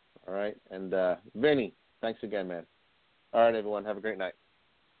party. All right? And Vinny, thanks again, man. All right, everyone. Have a great night.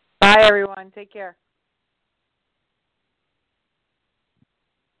 Bye, everyone. Take care.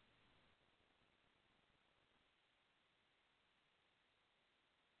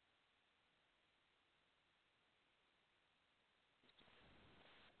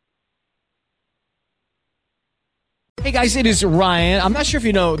 Hey guys, it is Ryan. I'm not sure if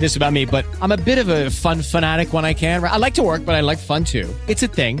you know this about me, but I'm a bit of a fun fanatic when I can. I like to work, but I like fun too. It's a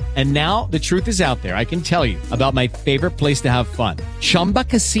thing. And now the truth is out there. I can tell you about my favorite place to have fun. Chumba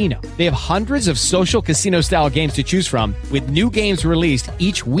Casino. They have hundreds of social casino style games to choose from with new games released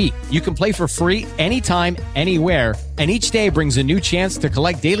each week. You can play for free anytime, anywhere. And each day brings a new chance to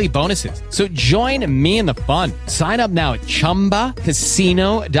collect daily bonuses. So join me in the fun. Sign up now at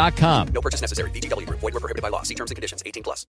ChumbaCasino.com. No purchase necessary. VGW Group. Void where prohibited by law. See terms and conditions. 18+.